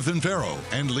 Jonathan Ferro,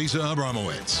 and Lisa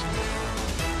Abramowicz.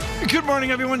 Good morning,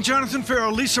 everyone. Jonathan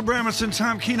Ferro, Lisa Abramowicz, and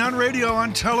Tom Keene on radio,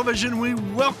 on television. We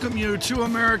welcome you to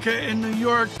America in New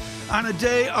York on a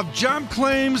day of job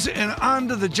claims and on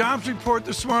to the jobs report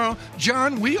this morning.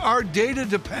 John, we are data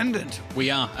dependent.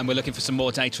 We are, and we're looking for some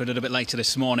more data a little bit later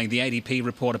this morning. The ADP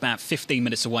report about 15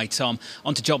 minutes away, Tom.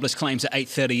 On to jobless claims at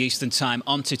 8:30 Eastern Time.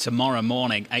 On to tomorrow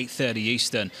morning, 8:30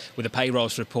 Eastern, with a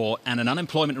payrolls report and an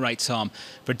unemployment rate, Tom,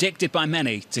 predicted by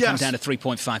many to come down to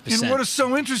 3.5%. And what is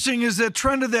so interesting is that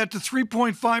trend of that to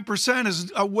 3.5%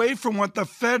 is away from what the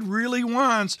Fed really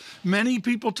wants. Many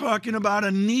people talking about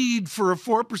a need for a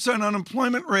 4%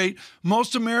 unemployment rate.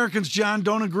 Most Americans, John,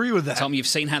 don't agree with that. Tom, you've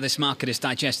seen how this market is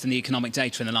digesting the economic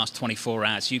data in the last 24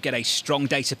 hours. You get a strong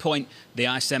data point, the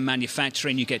ISM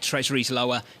manufacturing, you get treasuries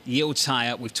lower, yields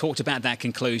higher. We've talked about that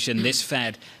conclusion. This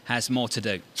Fed has more to do.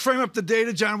 Let's frame up the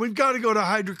data, John. We've got to go to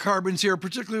hydrocarbons here,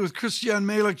 particularly with Christian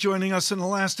Malik joining us in the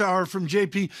last hour from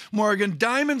J.P. Morgan.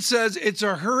 Diamond says it's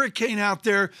a hurricane out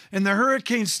there, and the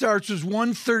hurricane starts with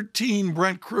 113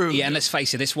 Brent crude. Yeah, and let's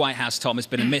face it, this White House, Tom, has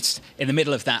been in the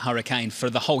middle of that hurricane for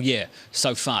the whole year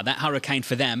so far. That hurricane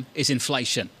for them is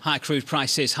inflation. Higher crude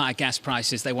prices, higher gas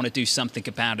prices. They want to do something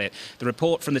about it. The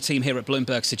report from the team here at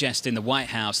Bloomberg suggests in the White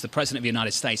House the President of the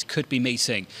United States could be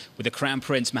meeting with the Crown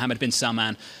Prince Mohammed bin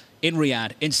Salman in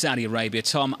Riyadh, in Saudi Arabia.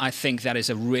 Tom, I think that is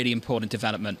a really important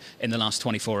development in the last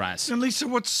 24 hours. And Lisa,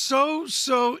 what's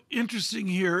so interesting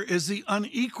here is the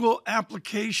unequal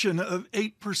application of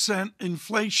 8%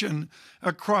 inflation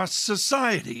across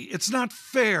society. It's not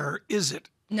fair, is it?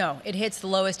 No, it hits the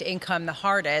lowest income the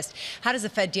hardest. How does the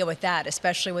Fed deal with that,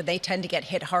 especially when they tend to get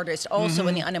hit hardest also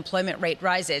when the unemployment rate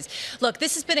rises? Look,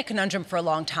 this has been a conundrum for a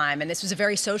long time, and this was a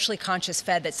very socially conscious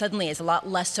Fed that suddenly is a lot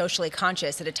less socially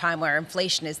conscious at a time where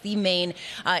inflation is the main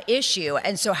issue.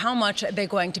 And so how much are they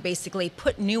going to basically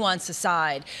put nuance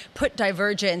aside, put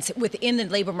divergence within the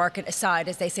labor market aside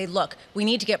as they say, look, we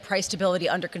need to get price stability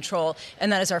under control,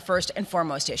 and that is our first and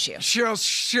foremost issue.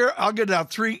 Cheryl, I'll get out.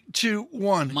 3, 2,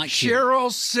 1.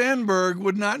 Cheryl Sandberg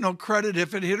would not know credit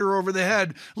if it hit her over the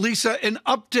head. Lisa, an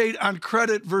update on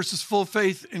credit versus full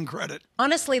faith in credit.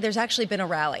 Honestly, there's actually been a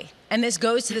rally. And this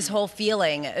goes to this whole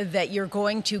feeling that you're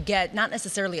going to get not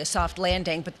necessarily a soft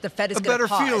landing, but the Fed is going to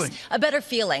pause. A better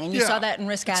feeling. And you saw that in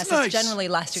risk assets generally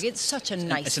last week. It's such a nice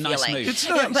feeling. It's a nice move. It's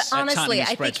nice. But honestly,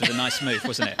 I think was a nice move,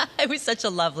 wasn't it? It was such a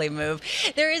lovely move.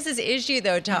 There is this issue,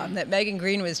 though, Tom, that Megan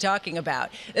Green was talking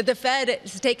about, that the Fed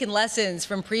has taken lessons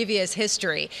from previous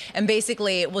history and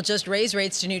basically will just raise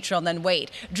rates to neutral and then wait.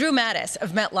 Drew Mattis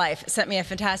of MetLife sent me a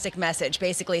fantastic message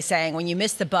basically saying when you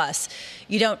miss the bus,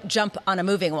 you don't jump on a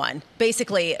moving one. done.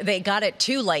 Basically, they got it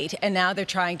too late, and now they're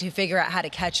trying to figure out how to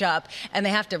catch up, and they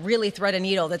have to really thread a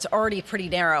needle that's already pretty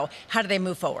narrow. How do they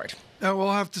move forward?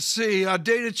 We'll have to see.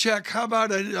 Data check. How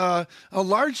about a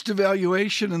large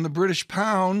devaluation in the British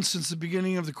pound since the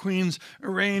beginning of the Queen's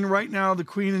reign? Right now, the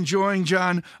Queen enjoying,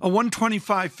 John, a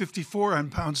 125.54 on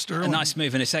pound sterling. A nice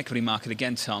move in its equity market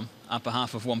again, Tom. Up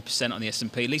 0.5% on the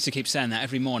S&P. Lisa keeps saying that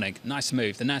every morning. Nice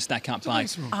move. The Nasdaq up by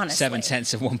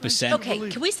 0.7%. Okay,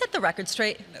 can we set the record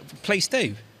straight? Please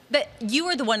do. That you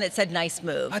were the one that said nice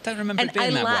move. I don't remember it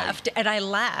being that way. And I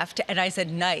laughed, and I said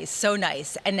nice, so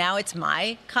nice. And now it's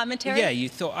my commentary? Yeah,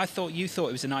 I thought you thought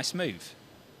it was a nice move.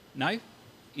 No?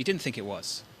 You didn't think it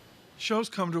was? Show's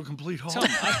come to a complete halt. Tom,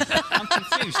 I'm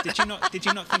confused. Did you not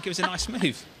think it was a nice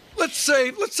move? Let's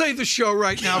save the show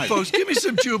right now, folks. Give me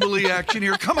some Jubilee action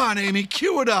here. Come on, Amy,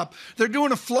 cue it up. They're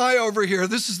doing a flyover here.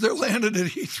 They're landing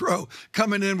at Heathrow,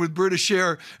 coming in with British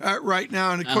Air right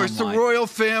now. And, of course, the royal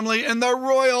family and the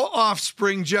royal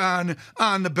offspring, John,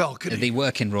 on the balcony. The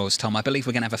working royals, Tom. I believe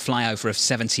we're going to have a flyover of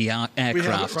 70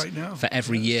 aircraft right now. for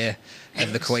every year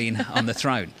of the Queen on the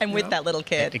throne. And with that little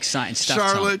kid. Exciting stuff,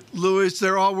 Charlotte, Tom. Lewis,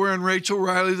 they're all wearing Rachel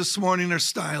Riley this morning. They're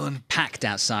styling. Packed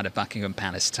outside of Buckingham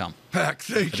Palace, Tom. Packed,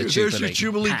 thank you. There's your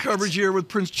Jubilee coverage here with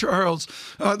Prince Charles.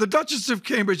 The Duchess of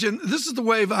Cambridge, and this is the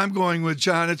wave I'm going with,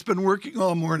 John. It's been working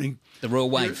all morning. The royal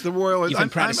wave. The royal wave. You've been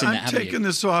practicing that, haven't you? I'm taking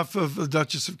this off of the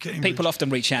Duchess of Cambridge. People often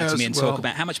reach out to me and talk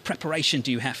about how much preparation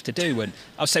do you have to do? And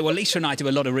I'll say, well, Lisa and I do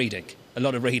a lot of reading.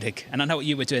 And I know what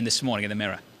you were doing this morning in the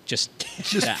mirror. Just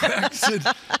practicing.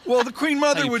 Well, the Queen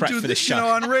Mother would do this,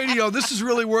 on radio. This is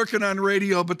really working on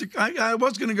radio, but I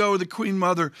was going to go with the Queen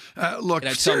Mother look.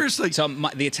 Seriously. Tom,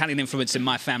 the Italian influence in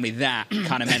my family, that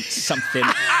kind of meant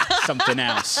something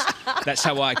else. That's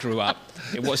how I grew up.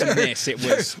 It wasn't this, it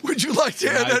was... Would you like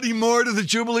to add any more to the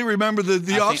Jubilee? Remember,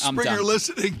 the offspring are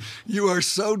listening. You are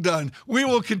so done. We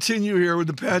will continue here with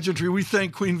the pageantry. We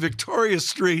thank Queen Victoria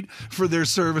Street for their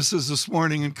services this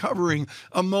morning and covering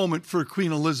a moment for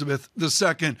Queen Elizabeth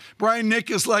II. Brian Nick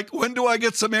is like, when do I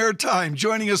get some airtime?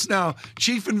 Joining us now,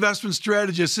 Chief Investment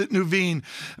Strategist at Nuveen.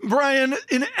 Brian,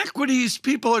 in equities,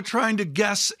 people are trying to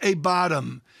guess a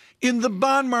bottom. In the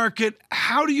bond market,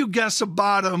 how do you guess a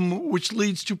bottom which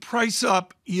leads to price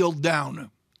up, yield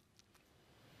down?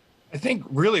 I think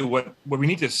really what we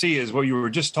need to see is what you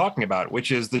were just talking about,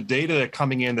 which is the data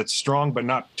coming in that's strong but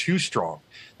not too strong.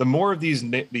 The more of these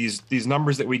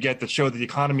numbers that we get that show that the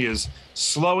economy is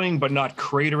slowing but not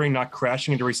cratering, not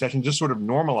crashing into recession, just sort of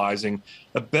normalizing,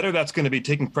 the better that's going to be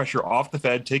taking pressure off the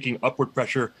Fed, taking upward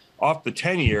pressure off the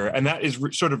 10-year. And that is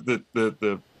sort of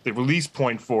the release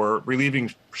point for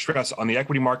relieving stress on the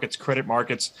equity markets, credit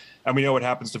markets, and we know what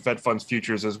happens to Fed funds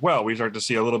futures as well. We start to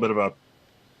see a little bit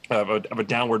of a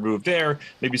downward move there.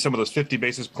 Maybe some of those 50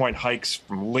 basis point hikes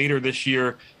from later this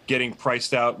year getting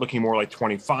priced out, looking more like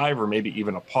 25 or maybe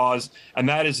even a pause. And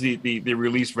that is the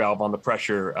release valve on the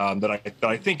pressure that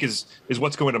I think is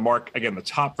what's going to mark, again, the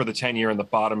top for the 10-year and the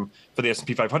bottom for the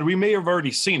S&P 500. We may have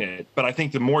already seen it, but I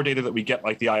think the more data that we get,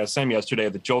 like the ISM yesterday,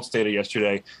 the JOLTS data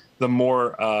yesterday, the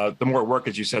more work,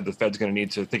 as you said, the Fed's going to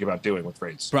need to think about doing with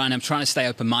rates. Brian, I'm trying to stay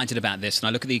open-minded about this, and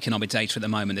I look at the economic data at the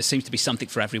moment. There seems to be something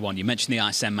for everyone. You mentioned the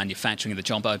ISM manufacturing and the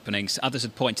job openings. Others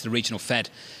would point to the regional Fed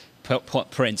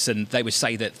prints, and they would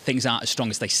say that things aren't as strong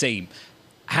as they seem.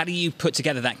 How do you put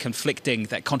together that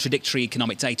contradictory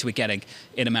economic data we're getting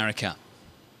in America?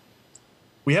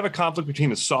 We have a conflict between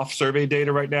the soft survey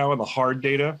data right now and the hard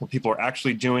data, what people are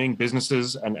actually doing,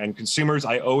 businesses and consumers.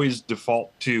 I always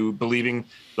default to believing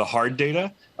the hard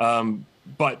data,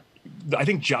 but I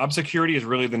think job security is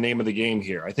really the name of the game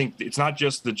here. I think it's not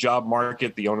just the job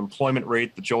market, the unemployment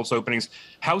rate, the JOLTS openings.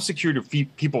 How secure do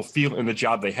people feel in the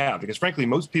job they have? Because frankly,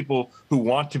 most people who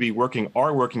want to be working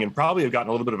are working and probably have gotten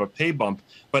a little bit of a pay bump,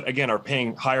 but again, are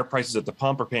paying higher prices at the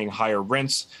pump or paying higher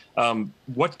rents.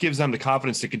 What gives them the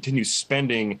confidence to continue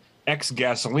spending X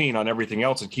gasoline on everything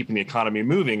else and keeping the economy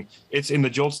moving? It's in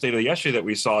the JOLTS data yesterday that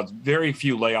we saw. It's very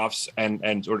few layoffs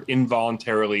and sort of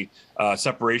involuntarily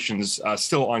separations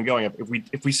still ongoing.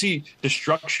 If we see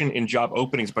destruction in job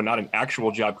openings but not an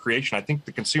actual job creation, I think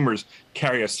the consumers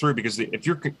carry us through, because if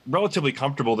you're relatively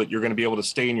comfortable that you're going to be able to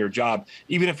stay in your job,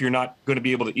 even if you're not going to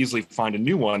be able to easily find a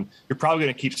new one, you're probably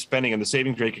going to keep spending, and the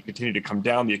savings rate can continue to come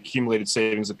down. The accumulated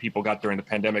savings that people got during the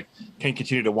pandemic can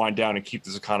continue to wind down and keep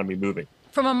this economy moving.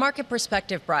 From a market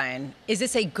perspective, Brian, is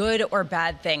this a good or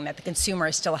bad thing that the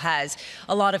consumer still has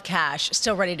a lot of cash,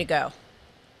 still ready to go?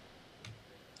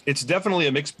 It's definitely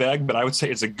a mixed bag, but I would say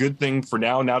it's a good thing for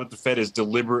now that the Fed is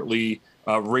deliberately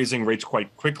raising rates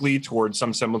quite quickly towards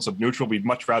some semblance of neutral. We'd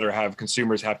much rather have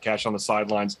consumers have cash on the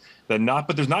sidelines than not,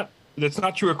 but there's not That's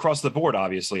not true across the board,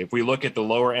 obviously. If we look at the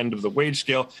lower end of the wage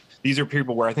scale, these are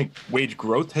people where I think wage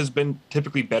growth has been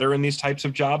typically better in these types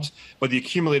of jobs, but the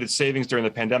accumulated savings during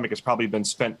the pandemic has probably been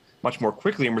spent much more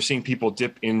quickly, and we're seeing people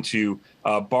dip into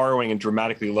borrowing and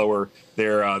dramatically lower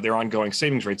their ongoing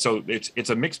savings rate. So it's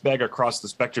a mixed bag across the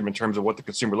spectrum in terms of what the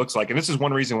consumer looks like, and this is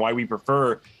one reason why we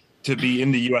prefer to be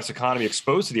in the U.S. economy,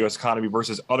 exposed to the U.S. economy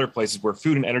versus other places where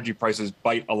food and energy prices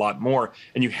bite a lot more.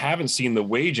 And you haven't seen the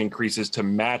wage increases to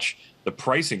match the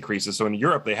price increases. So in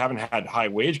Europe, they haven't had high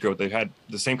wage growth. They've had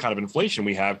the same kind of inflation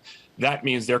we have. That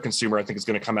means their consumer, I think, is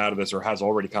going to come out of this, or has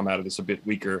already come out of this, a bit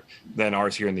weaker than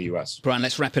ours here in the U.S. Brian,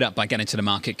 let's wrap it up by getting to the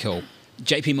market call.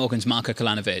 JP Morgan's Marko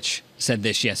Kolanovic said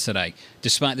this yesterday.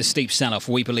 Despite the steep sell-off,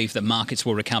 we believe that markets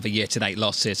will recover year-to-date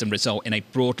losses and result in a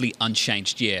broadly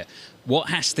unchanged year. What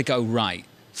has to go right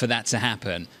for that to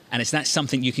happen? And is that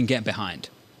something you can get behind?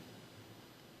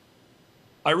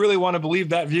 I really want to believe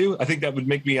that view. I think that would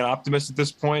make me an optimist at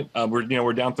this point.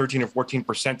 We're down 13 or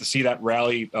 14%. To see that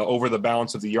rally over the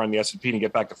balance of the year on the S&P and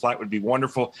get back to flat would be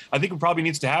wonderful. I think what probably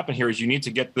needs to happen here is you need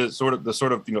to get the sort of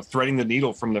threading the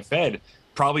needle from the Fed,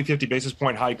 probably 50 basis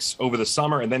point hikes over the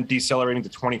summer and then decelerating to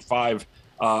 25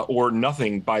 or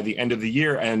nothing by the end of the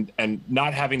year, and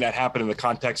not having that happen in the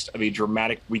context of a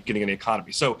dramatic weakening in the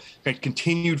economy. So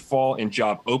continued fall in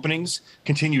job openings,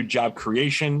 continued job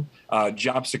creation,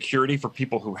 job security for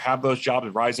people who have those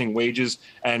jobs, rising wages,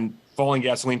 and falling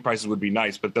gasoline prices would be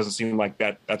nice, but it doesn't seem like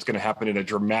that's going to happen in a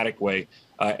dramatic way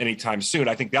anytime soon.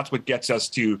 I think that's what gets us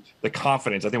to the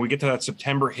confidence. I think we get to that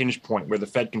September hinge point where the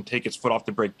Fed can take its foot off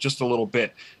the brake just a little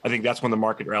bit. I think that's when the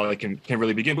market rally can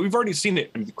really begin. But we've already seen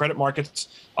it. I mean, the credit markets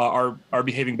are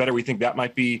behaving better. We think that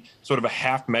might be sort of a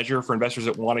half measure for investors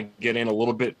that want to get in a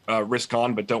little bit risk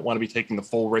on, but don't want to be taking the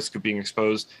full risk of being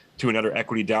exposed to another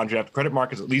equity downdraft. Credit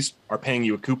markets at least are paying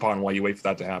you a coupon while you wait for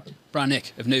that to happen. Brian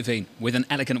Nick of Nuveen with an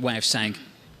elegant way of saying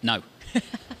no.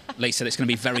 Lisa, it's going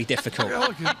to be very difficult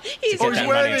to get that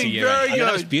money to you.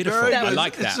 That was beautiful. I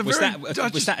like that. Was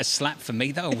that a slap for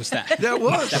me, though? Or was that that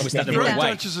was that the wrong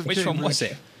way? Which one was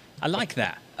it? I like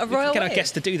that. A royal get our wave.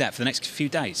 guests to do that for the next few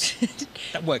days.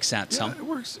 That works out, Tom.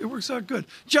 Yeah, it works out good.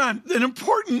 John, an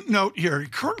important note here.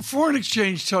 Foreign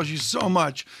exchange tells you so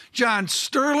much. John,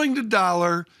 sterling to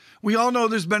dollar. We all know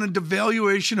there's been a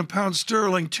devaluation of pound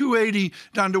sterling, 280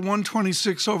 down to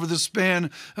 126 over the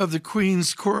span of the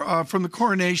Queen's, from the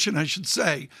coronation, I should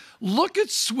say. Look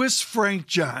at Swiss franc,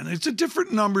 John. It's a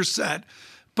different number set,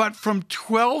 but from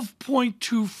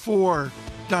 12.24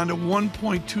 down to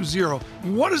 1.20.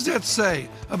 What does that say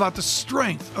about the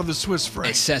strength of the Swiss franc?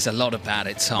 It says a lot about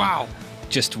it, Tom. Wow.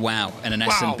 Just wow. And an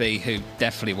S&P who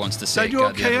definitely wants to see Are it you go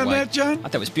okay the other on way. that, John? I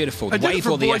thought it was beautiful. I The did it wave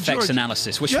for or the Boy FX George.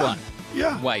 analysis? Which one?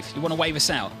 Yeah. Wave. You want to wave us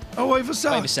out? Oh, wave us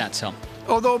out. Wave us out, Tom.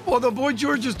 Although Boy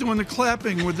George is doing the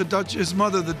clapping with his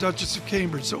mother, the Duchess of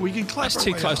Cambridge, so we can clap. That's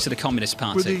too close to the Communist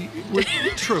Party.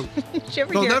 True.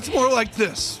 No, that's more like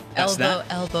this.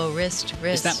 Elbow, wrist.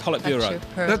 Is that Politburo?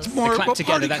 That's more the clap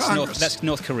together. Congress. That's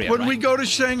North Korea. When right? we go to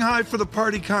Shanghai for the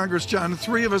Party Congress, John, the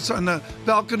three of us on the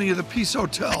balcony of the Peace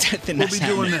Hotel, I don't think we'll that's be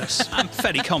doing happening. this. I'm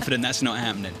fairly confident that's not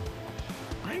happening.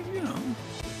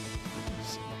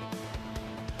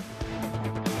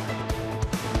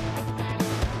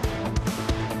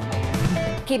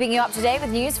 Keeping you up to date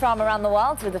with news from around the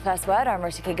world with the first word, I'm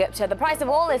Ritika Gupta. The price of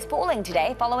oil is falling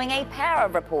today following a pair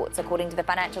of reports. According to the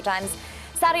Financial Times,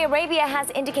 Saudi Arabia has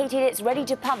indicated it's ready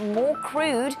to pump more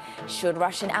crude should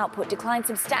Russian output decline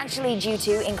substantially due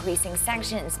to increasing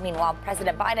sanctions. Meanwhile,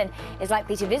 President Biden is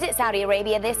likely to visit Saudi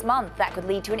Arabia this month. That could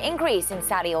lead to an increase in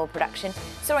Saudi oil production.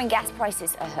 Soaring gas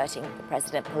prices are hurting the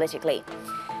president politically.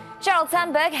 Sheryl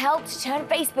Sandberg helped turn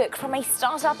Facebook from a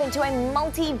startup into a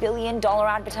multi-billion-dollar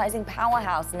advertising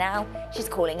powerhouse. Now she's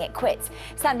calling it quits.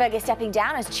 Sandberg is stepping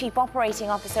down as chief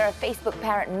operating officer of Facebook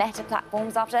parent Meta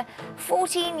Platforms after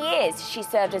 14 years. She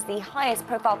served as the highest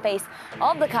profile face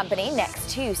of the company next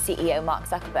to CEO Mark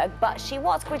Zuckerberg, but she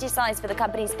was criticized for the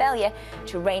company's failure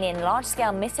to rein in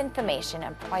large-scale misinformation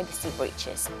and privacy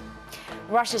breaches.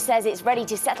 Russia says it's ready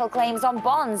to settle claims on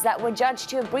bonds that were judged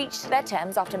to have breached their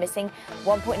terms after missing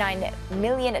 $1.9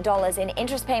 million in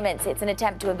interest payments. It's an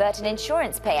attempt to avert an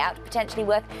insurance payout potentially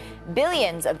worth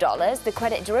billions of dollars. The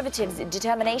Credit Derivatives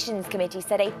Determinations Committee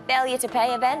said a failure to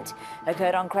pay event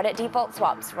occurred on credit default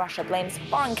swaps. Russia blames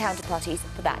foreign counterparties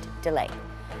for that delay.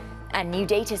 And new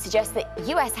data suggests that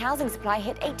U.S. housing supply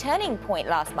hit a turning point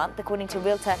last month, according to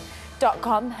realtor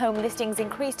Realtor.com home listings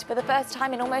increased for the first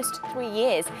time in almost 3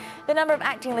 years. The number of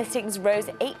acting listings rose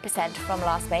 8% from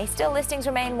last May. Still, listings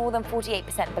remain more than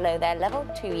 48% below their level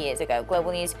 2 years ago.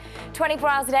 Global news 24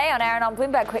 hours a day on air and on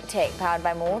Bloomberg Quick Take, powered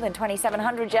by more than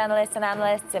 2,700 journalists and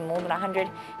analysts in more than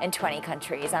 120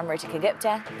 countries. I'm Ritika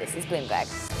Gupta. This is Bloomberg.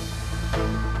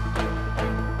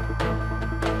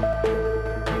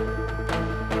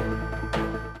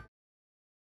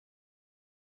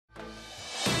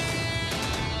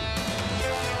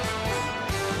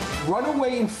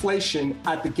 Runaway inflation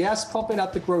at the gas pump and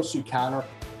at the grocery counter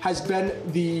has been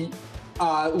the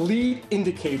lead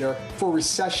indicator for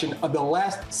recession of the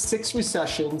last 6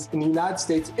 recessions in the United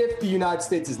States. If the United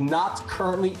States is not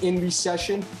currently in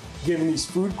recession, given these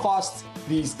food costs,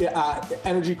 these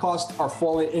energy costs, our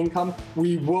falling income,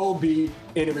 we will be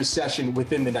in a recession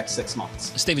within the next 6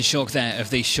 months. Stephen Schork there of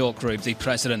the Schork Group, the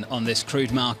president on this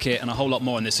crude market and a whole lot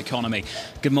more in this economy.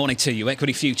 Good morning to you.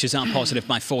 Equity futures are positive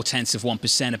by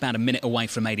 0.4%, about a minute away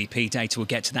from ADP data. We'll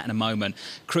get to that in a moment.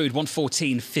 Crude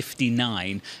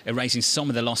 114.59, erasing some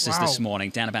of the losses this morning,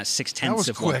 down about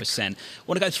 0.6%.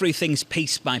 Want to go through things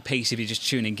piece by piece if you're just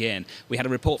tuning in. We had a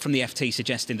report from the FT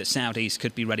suggesting that Saudis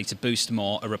could be ready to boost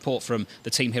more. A report from the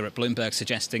team here at Bloomberg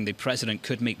suggesting the president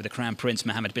could meet with the Crown Prince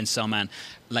Mohammed bin Salman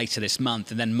later this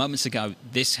month. And then moments ago,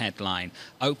 this headline,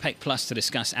 OPEC Plus to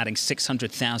discuss adding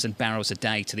 600,000 barrels a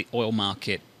day to the oil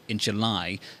market in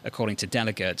July, according to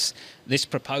delegates. This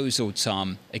proposal,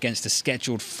 Tom, against a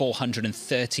scheduled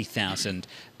 430,000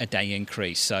 a day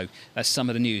increase. So that's some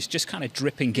of the news just kind of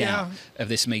dripping out of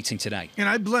this meeting today. And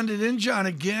I blended in, John,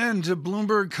 again to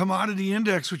Bloomberg Commodity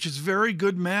Index, which is very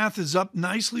good math, is up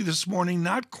nicely this morning,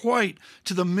 not quite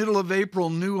to the middle of April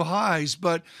new highs,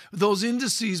 but those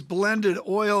indices blended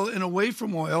oil and away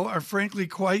from oil are frankly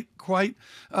quite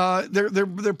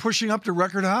they're pushing up to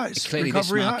record highs. Clearly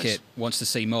this market wants to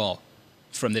see more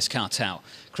from this cartel.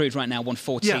 Crude right now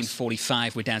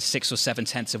 114.45. We're down 6 or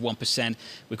 0.7%.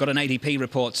 We've got an ADP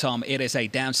report, Tom. It is a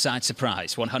downside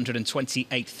surprise.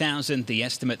 128,000. The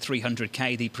estimate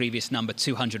 300K. The previous number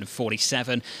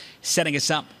 247. Setting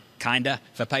us up kinda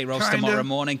for payrolls tomorrow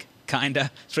morning. Kinda.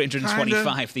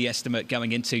 325, the estimate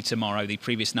going into tomorrow. The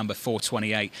previous number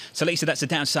 428. So Lisa, that's a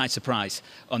downside surprise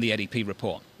on the ADP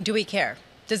report. Do we care?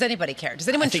 Does anybody care? Does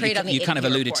anyone trade on the ADP You kind of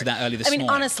alluded report? to that earlier this morning.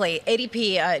 Honestly,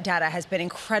 ADP data has been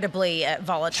incredibly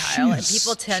volatile, and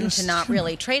people tend to not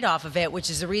really trade off of it, which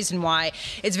is the reason why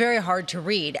it's very hard to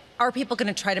read. Are people going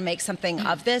to try to make something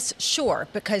of this? Sure,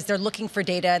 because they're looking for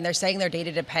data, and they're saying they're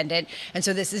data dependent, and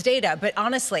so this is data. But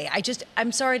honestly,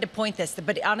 I'm sorry to point this,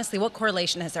 but honestly, what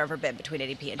correlation has there ever been between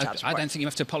ADP and jobs report? I don't think you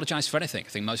have to apologize for anything. I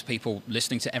think most people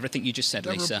listening to everything you just said,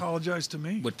 Lisa, apologize to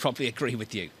me, would probably agree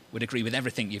with you. Would agree with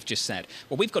everything you've just said.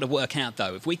 Well, we've got to work out,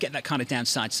 though, if we get that kind of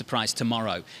downside surprise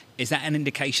tomorrow, is that an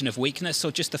indication of weakness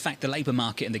or just the fact the labour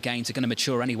market and the gains are going to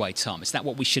mature anyway, Tom? Is that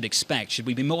what we should expect? Should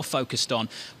we be more focused on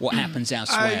what happens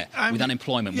elsewhere with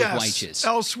unemployment, with wages?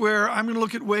 Elsewhere, I'm going to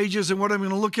look at wages, and what I'm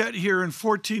going to look at here in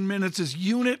 14 minutes is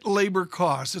unit labour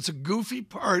costs. It's a goofy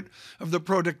part of the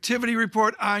productivity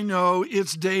report. I know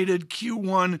it's dated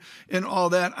Q1 and all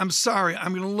that. I'm sorry.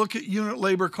 I'm going to look at unit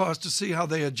labour costs to see how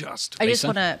they adjust. I just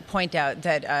want to point out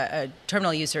that a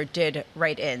terminal user did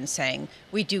write in saying,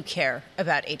 we do care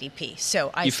about ADP. So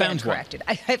I stand corrected.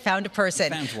 I found a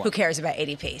person who cares about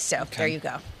ADP. So there you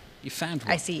go. You found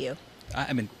one. I see you.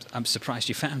 I mean, I'm surprised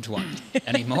you found one.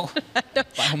 Any more? No,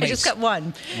 I just got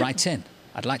one. Right in.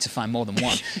 I'd like to find more than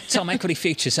one. Tom, equity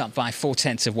futures up by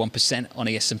 0.4% on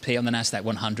the S&P, on the Nasdaq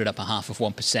 100 up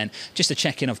 0.5%. Just a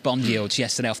check-in of bond yields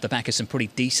yesterday off the back of some pretty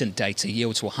decent data.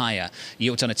 Yields were higher.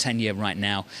 Yields on a 10-year right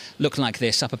now look like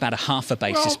this, up about 0.5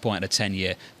 basis point on a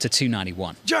 10-year to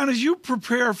 291. John, as you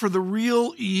prepare for the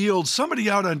real yield, somebody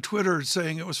out on Twitter is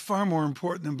saying it was far more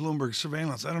important than Bloomberg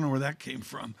surveillance. I don't know where that came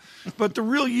from. But the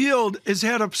real yield has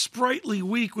had a sprightly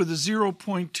week with a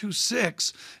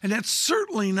 0.26, and that's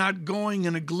certainly not going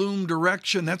in a gloom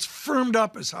direction. That's firmed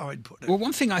up, is how I'd put it. Well,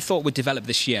 one thing I thought would develop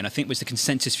this year, and I think was the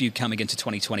consensus view coming into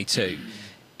 2022,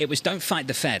 it was don't fight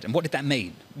the Fed. And what did that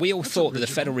mean? We all thought that the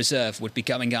Federal Reserve would be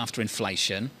going after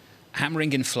inflation,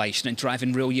 hammering inflation and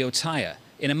driving real yields higher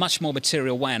in a much more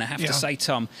material way. And I have to say,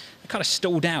 Tom, it kind of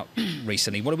stalled out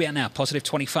recently. What are we at now? Positive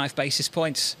 25 basis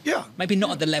points? Yeah. Maybe not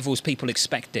at the levels people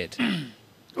expected.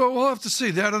 Well, we'll have to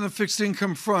see that on the fixed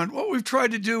income front. What we've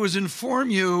tried to do is inform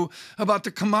you about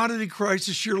the commodity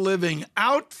crisis you're living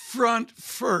out front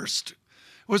first.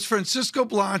 was Francisco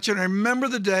Blanch, and I remember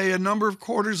the day a number of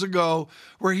quarters ago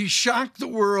where he shocked the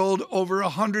world over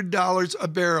 $100 a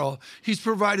barrel. He's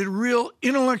provided real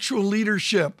intellectual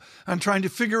leadership on trying to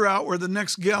figure out where the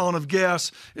next gallon of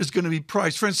gas is going to be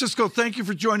priced. Francisco, thank you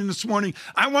for joining this morning.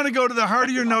 I want to go to the heart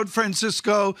of your note,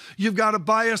 Francisco. You've got a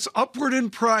bias upward in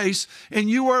price, and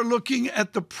you are looking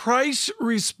at the price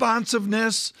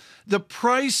responsiveness, the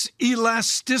price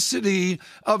elasticity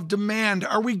of demand.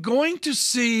 Are we going to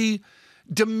see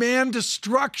demand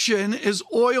destruction as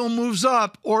oil moves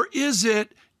up, or is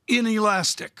it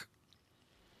inelastic?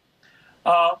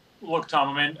 Look,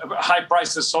 Tom, I mean, high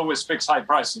prices always fix high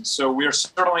prices. So we are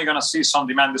certainly going to see some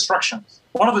demand destruction.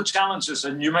 One of the challenges,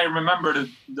 and you may remember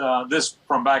this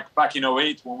from back in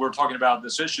 2008 when we were talking about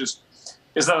these issues,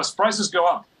 is that as prices go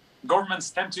up, governments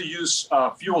tend to use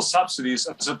fuel subsidies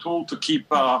as a tool to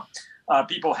keep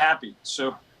people happy.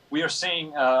 So we are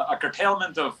seeing a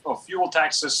curtailment of fuel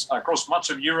taxes across much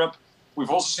of Europe. We've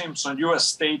also seen some U.S.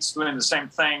 states doing the same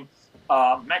thing,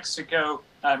 Mexico,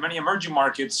 many emerging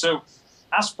markets. So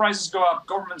as prices go up,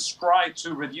 governments try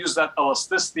to reduce that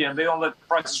elasticity, and they don't let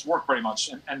prices work very much.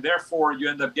 And therefore, you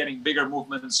end up getting bigger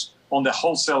movements on the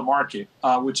wholesale market,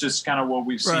 which is kind of what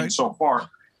we've seen so far.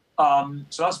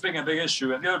 So that's being a big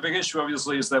issue. And the other big issue,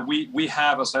 obviously, is that we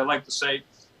have, as I like to say,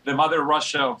 the mother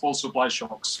Russia of all supply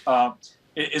shocks.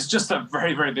 It's just a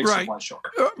very, very big supply shock.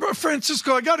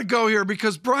 Francisco, I got to go here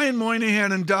because Brian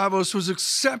Moynihan in Davos was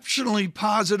exceptionally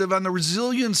positive on the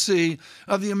resiliency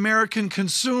of the American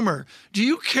consumer. Do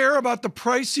you care about the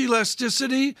price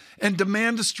elasticity and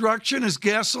demand destruction as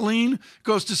gasoline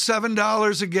goes to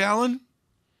 $7 a gallon?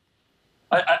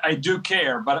 I do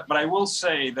care, but I will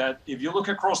say that if you look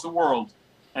across the world,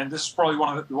 and this is probably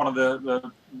one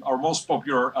of our most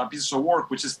popular pieces of work,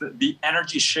 which is the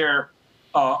energy share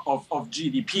of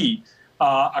GDP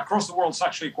across the world is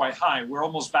actually quite high. We're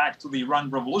almost back to the Iran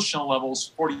revolution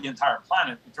levels for the entire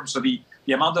planet in terms of the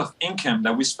amount of income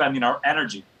that we spend in our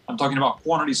energy. I'm talking about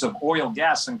quantities of oil,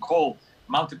 gas, and coal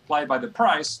multiplied by the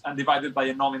price and divided by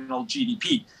a nominal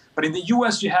GDP. But in the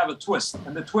U.S., you have a twist,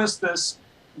 and the twist is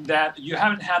that you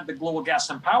haven't had the global gas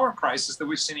and power crisis that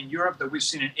we've seen in Europe, that we've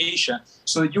seen in Asia.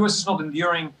 So the U.S. is not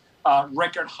enduring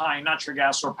record high natural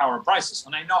gas or power prices.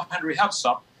 And I know Henry Hubb's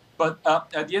up, but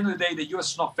at the end of the day, the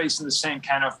U.S. is not facing the same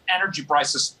kind of energy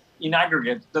prices in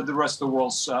aggregate that the rest of the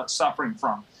world's suffering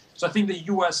from. So I think the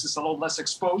U.S. is a lot less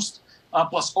exposed.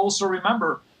 Plus, also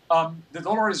remember, the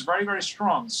dollar is very, very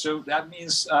strong. So that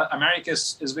means America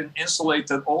has been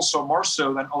insulated also more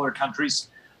so than other countries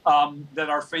that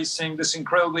are facing this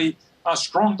incredibly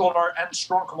strong dollar and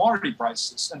strong commodity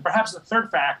prices. And perhaps the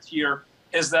third fact here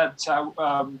is that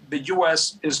the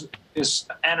U.S. is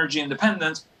energy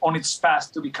independent on its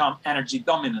path to become energy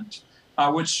dominant,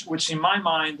 which in my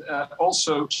mind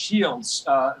also shields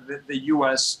the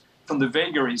U.S. from the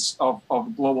vagaries of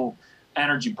global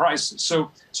energy prices.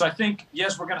 So I think,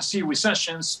 yes, we're going to see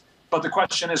recessions, but the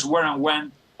question is where and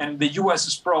when. And the U.S.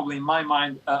 is probably, in my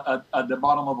mind, at the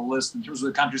bottom of the list in terms of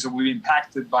the countries that will be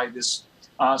impacted by this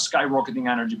skyrocketing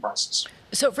energy prices.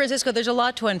 So, Francisco, there's a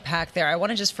lot to unpack there. I want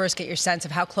to just first get your sense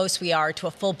of how close we are to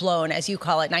a full-blown, as you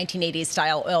call it,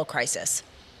 1980s-style oil crisis.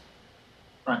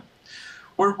 Right.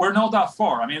 We're not that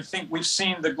far. I mean, I think we've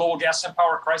seen the global gas and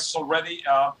power crisis already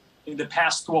in the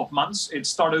past 12 months. It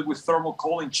started with thermal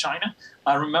coal in China.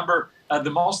 Remember,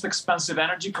 the most expensive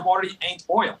energy commodity ain't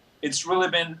oil. It's really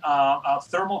been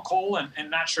thermal coal and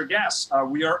natural gas.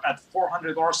 We are at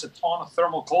 $400 a ton of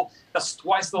thermal coal. That's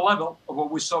twice the level of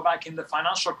what we saw back in the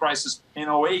financial crisis in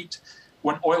 2008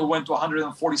 when oil went to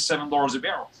 $147 a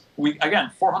barrel.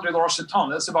 Again, $400 a ton.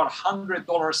 That's about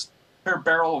 $100 per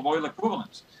barrel of oil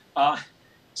equivalent.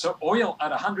 So oil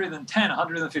at 110,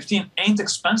 115 ain't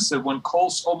expensive when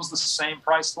coal's almost the same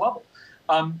price level.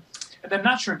 And then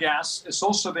natural gas has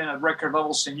also been at record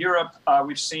levels in Europe.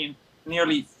 We've seen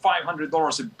nearly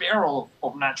 $500 a barrel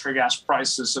of natural gas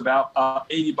prices, about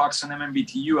 $80 an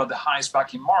MMBTU at the highest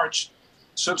back in March.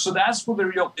 So that's what the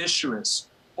real issue is.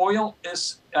 Oil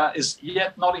is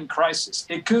yet not in crisis.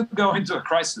 It could go into a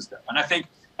crisis, though. And I think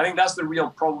that's the real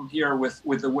problem here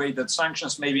with the way that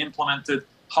sanctions may be implemented.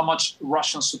 How much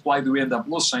Russian supply do we end up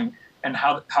losing? And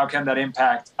how can that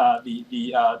impact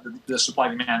the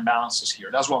supply-demand balances here?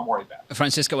 That's what I'm worried about.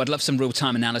 Francisco, I'd love some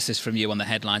real-time analysis from you on the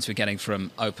headlines we're getting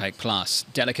from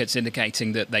OPEC+. Delegates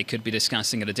indicating that they could be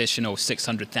discussing an additional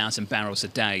 600,000 barrels a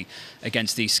day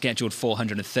against the scheduled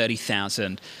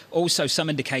 430,000. Also, some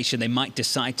indication they might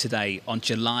decide today on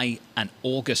July and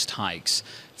August hikes.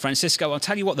 Francisco, I'll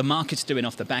tell you what the market's doing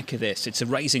off the back of this. It's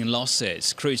raising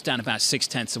losses. Crude's down about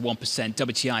 0.6%,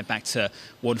 WTI back to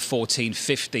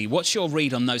 114.50. What's your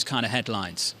read on those kind of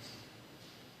headlines?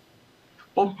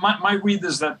 Well, my read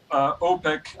is that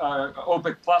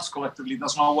OPEC Plus collectively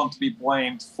does not want to be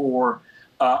blamed for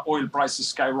oil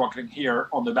prices skyrocketing here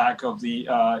on the back of the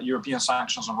European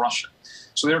sanctions on Russia.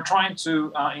 So they're trying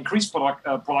to increase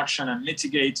production and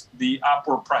mitigate the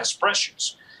upward price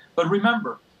pressures. But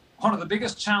remember, one of the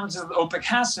biggest challenges that OPEC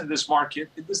has in this market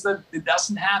is that it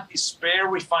doesn't have the spare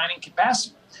refining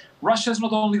capacity. Russia is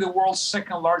not only the world's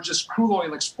second largest crude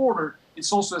oil exporter,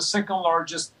 it's also the second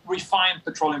largest refined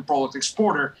petroleum product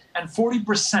exporter, and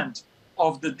 40%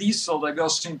 of the diesel that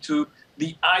goes into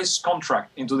the ICE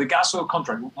contract, into the gas oil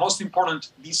contract, most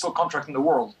important diesel contract in the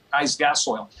world, ICE gas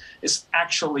oil, is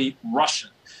actually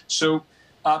Russian. So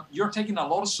you're taking a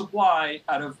lot of supply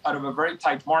out of a very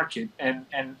tight market, and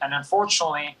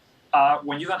unfortunately,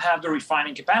 when you don't have the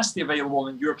refining capacity available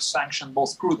in Europe sanctioned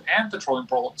both crude and petroleum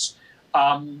products,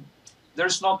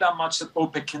 there's not that much that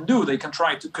OPEC can do. They can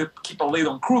try to keep a lid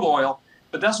on crude oil,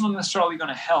 but that's not necessarily going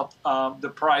to help the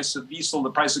price of diesel,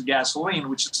 the price of gasoline,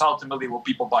 which is ultimately what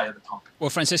people buy at the pump. Well,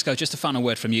 Francisco, just a final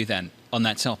word from you then on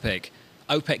that topic.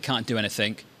 OPEC can't do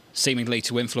anything, seemingly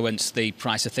to influence the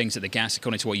price of things at the gas,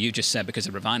 according to what you just said, because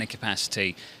of refining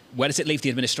capacity. Where does it leave the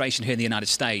administration here in the United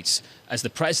States as the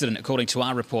president, according to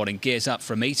our reporting, gears up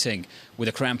for a meeting with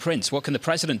the Crown Prince? What can the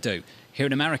president do here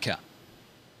in America?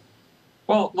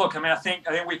 Well, look, I think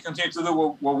we continue to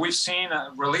do what we've seen,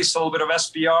 release a little bit of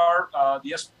SPR.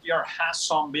 The SPR has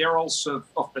some barrels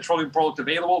of petroleum product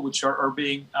available, which are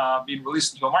being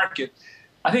released into the market.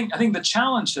 I think the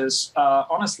challenge is,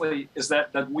 honestly, is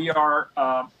that we are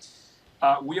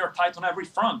tight on every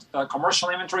front. Commercial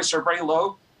inventories are very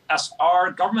low, as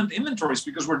are government inventories,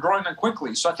 because we're drawing them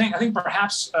quickly. So I think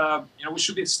perhaps we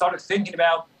should be started thinking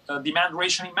about demand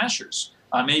rationing measures.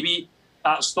 Maybe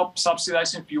stop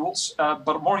subsidizing fuels,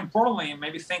 but more importantly,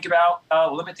 maybe think about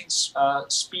limiting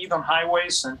speed on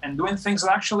highways and doing things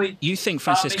that actually. You think,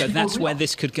 Francisco, that's where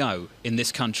this could go in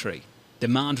this country?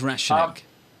 Demand rationing?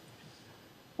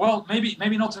 Well,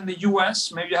 maybe not in the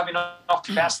U.S. Maybe you have enough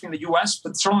capacity in the U.S.,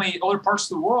 but certainly other parts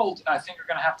of the world, I think, are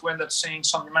going to have to end up seeing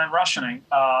some demand rationing.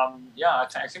 I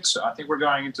think so. I think we're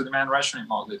going into demand rationing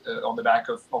mode on the back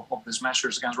of these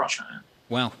measures against Russia.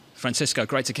 Well, Francisco,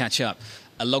 great to catch up.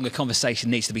 A longer conversation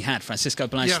needs to be had. Francisco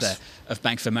Blanch there of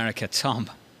Bank of America. Tom,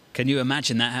 can you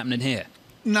imagine that happening here?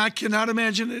 I cannot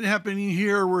imagine it happening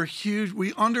here. We're huge.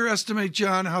 We underestimate,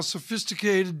 John, how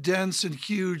sophisticated, dense, and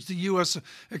huge the U.S.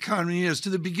 economy is. To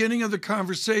the beginning of the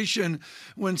conversation,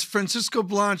 when Francisco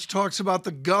Blanch talks about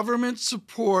the government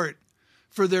support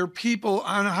for their people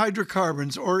on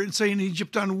hydrocarbons, or say in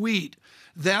Egypt on wheat,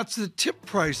 that's the tip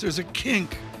price. There's a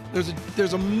kink.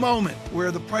 There's a moment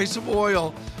where the price of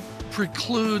oil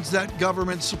precludes that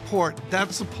government support.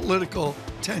 That's the political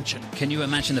tension. Can you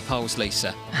imagine the polls,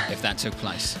 Lisa, if that took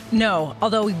place? No,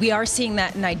 although we are seeing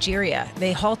that in Nigeria.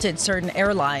 They halted certain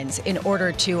airlines in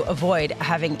order to avoid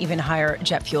having even higher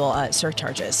jet fuel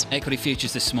surcharges. Equity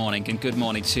futures this morning, and good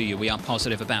morning to you. We are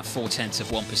positive about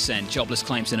 0.4%. Jobless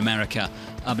claims in America.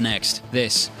 Up next,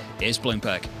 this is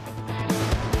Bloomberg.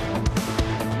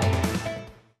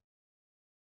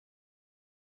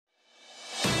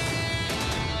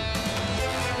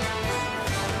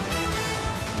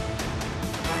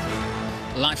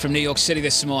 Live from New York City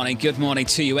this morning. Good morning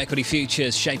to you. Equity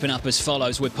futures shaping up as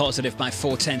follows. We're positive by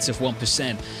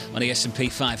 0.4% on the S&P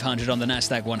 500, on the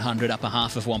Nasdaq 100, up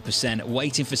 0.5%.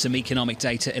 Waiting for some economic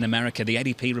data in America. The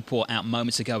ADP report out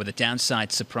moments ago with a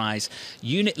downside surprise.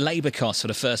 Unit labor costs for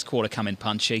the first quarter come in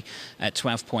punchy at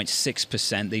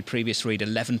 12.6%. The previous read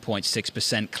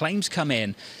 11.6%. Claims come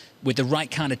in with the right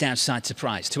kind of downside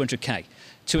surprise. 200K.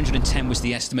 210 was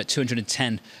the estimate.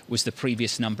 210 was the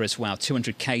previous number as well.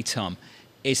 200K, Tom,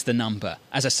 is the number.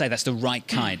 As I say, that's the right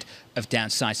kind of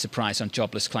downside surprise on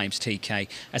jobless claims, TK,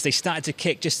 as they started to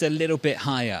kick just a little bit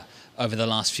higher over the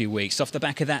last few weeks. Off the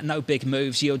back of that, no big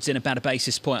moves. Yields in about a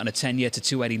basis point on a 10-year to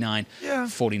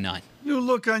 289.49. You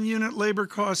look on unit labor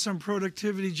costs on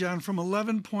productivity, John, from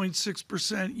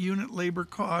 11.6% unit labor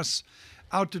costs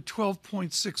out to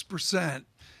 12.6%.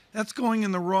 That's going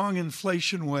in the wrong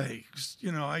inflation way.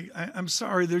 I'm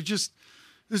sorry.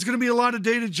 There's going to be a lot of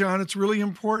data, John. It's really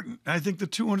important. I think the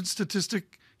 200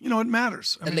 statistic, it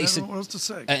matters. I don't know what else to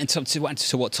say. And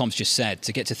to what Tom's just said,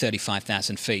 to get to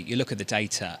 35,000 feet, you look at the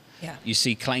data. Yeah. You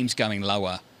see claims going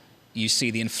lower. You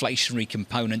see the inflationary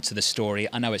component to the story.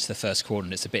 I know it's the first quarter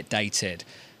and it's a bit dated.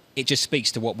 It just speaks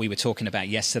to what we were talking about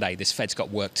yesterday. This Fed's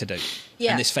got work to do.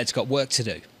 Yeah. And this Fed's got work to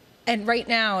do. And right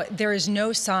now, there is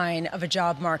no sign of a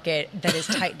job market that is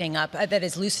tightening up, that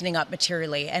is loosening up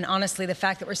materially. And honestly, the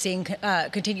fact that we're seeing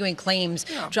continuing claims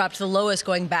drop to the lowest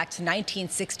going back to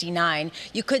 1969,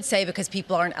 you could say because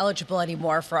people aren't eligible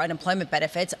anymore for unemployment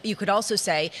benefits. You could also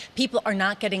say people are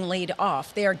not getting laid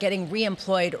off. They are getting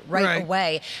reemployed right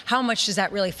away. How much does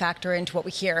that really factor into what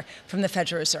we hear from the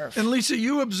Federal Reserve? And Lisa,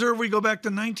 you observe we go back to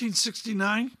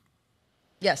 1969?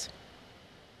 Yes.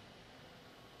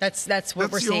 That's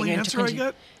what we're seeing. That's the only answer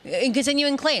I get? In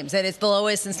continuing claims that it's the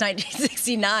lowest since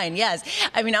 1969. Yes.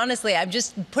 I mean, honestly, I'm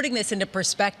just putting this into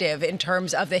perspective in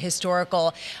terms of the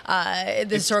historical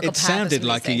path. It sounded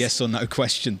like a yes or no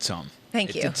question, Tom.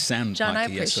 Thank you. It did sound John,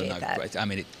 like I a yes or no. appreciate that. I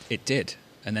mean, it did.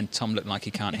 And then Tom looked like he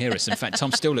can't hear us. In fact,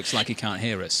 Tom still looks like he can't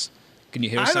hear us. Can you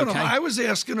hear us I don't okay? know. I was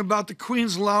asking about the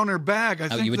Queen's Launer bag. I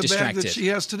think you were the distracted. bag that she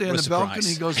has today on the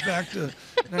balcony goes back to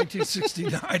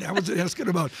 1969. I was asking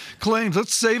about claims.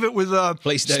 Let's save it with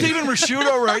Stephen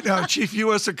Risciuto right now, Chief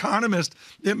U.S. Economist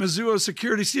at Mizuho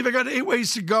Securities. Steve, I got 8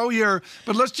 ways to go here,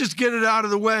 but let's just get it out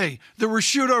of the way. The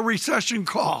Risciuto recession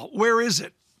call, where is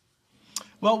it?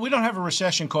 Well, we don't have a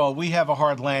recession call. We have a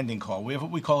hard landing call. We have what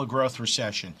we call a growth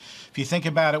recession. If you think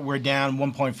about it, we're down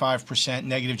 1.5%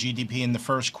 negative GDP in the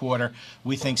first quarter.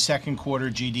 We think second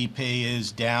quarter GDP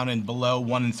is down and below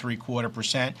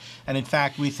 1.75%. And in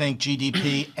fact, we think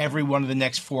GDP every one of the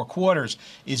next 4 quarters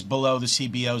is below the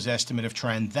CBO's estimate of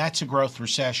trend. That's a growth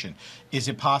recession. Is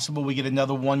it possible we get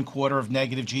another 1 quarter of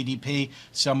negative GDP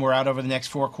somewhere out over the next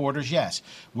 4 quarters? Yes.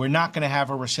 We're not going to have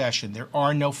a recession. There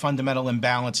are no fundamental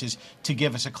imbalances to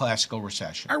give us a classical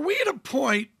recession. Are we at a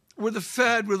point where the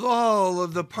Fed, with all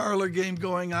of the parlor game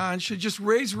going on, should just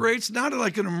raise rates, not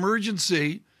like an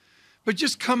emergency, but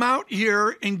just come out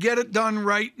here and get it done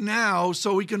right now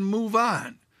so we can move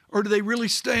on? Or do they really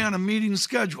stay on a meeting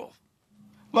schedule?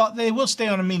 Well, they will stay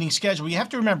on a meeting schedule. You have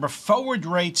to remember, forward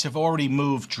rates have already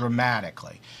moved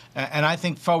dramatically. And I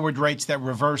think forward rates that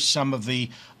reverse some of the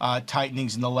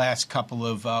tightenings in the last couple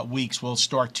of weeks will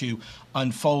start to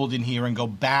unfold in here and go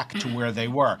back to where they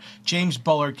were. James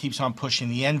Bullard keeps on pushing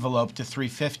the envelope to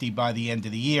 350 by the end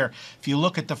of the year. If you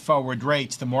look at the forward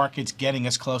rates, the market's getting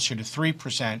us closer to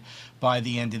 3% by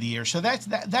the end of the year. So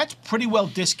that's pretty well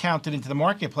discounted into the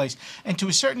marketplace. And to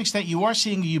a certain extent, you are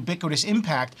seeing a ubiquitous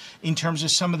impact in terms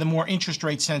of some of the more interest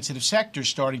rate sensitive sectors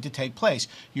starting to take place.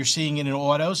 You're seeing it in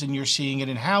autos and you're seeing it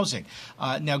in housing.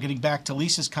 Now, getting back to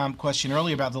Lisa's question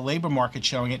earlier about the labor market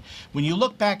showing it, when you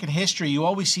look back in history, you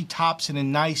always see tops in a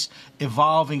nice,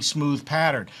 evolving, smooth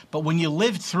pattern. But when you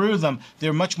live through them,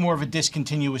 they're much more of a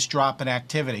discontinuous drop in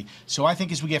activity. So I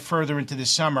think as we get further into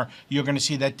this summer, you're going to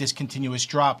see that discontinuous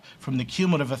drop from the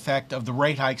cumulative effect of the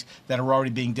rate hikes that are already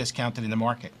being discounted in the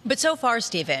market. But so far,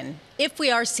 Stephen, if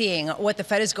we are seeing what the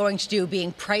Fed is going to do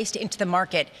being priced into the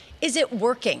market, is it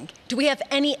working? Do we have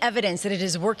any evidence that it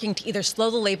is working to either slow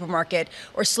the labor market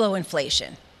or slow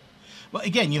inflation? Well,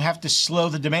 again, you have to slow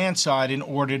the demand side in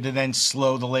order to then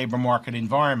slow the labor market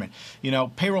environment. You know,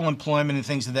 payroll employment and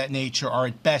things of that nature are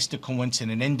at best a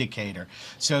coincident indicator.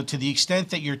 So to the extent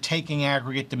that you're taking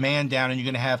aggregate demand down and you're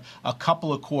going to have a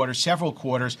couple of quarters, several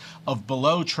quarters of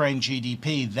below trend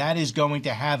GDP, that is going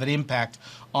to have an impact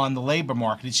on the labor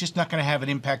market. It's just not going to have an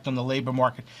impact on the labor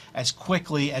market as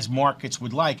quickly as markets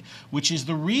would like, which is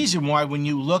the reason why when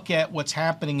you look at what's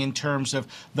happening in terms of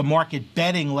the market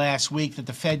betting last week that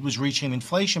the Fed was reaching an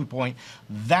inflation point,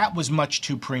 that was much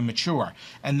too premature.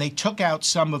 And they took out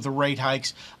some of the rate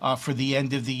hikes for the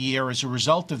end of the year as a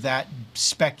result of that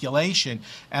speculation.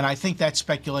 And I think that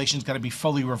speculation is going to be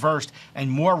fully reversed and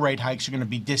more rate hikes are going to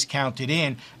be discounted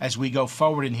in as we go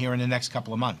forward in here in the next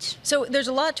couple of months. So there's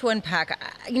a lot to unpack.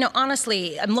 You know,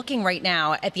 honestly, I'm looking right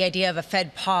now at the idea of a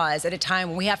Fed pause at a time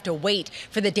when we have to wait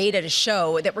for the data to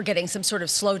show that we're getting some sort of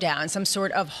slowdown, some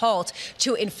sort of halt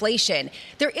to inflation.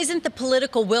 There isn't the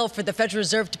political will for the Federal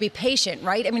Reserve to be patient,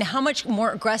 right? I mean, how much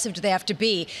more aggressive do they have to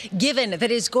be, given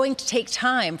that it's going to take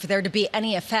time for there to be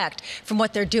any effect from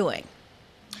what they're doing?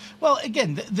 Well,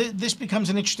 again, this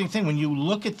becomes an interesting thing. When you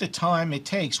look at the time it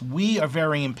takes, we are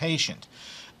very impatient.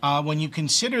 When you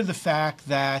consider the fact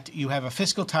that you have a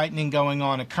fiscal tightening going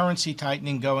on, a currency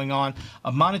tightening going on,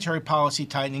 a monetary policy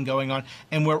tightening going on,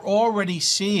 and we're already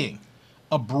seeing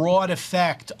a broad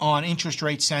effect on interest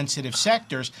rate sensitive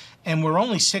sectors, and we're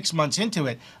only 6 months into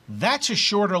it, that's a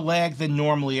shorter lag than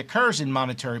normally occurs in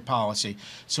monetary policy.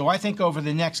 So I think over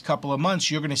the next couple of months,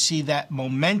 you're going to see that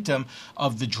momentum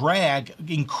of the drag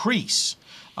increase.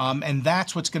 And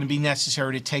that's what's going to be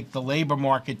necessary to take the labor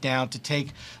market down, to take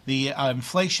the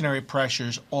inflationary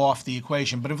pressures off the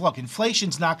equation. But look,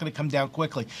 inflation's not going to come down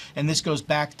quickly. And this goes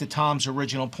back to Tom's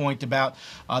original point about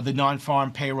the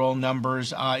non-farm payroll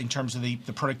numbers in terms of the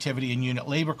productivity and unit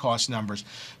labor cost numbers.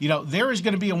 There is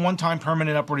going to be a one-time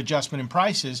permanent upward adjustment in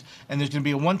prices, and there's going to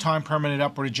be a one-time permanent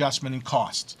upward adjustment in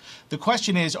costs. The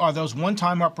question is, are those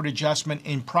one-time upward adjustment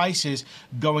in prices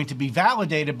going to be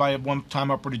validated by a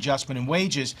one-time upward adjustment in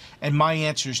wages? And my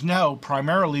answer is no,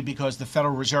 primarily because the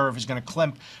Federal Reserve is going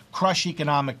to crush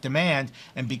economic demand.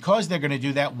 And because they're going to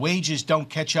do that, wages don't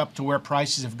catch up to where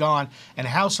prices have gone, and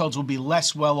households will be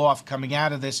less well off coming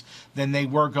out of this than they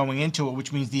were going into it,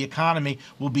 which means the economy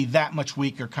will be that much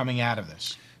weaker coming out of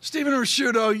this. Stephen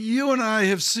Rasciuto, you and I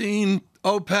have seen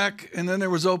OPEC, and then there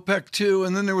was OPEC 2,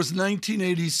 and then there was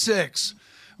 1986,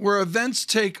 where events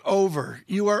take over.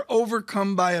 You are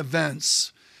overcome by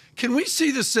events. Can we see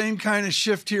the same kind of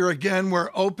shift here again, where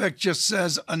OPEC just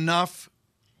says enough?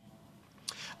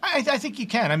 I think you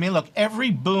can. Look, every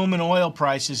boom in oil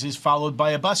prices is followed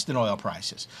by a bust in oil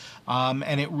prices.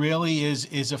 And it really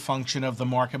is a function of the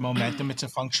market momentum. It's a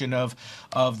function of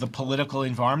the political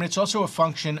environment. It's also a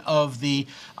function of the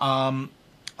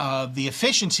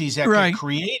efficiencies that get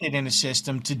created in a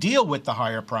system to deal with the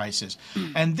higher prices.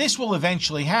 And this will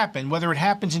eventually happen. Whether it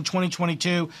happens in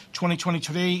 2022,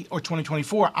 2023, or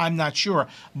 2024, I'm not sure,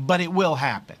 but it will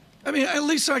happen. At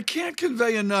least I can't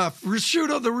convey enough. The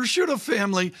Rasciuto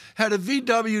family had a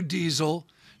VW diesel.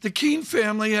 The Keene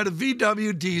family had a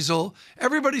VW diesel.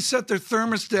 Everybody set their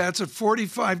thermostats at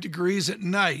 45 degrees at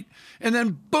night. And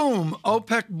then, boom,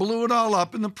 OPEC blew it all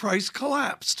up and the price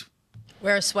collapsed.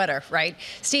 Wear a sweater, right?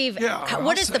 Steve,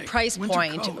 what is the price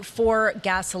point for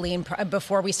gasoline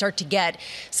before we start to get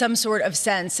some sort of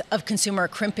sense of consumer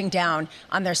crimping down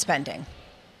on their spending?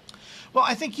 Well,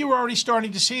 I think you were already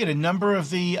starting to see it. A number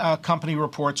of the company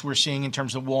reports we're seeing in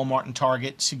terms of Walmart and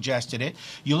Target suggested it.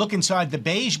 You look inside the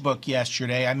Beige Book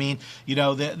yesterday.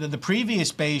 The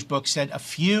previous Beige Book said a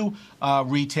few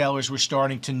retailers were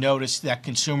starting to notice that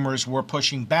consumers were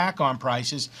pushing back on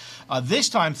prices. This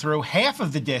time through, half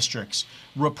of the districts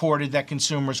reported that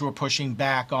consumers were pushing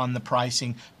back on the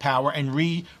pricing power and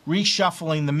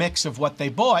reshuffling the mix of what they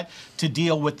bought to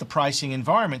deal with the pricing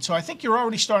environment. So I think you're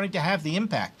already starting to have the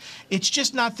impact. It's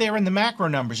just not there in the macro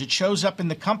numbers. It shows up in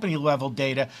the company level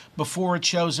data before it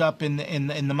shows up in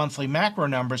the monthly macro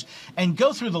numbers. And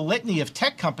go through the litany of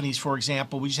tech companies, for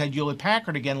example. We just had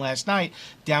Hewlett-Packard again last night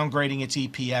downgrading its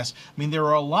EPS. There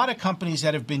are a lot of companies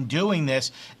that have been doing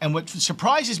this. And what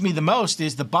surprises me the most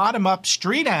is the bottom-up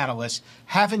street analysts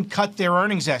haven't cut their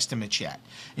earnings estimates yet.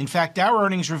 In fact, our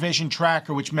earnings revision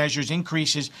tracker, which measures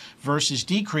increases versus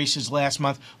decreases last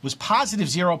month, was positive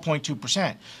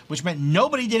 0.2%, which meant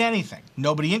nobody did anything.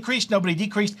 Nobody increased, nobody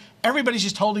decreased. Everybody's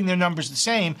just holding their numbers the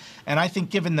same. And I think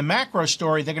given the macro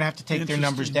story, they're going to have to take their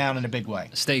numbers down in a big way.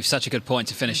 Steve, such a good point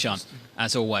to finish on,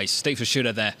 as always. Steve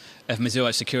Rasciuto there of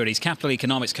Mizuho Securities. Capital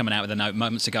Economics coming out with a note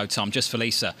moments ago, Tom, just for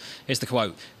Lisa. Here's the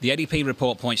quote. The ADP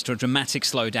report points to a dramatic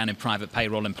slowdown in private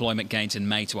payroll employment gains in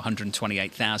May to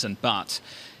 128,000, but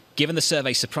given the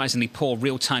survey's surprisingly poor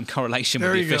real-time correlation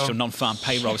with the official non-farm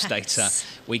payrolls data,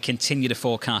 we continue to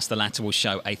forecast the latter will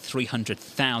show a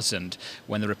 300,000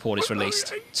 when the report is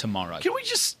released tomorrow. Can we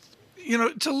just,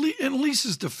 in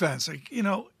Lisa's defense,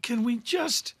 can we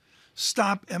just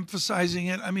stop emphasizing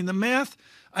it? The math,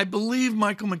 I believe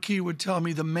Michael McKee would tell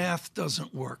me the math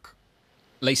doesn't work.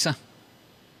 Lisa?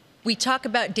 We talk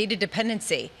about data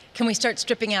dependency. Can we start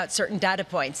stripping out certain data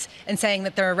points and saying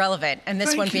that they're irrelevant, and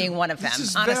this one being one of them?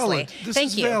 Honestly,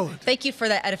 thank you. Thank you for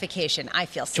that edification. I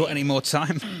feel safe. Do you want any more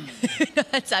time?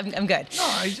 I'm good. No,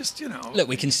 I just, Look,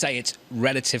 we can say it's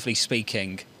relatively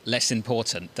speaking less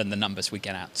important than the numbers we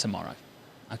get out tomorrow.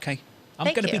 Okay?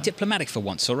 I'm going to be diplomatic for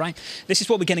once, all right? This is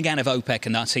what we're getting out of OPEC,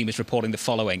 and our team is reporting the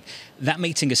following. That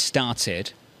meeting has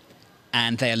started,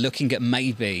 and they are looking at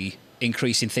maybe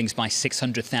increasing things by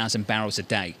 600,000 barrels a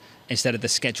day instead of the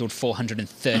scheduled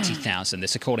 430,000.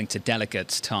 This according to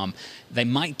delegates, Tom. They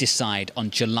might decide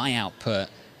on July output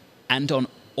and on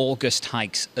August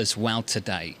hikes as well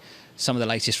today. Some of the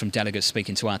latest from delegates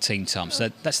speaking to our team, Tom. So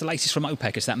that's the latest from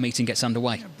OPEC as that meeting gets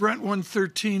underway. Yeah, Brent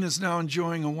 113 is now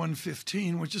enjoying a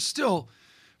 115, which is still,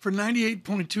 for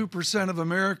 98.2% of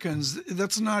Americans,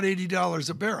 that's not $80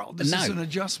 a barrel. This is an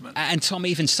adjustment. And Tom,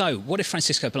 even so, what did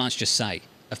Francisco Blanche just say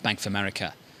of Bank of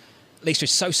America? Lisa,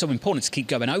 it's so important to keep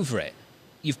going over it.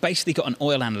 You've basically got an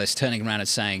oil analyst turning around and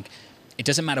saying, it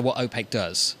doesn't matter what OPEC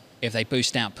does. If they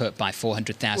boost output by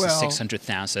 400,000,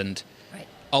 600,000,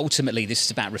 ultimately this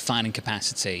is about refining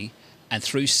capacity. And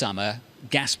through summer,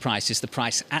 gas prices, the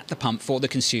price at the pump for the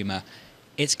consumer,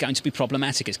 it's going to be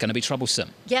problematic. It's going to be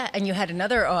troublesome. Yeah, and you had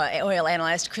another oil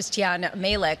analyst, Christian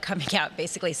Malek, coming out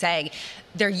basically saying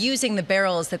they're using the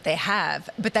barrels that they have,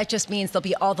 but that just means there'll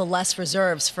be all the less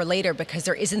reserves for later because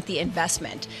there isn't the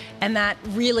investment. And that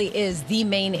really is the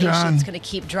main issue that's going to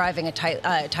keep driving a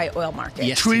tight oil market.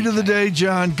 Yes, tweet of the day,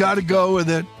 John. Got to go with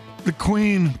it. The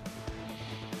Queen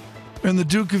and the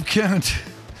Duke of Kent.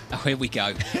 Oh, here we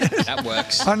go. That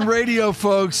works. On radio,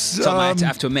 folks. Tom, I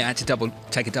have to admit, I had to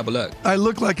take a double look. I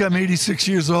look like I'm 86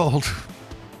 years old.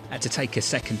 I had to take a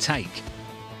second take.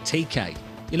 TK,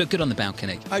 you look good on the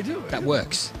balcony. I do. That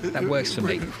works. That works for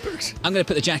me. I'm going to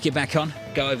put the jacket back on,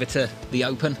 go over to the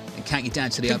Open, and count you down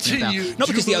to the Open. Not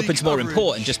because the Open's more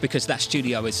important, just because that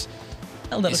studio is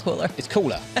a little cooler. It's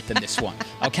cooler than this one.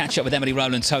 I'll catch up with Emily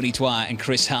Rowland, Tony Dwyer, and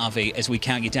Chris Harvey as we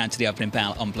count you down to the opening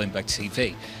bell on Bloomberg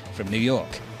TV. From New York,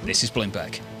 this is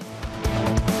Bloomberg.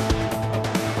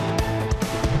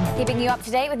 Keeping you up to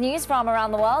date with news from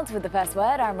around the world with the first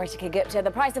word, I'm Ritika Gupta.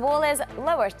 The price of oil is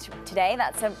lower today.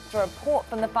 That's a report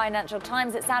from the Financial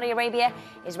Times that Saudi Arabia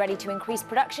is ready to increase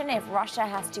production if Russia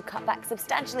has to cut back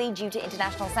substantially due to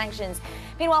international sanctions.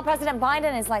 Meanwhile, President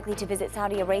Biden is likely to visit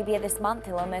Saudi Arabia this month.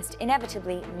 He'll almost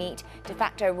inevitably meet de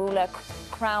facto ruler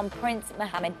Crown Prince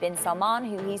Mohammed bin Salman,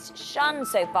 who he's shunned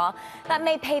so far. That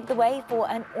may pave the way for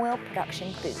an oil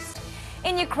production boost.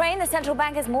 In Ukraine, the central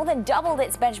bank has more than doubled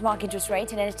its benchmark interest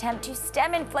rate in an attempt to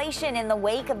stem inflation in the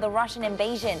wake of the Russian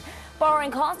invasion.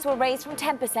 Borrowing costs were raised from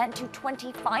 10% to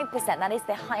 25%. That is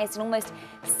the highest in almost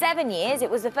 7 years. It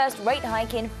was the first rate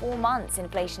hike in 4 months.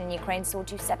 Inflation in Ukraine soared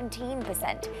to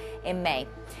 17% in May.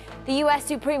 The U.S.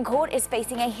 Supreme Court is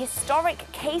facing a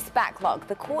historic case backlog.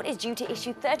 The court is due to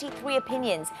issue 33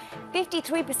 opinions,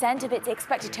 53% of its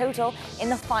expected total in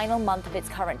the final month of its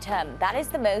current term. That is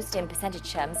the most in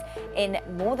percentage terms in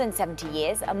more than 70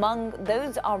 years. Among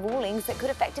those are rulings that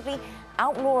could effectively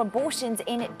outlaw abortions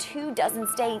in 24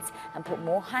 states and put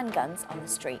more handguns on the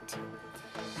street.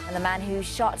 And the man who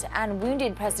shot and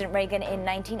wounded President Reagan in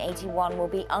 1981 will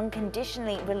be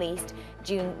unconditionally released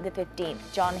June the 15th.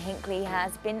 John Hinckley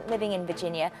has been living in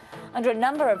Virginia under a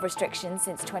number of restrictions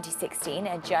since 2016.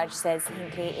 A judge says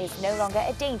Hinckley is no longer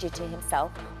a danger to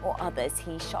himself or others.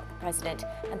 He shot the president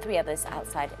and 3 others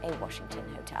outside a Washington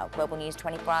hotel. Global News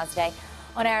 24 hours a day.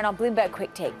 On air and on Bloomberg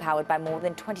Quick Take, powered by more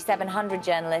than 2,700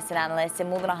 journalists and analysts in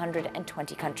more than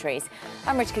 120 countries.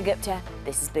 I'm Ritika Gupta.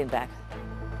 This is Bloomberg.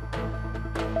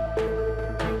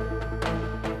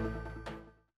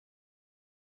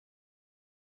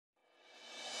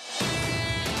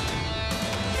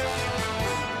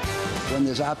 When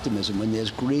there's optimism, when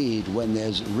there's greed, when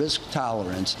there's risk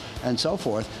tolerance, and so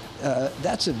forth,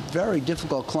 that's a very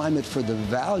difficult climate for the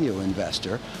value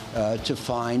investor to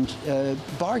find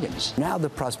bargains. Now the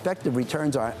prospective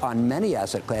returns on many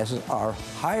asset classes are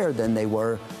higher than they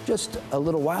were just a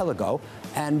little while ago,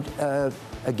 and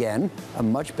again, a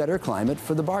much better climate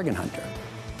for the bargain hunter.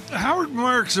 Howard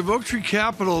Marks of Oaktree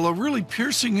Capital, a really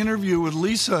piercing interview with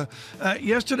Lisa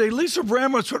yesterday. Lisa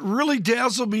Abramowicz, what really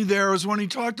dazzled me there was when he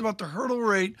talked about the hurdle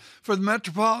rate for the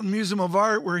Metropolitan Museum of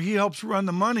Art, where he helps run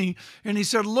the money. And he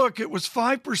said, look, it was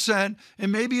 5%, and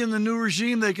maybe in the new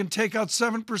regime they can take out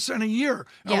 7% a year.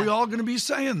 Are we all going to be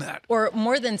saying that? Or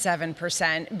more than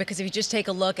 7%, because if you just take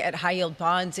a look at high yield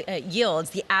bonds yields,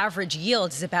 the average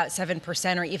yield is about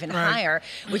 7% or even higher,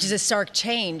 which is a stark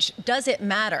change. Does it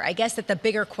matter? I guess that the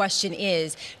bigger question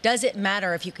is, does it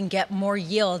matter if you can get more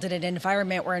yield in an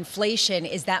environment where inflation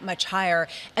is that much higher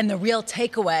and the real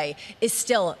takeaway is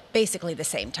still basically the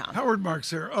same, Tom? Howard Marks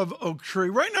here of Oaktree.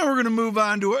 Right now we're going to move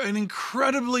on to an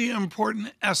incredibly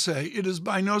important essay. It is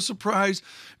by no surprise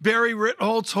Barry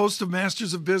Ritholtz, host of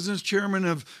Masters of Business, chairman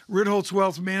of Ritholtz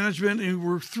Wealth Management, and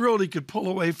we're thrilled he could pull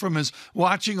away from his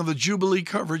watching of the Jubilee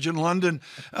coverage in London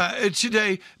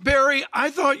today. Barry,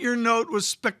 I thought your note was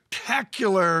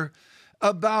spectacular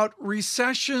about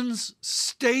recessions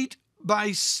state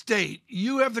by state.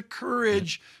 You have the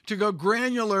courage to go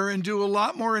granular and do a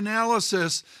lot more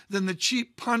analysis than the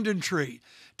cheap punditry.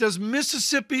 Does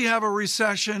Mississippi have a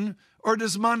recession, or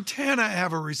does Montana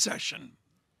have a recession?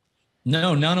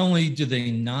 No, not only do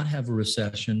they not have a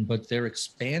recession, but they're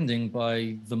expanding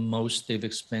by the most they've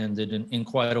expanded in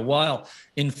quite a while.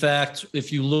 In fact,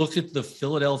 if you look at the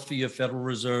Philadelphia Federal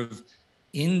Reserve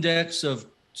Index of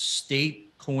state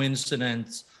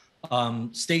coincident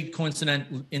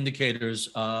indicators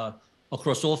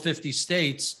across all 50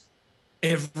 states,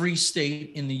 every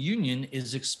state in the union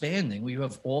is expanding. We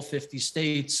have all 50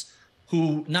 states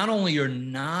who not only are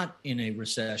not in a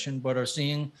recession, but are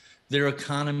seeing their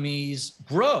economies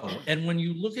grow. And when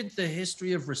you look at the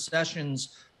history of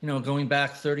recessions, going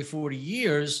back 30, 40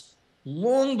 years,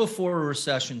 long before a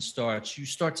recession starts, you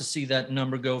start to see that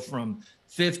number go from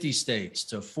 50 states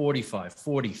to 45,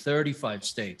 40, 35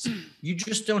 states. You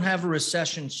just don't have a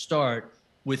recession start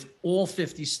with all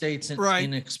 50 states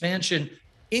in expansion,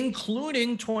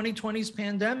 including 2020's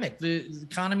pandemic. The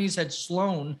economies had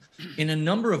slowed in a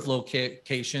number of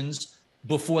locations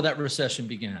before that recession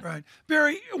began. Right.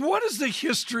 Barry, what is the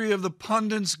history of the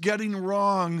pundits getting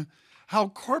wrong how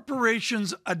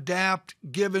corporations adapt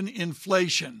given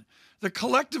inflation? The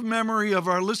collective memory of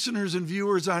our listeners and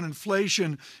viewers on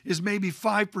inflation is maybe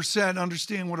 5%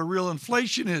 understand what a real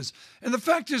inflation is. And the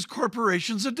fact is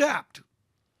corporations adapt.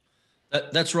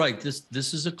 That's right.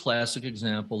 This is a classic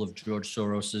example of George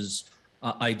Soros's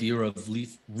idea of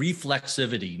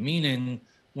reflexivity, meaning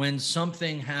when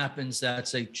something happens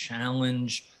that's a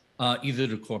challenge either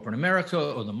to corporate America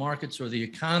or the markets or the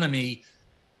economy,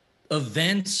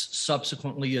 events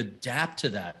subsequently adapt to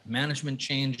that. Management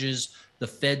changes, the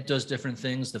Fed does different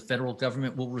things, the federal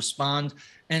government will respond.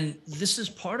 And this is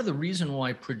part of the reason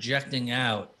why projecting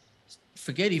out,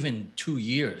 forget even 2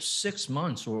 years, 6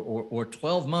 months or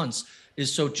 12 months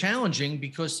is so challenging,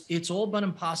 because it's all but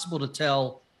impossible to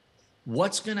tell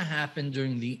what's going to happen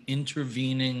during the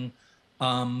intervening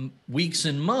weeks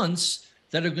and months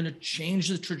that are going to change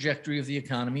the trajectory of the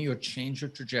economy or change the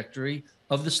trajectory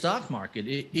of the stock market.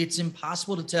 It's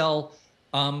impossible to tell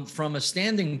from a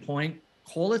standing point.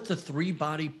 Call it the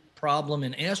three-body problem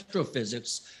in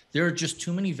astrophysics. There are just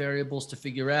too many variables to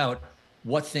figure out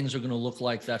what things are going to look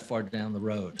like that far down the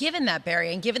road. Given that,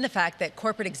 Barry, and given the fact that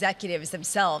corporate executives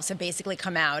themselves have basically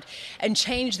come out and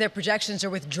changed their projections or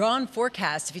withdrawn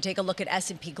forecasts, if you take a look at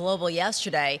S&P Global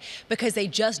yesterday, because they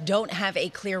just don't have a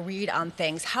clear read on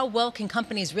things, how well can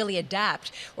companies really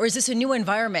adapt? Or is this a new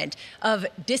environment of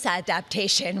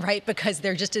disadaptation, right? Because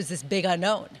there just is this big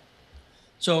unknown.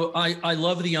 So I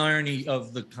love the irony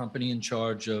of the company in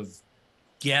charge of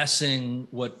guessing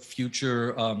what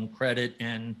future credit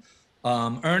and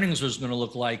earnings was going to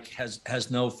look like,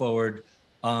 has no forward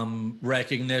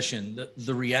recognition.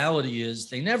 The reality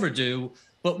is they never do,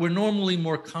 but we're normally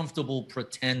more comfortable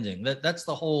pretending. That's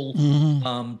the whole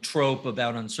trope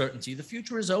about uncertainty. The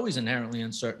future is always inherently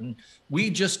uncertain. We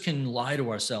just can lie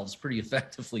to ourselves pretty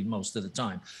effectively most of the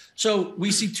time. So we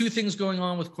see two things going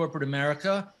on with corporate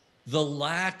America. The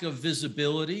lack of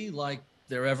visibility, like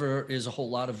there ever is a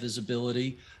whole lot of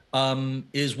visibility,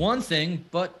 is one thing,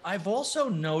 but I've also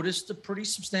noticed a pretty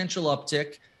substantial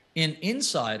uptick in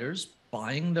insiders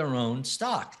buying their own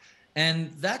stock.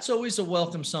 And that's always a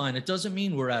welcome sign. It doesn't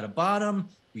mean we're at a bottom.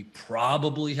 We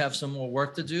probably have some more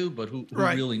work to do, but who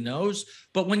really knows?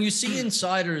 But when you see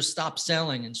insiders stop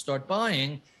selling and start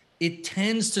buying, it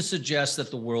tends to suggest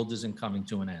that the world isn't coming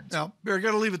to an end. Now, Barry,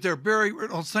 got to leave it there. Barry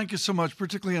Reynolds, thank you so much,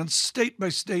 particularly on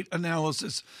state-by-state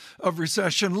analysis of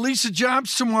recession. Lisa,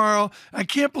 jobs tomorrow. I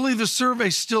can't believe the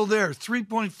survey's still there,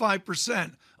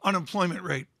 3.5% unemployment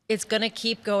rate. It's going to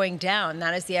keep going down.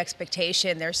 That is the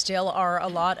expectation. There still are a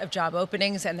lot of job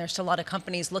openings, and there's still a lot of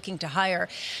companies looking to hire.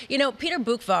 You know, Peter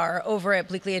Bukvar over at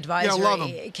Bleakley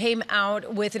Advisory came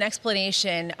out with an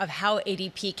explanation of how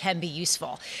ADP can be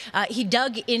useful. He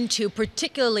dug into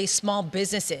particularly small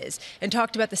businesses and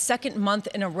talked about the second month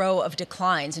in a row of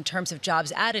declines in terms of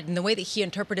jobs added. And the way that he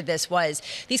interpreted this was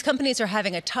these companies are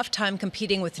having a tough time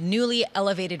competing with newly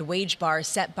elevated wage bars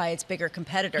set by its bigger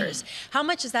competitors. How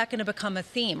much is that going to become a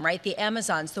theme? Right? The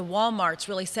Amazons, the Walmarts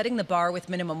really setting the bar with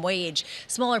minimum wage,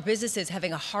 smaller businesses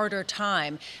having a harder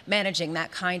time managing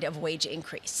that kind of wage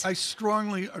increase. I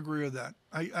strongly agree with that.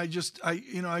 I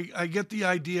get the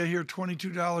idea here,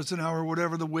 $22 an hour,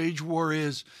 whatever the wage war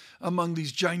is among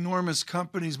these ginormous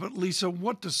companies. But Lisa,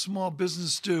 what does small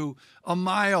business do a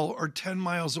mile or 10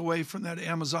 miles away from that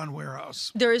Amazon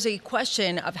warehouse? There is a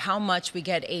question of how much we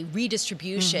get a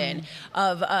redistribution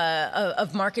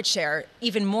of market share,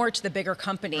 even more to the bigger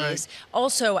companies. Right.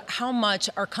 Also, how much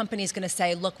are companies going to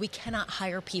say, look, we cannot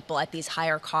hire people at these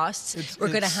higher costs. We're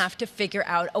going to have to figure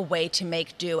out a way to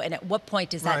make do. And at what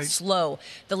point does that slow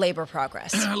the labor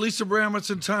progress? Lisa Abramowicz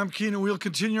and Tom Keene, we'll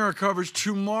continue our coverage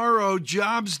tomorrow.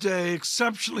 Jobs Day,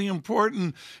 exceptionally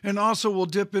important. And also we'll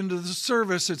dip into the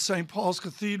service at St. Paul's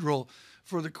Cathedral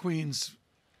for the Queen's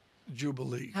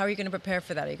Jubilee. How are you going to prepare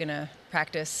for that? Are you going to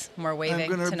practice more waving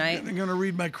tonight? I'm going to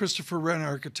read my Christopher Wren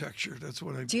architecture. That's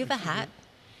what I do. You have a hat?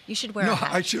 You should wear a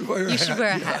hat. I should wear a hat. You should wear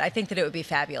a hat. I think that it would be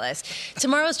fabulous.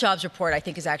 Tomorrow's jobs report, I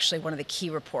think, is actually one of the key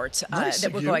reports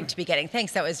that we're going to be getting.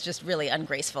 Thanks. That was just really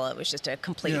ungraceful. It was just a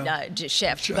complete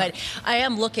shift. But I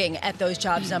am looking at those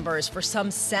jobs numbers for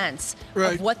some sense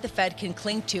of what the Fed can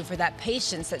cling to for that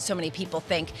patience that so many people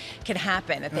think can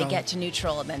happen, that they get to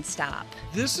neutral and then stop.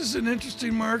 This is an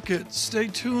interesting market. Stay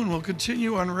tuned. We'll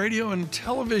continue on radio and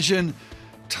television.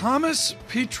 Thomas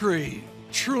Petrie,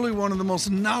 truly one of the most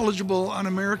knowledgeable on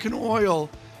American oil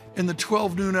in the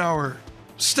 12 noon hour.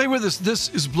 Stay with us. This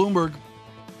is Bloomberg.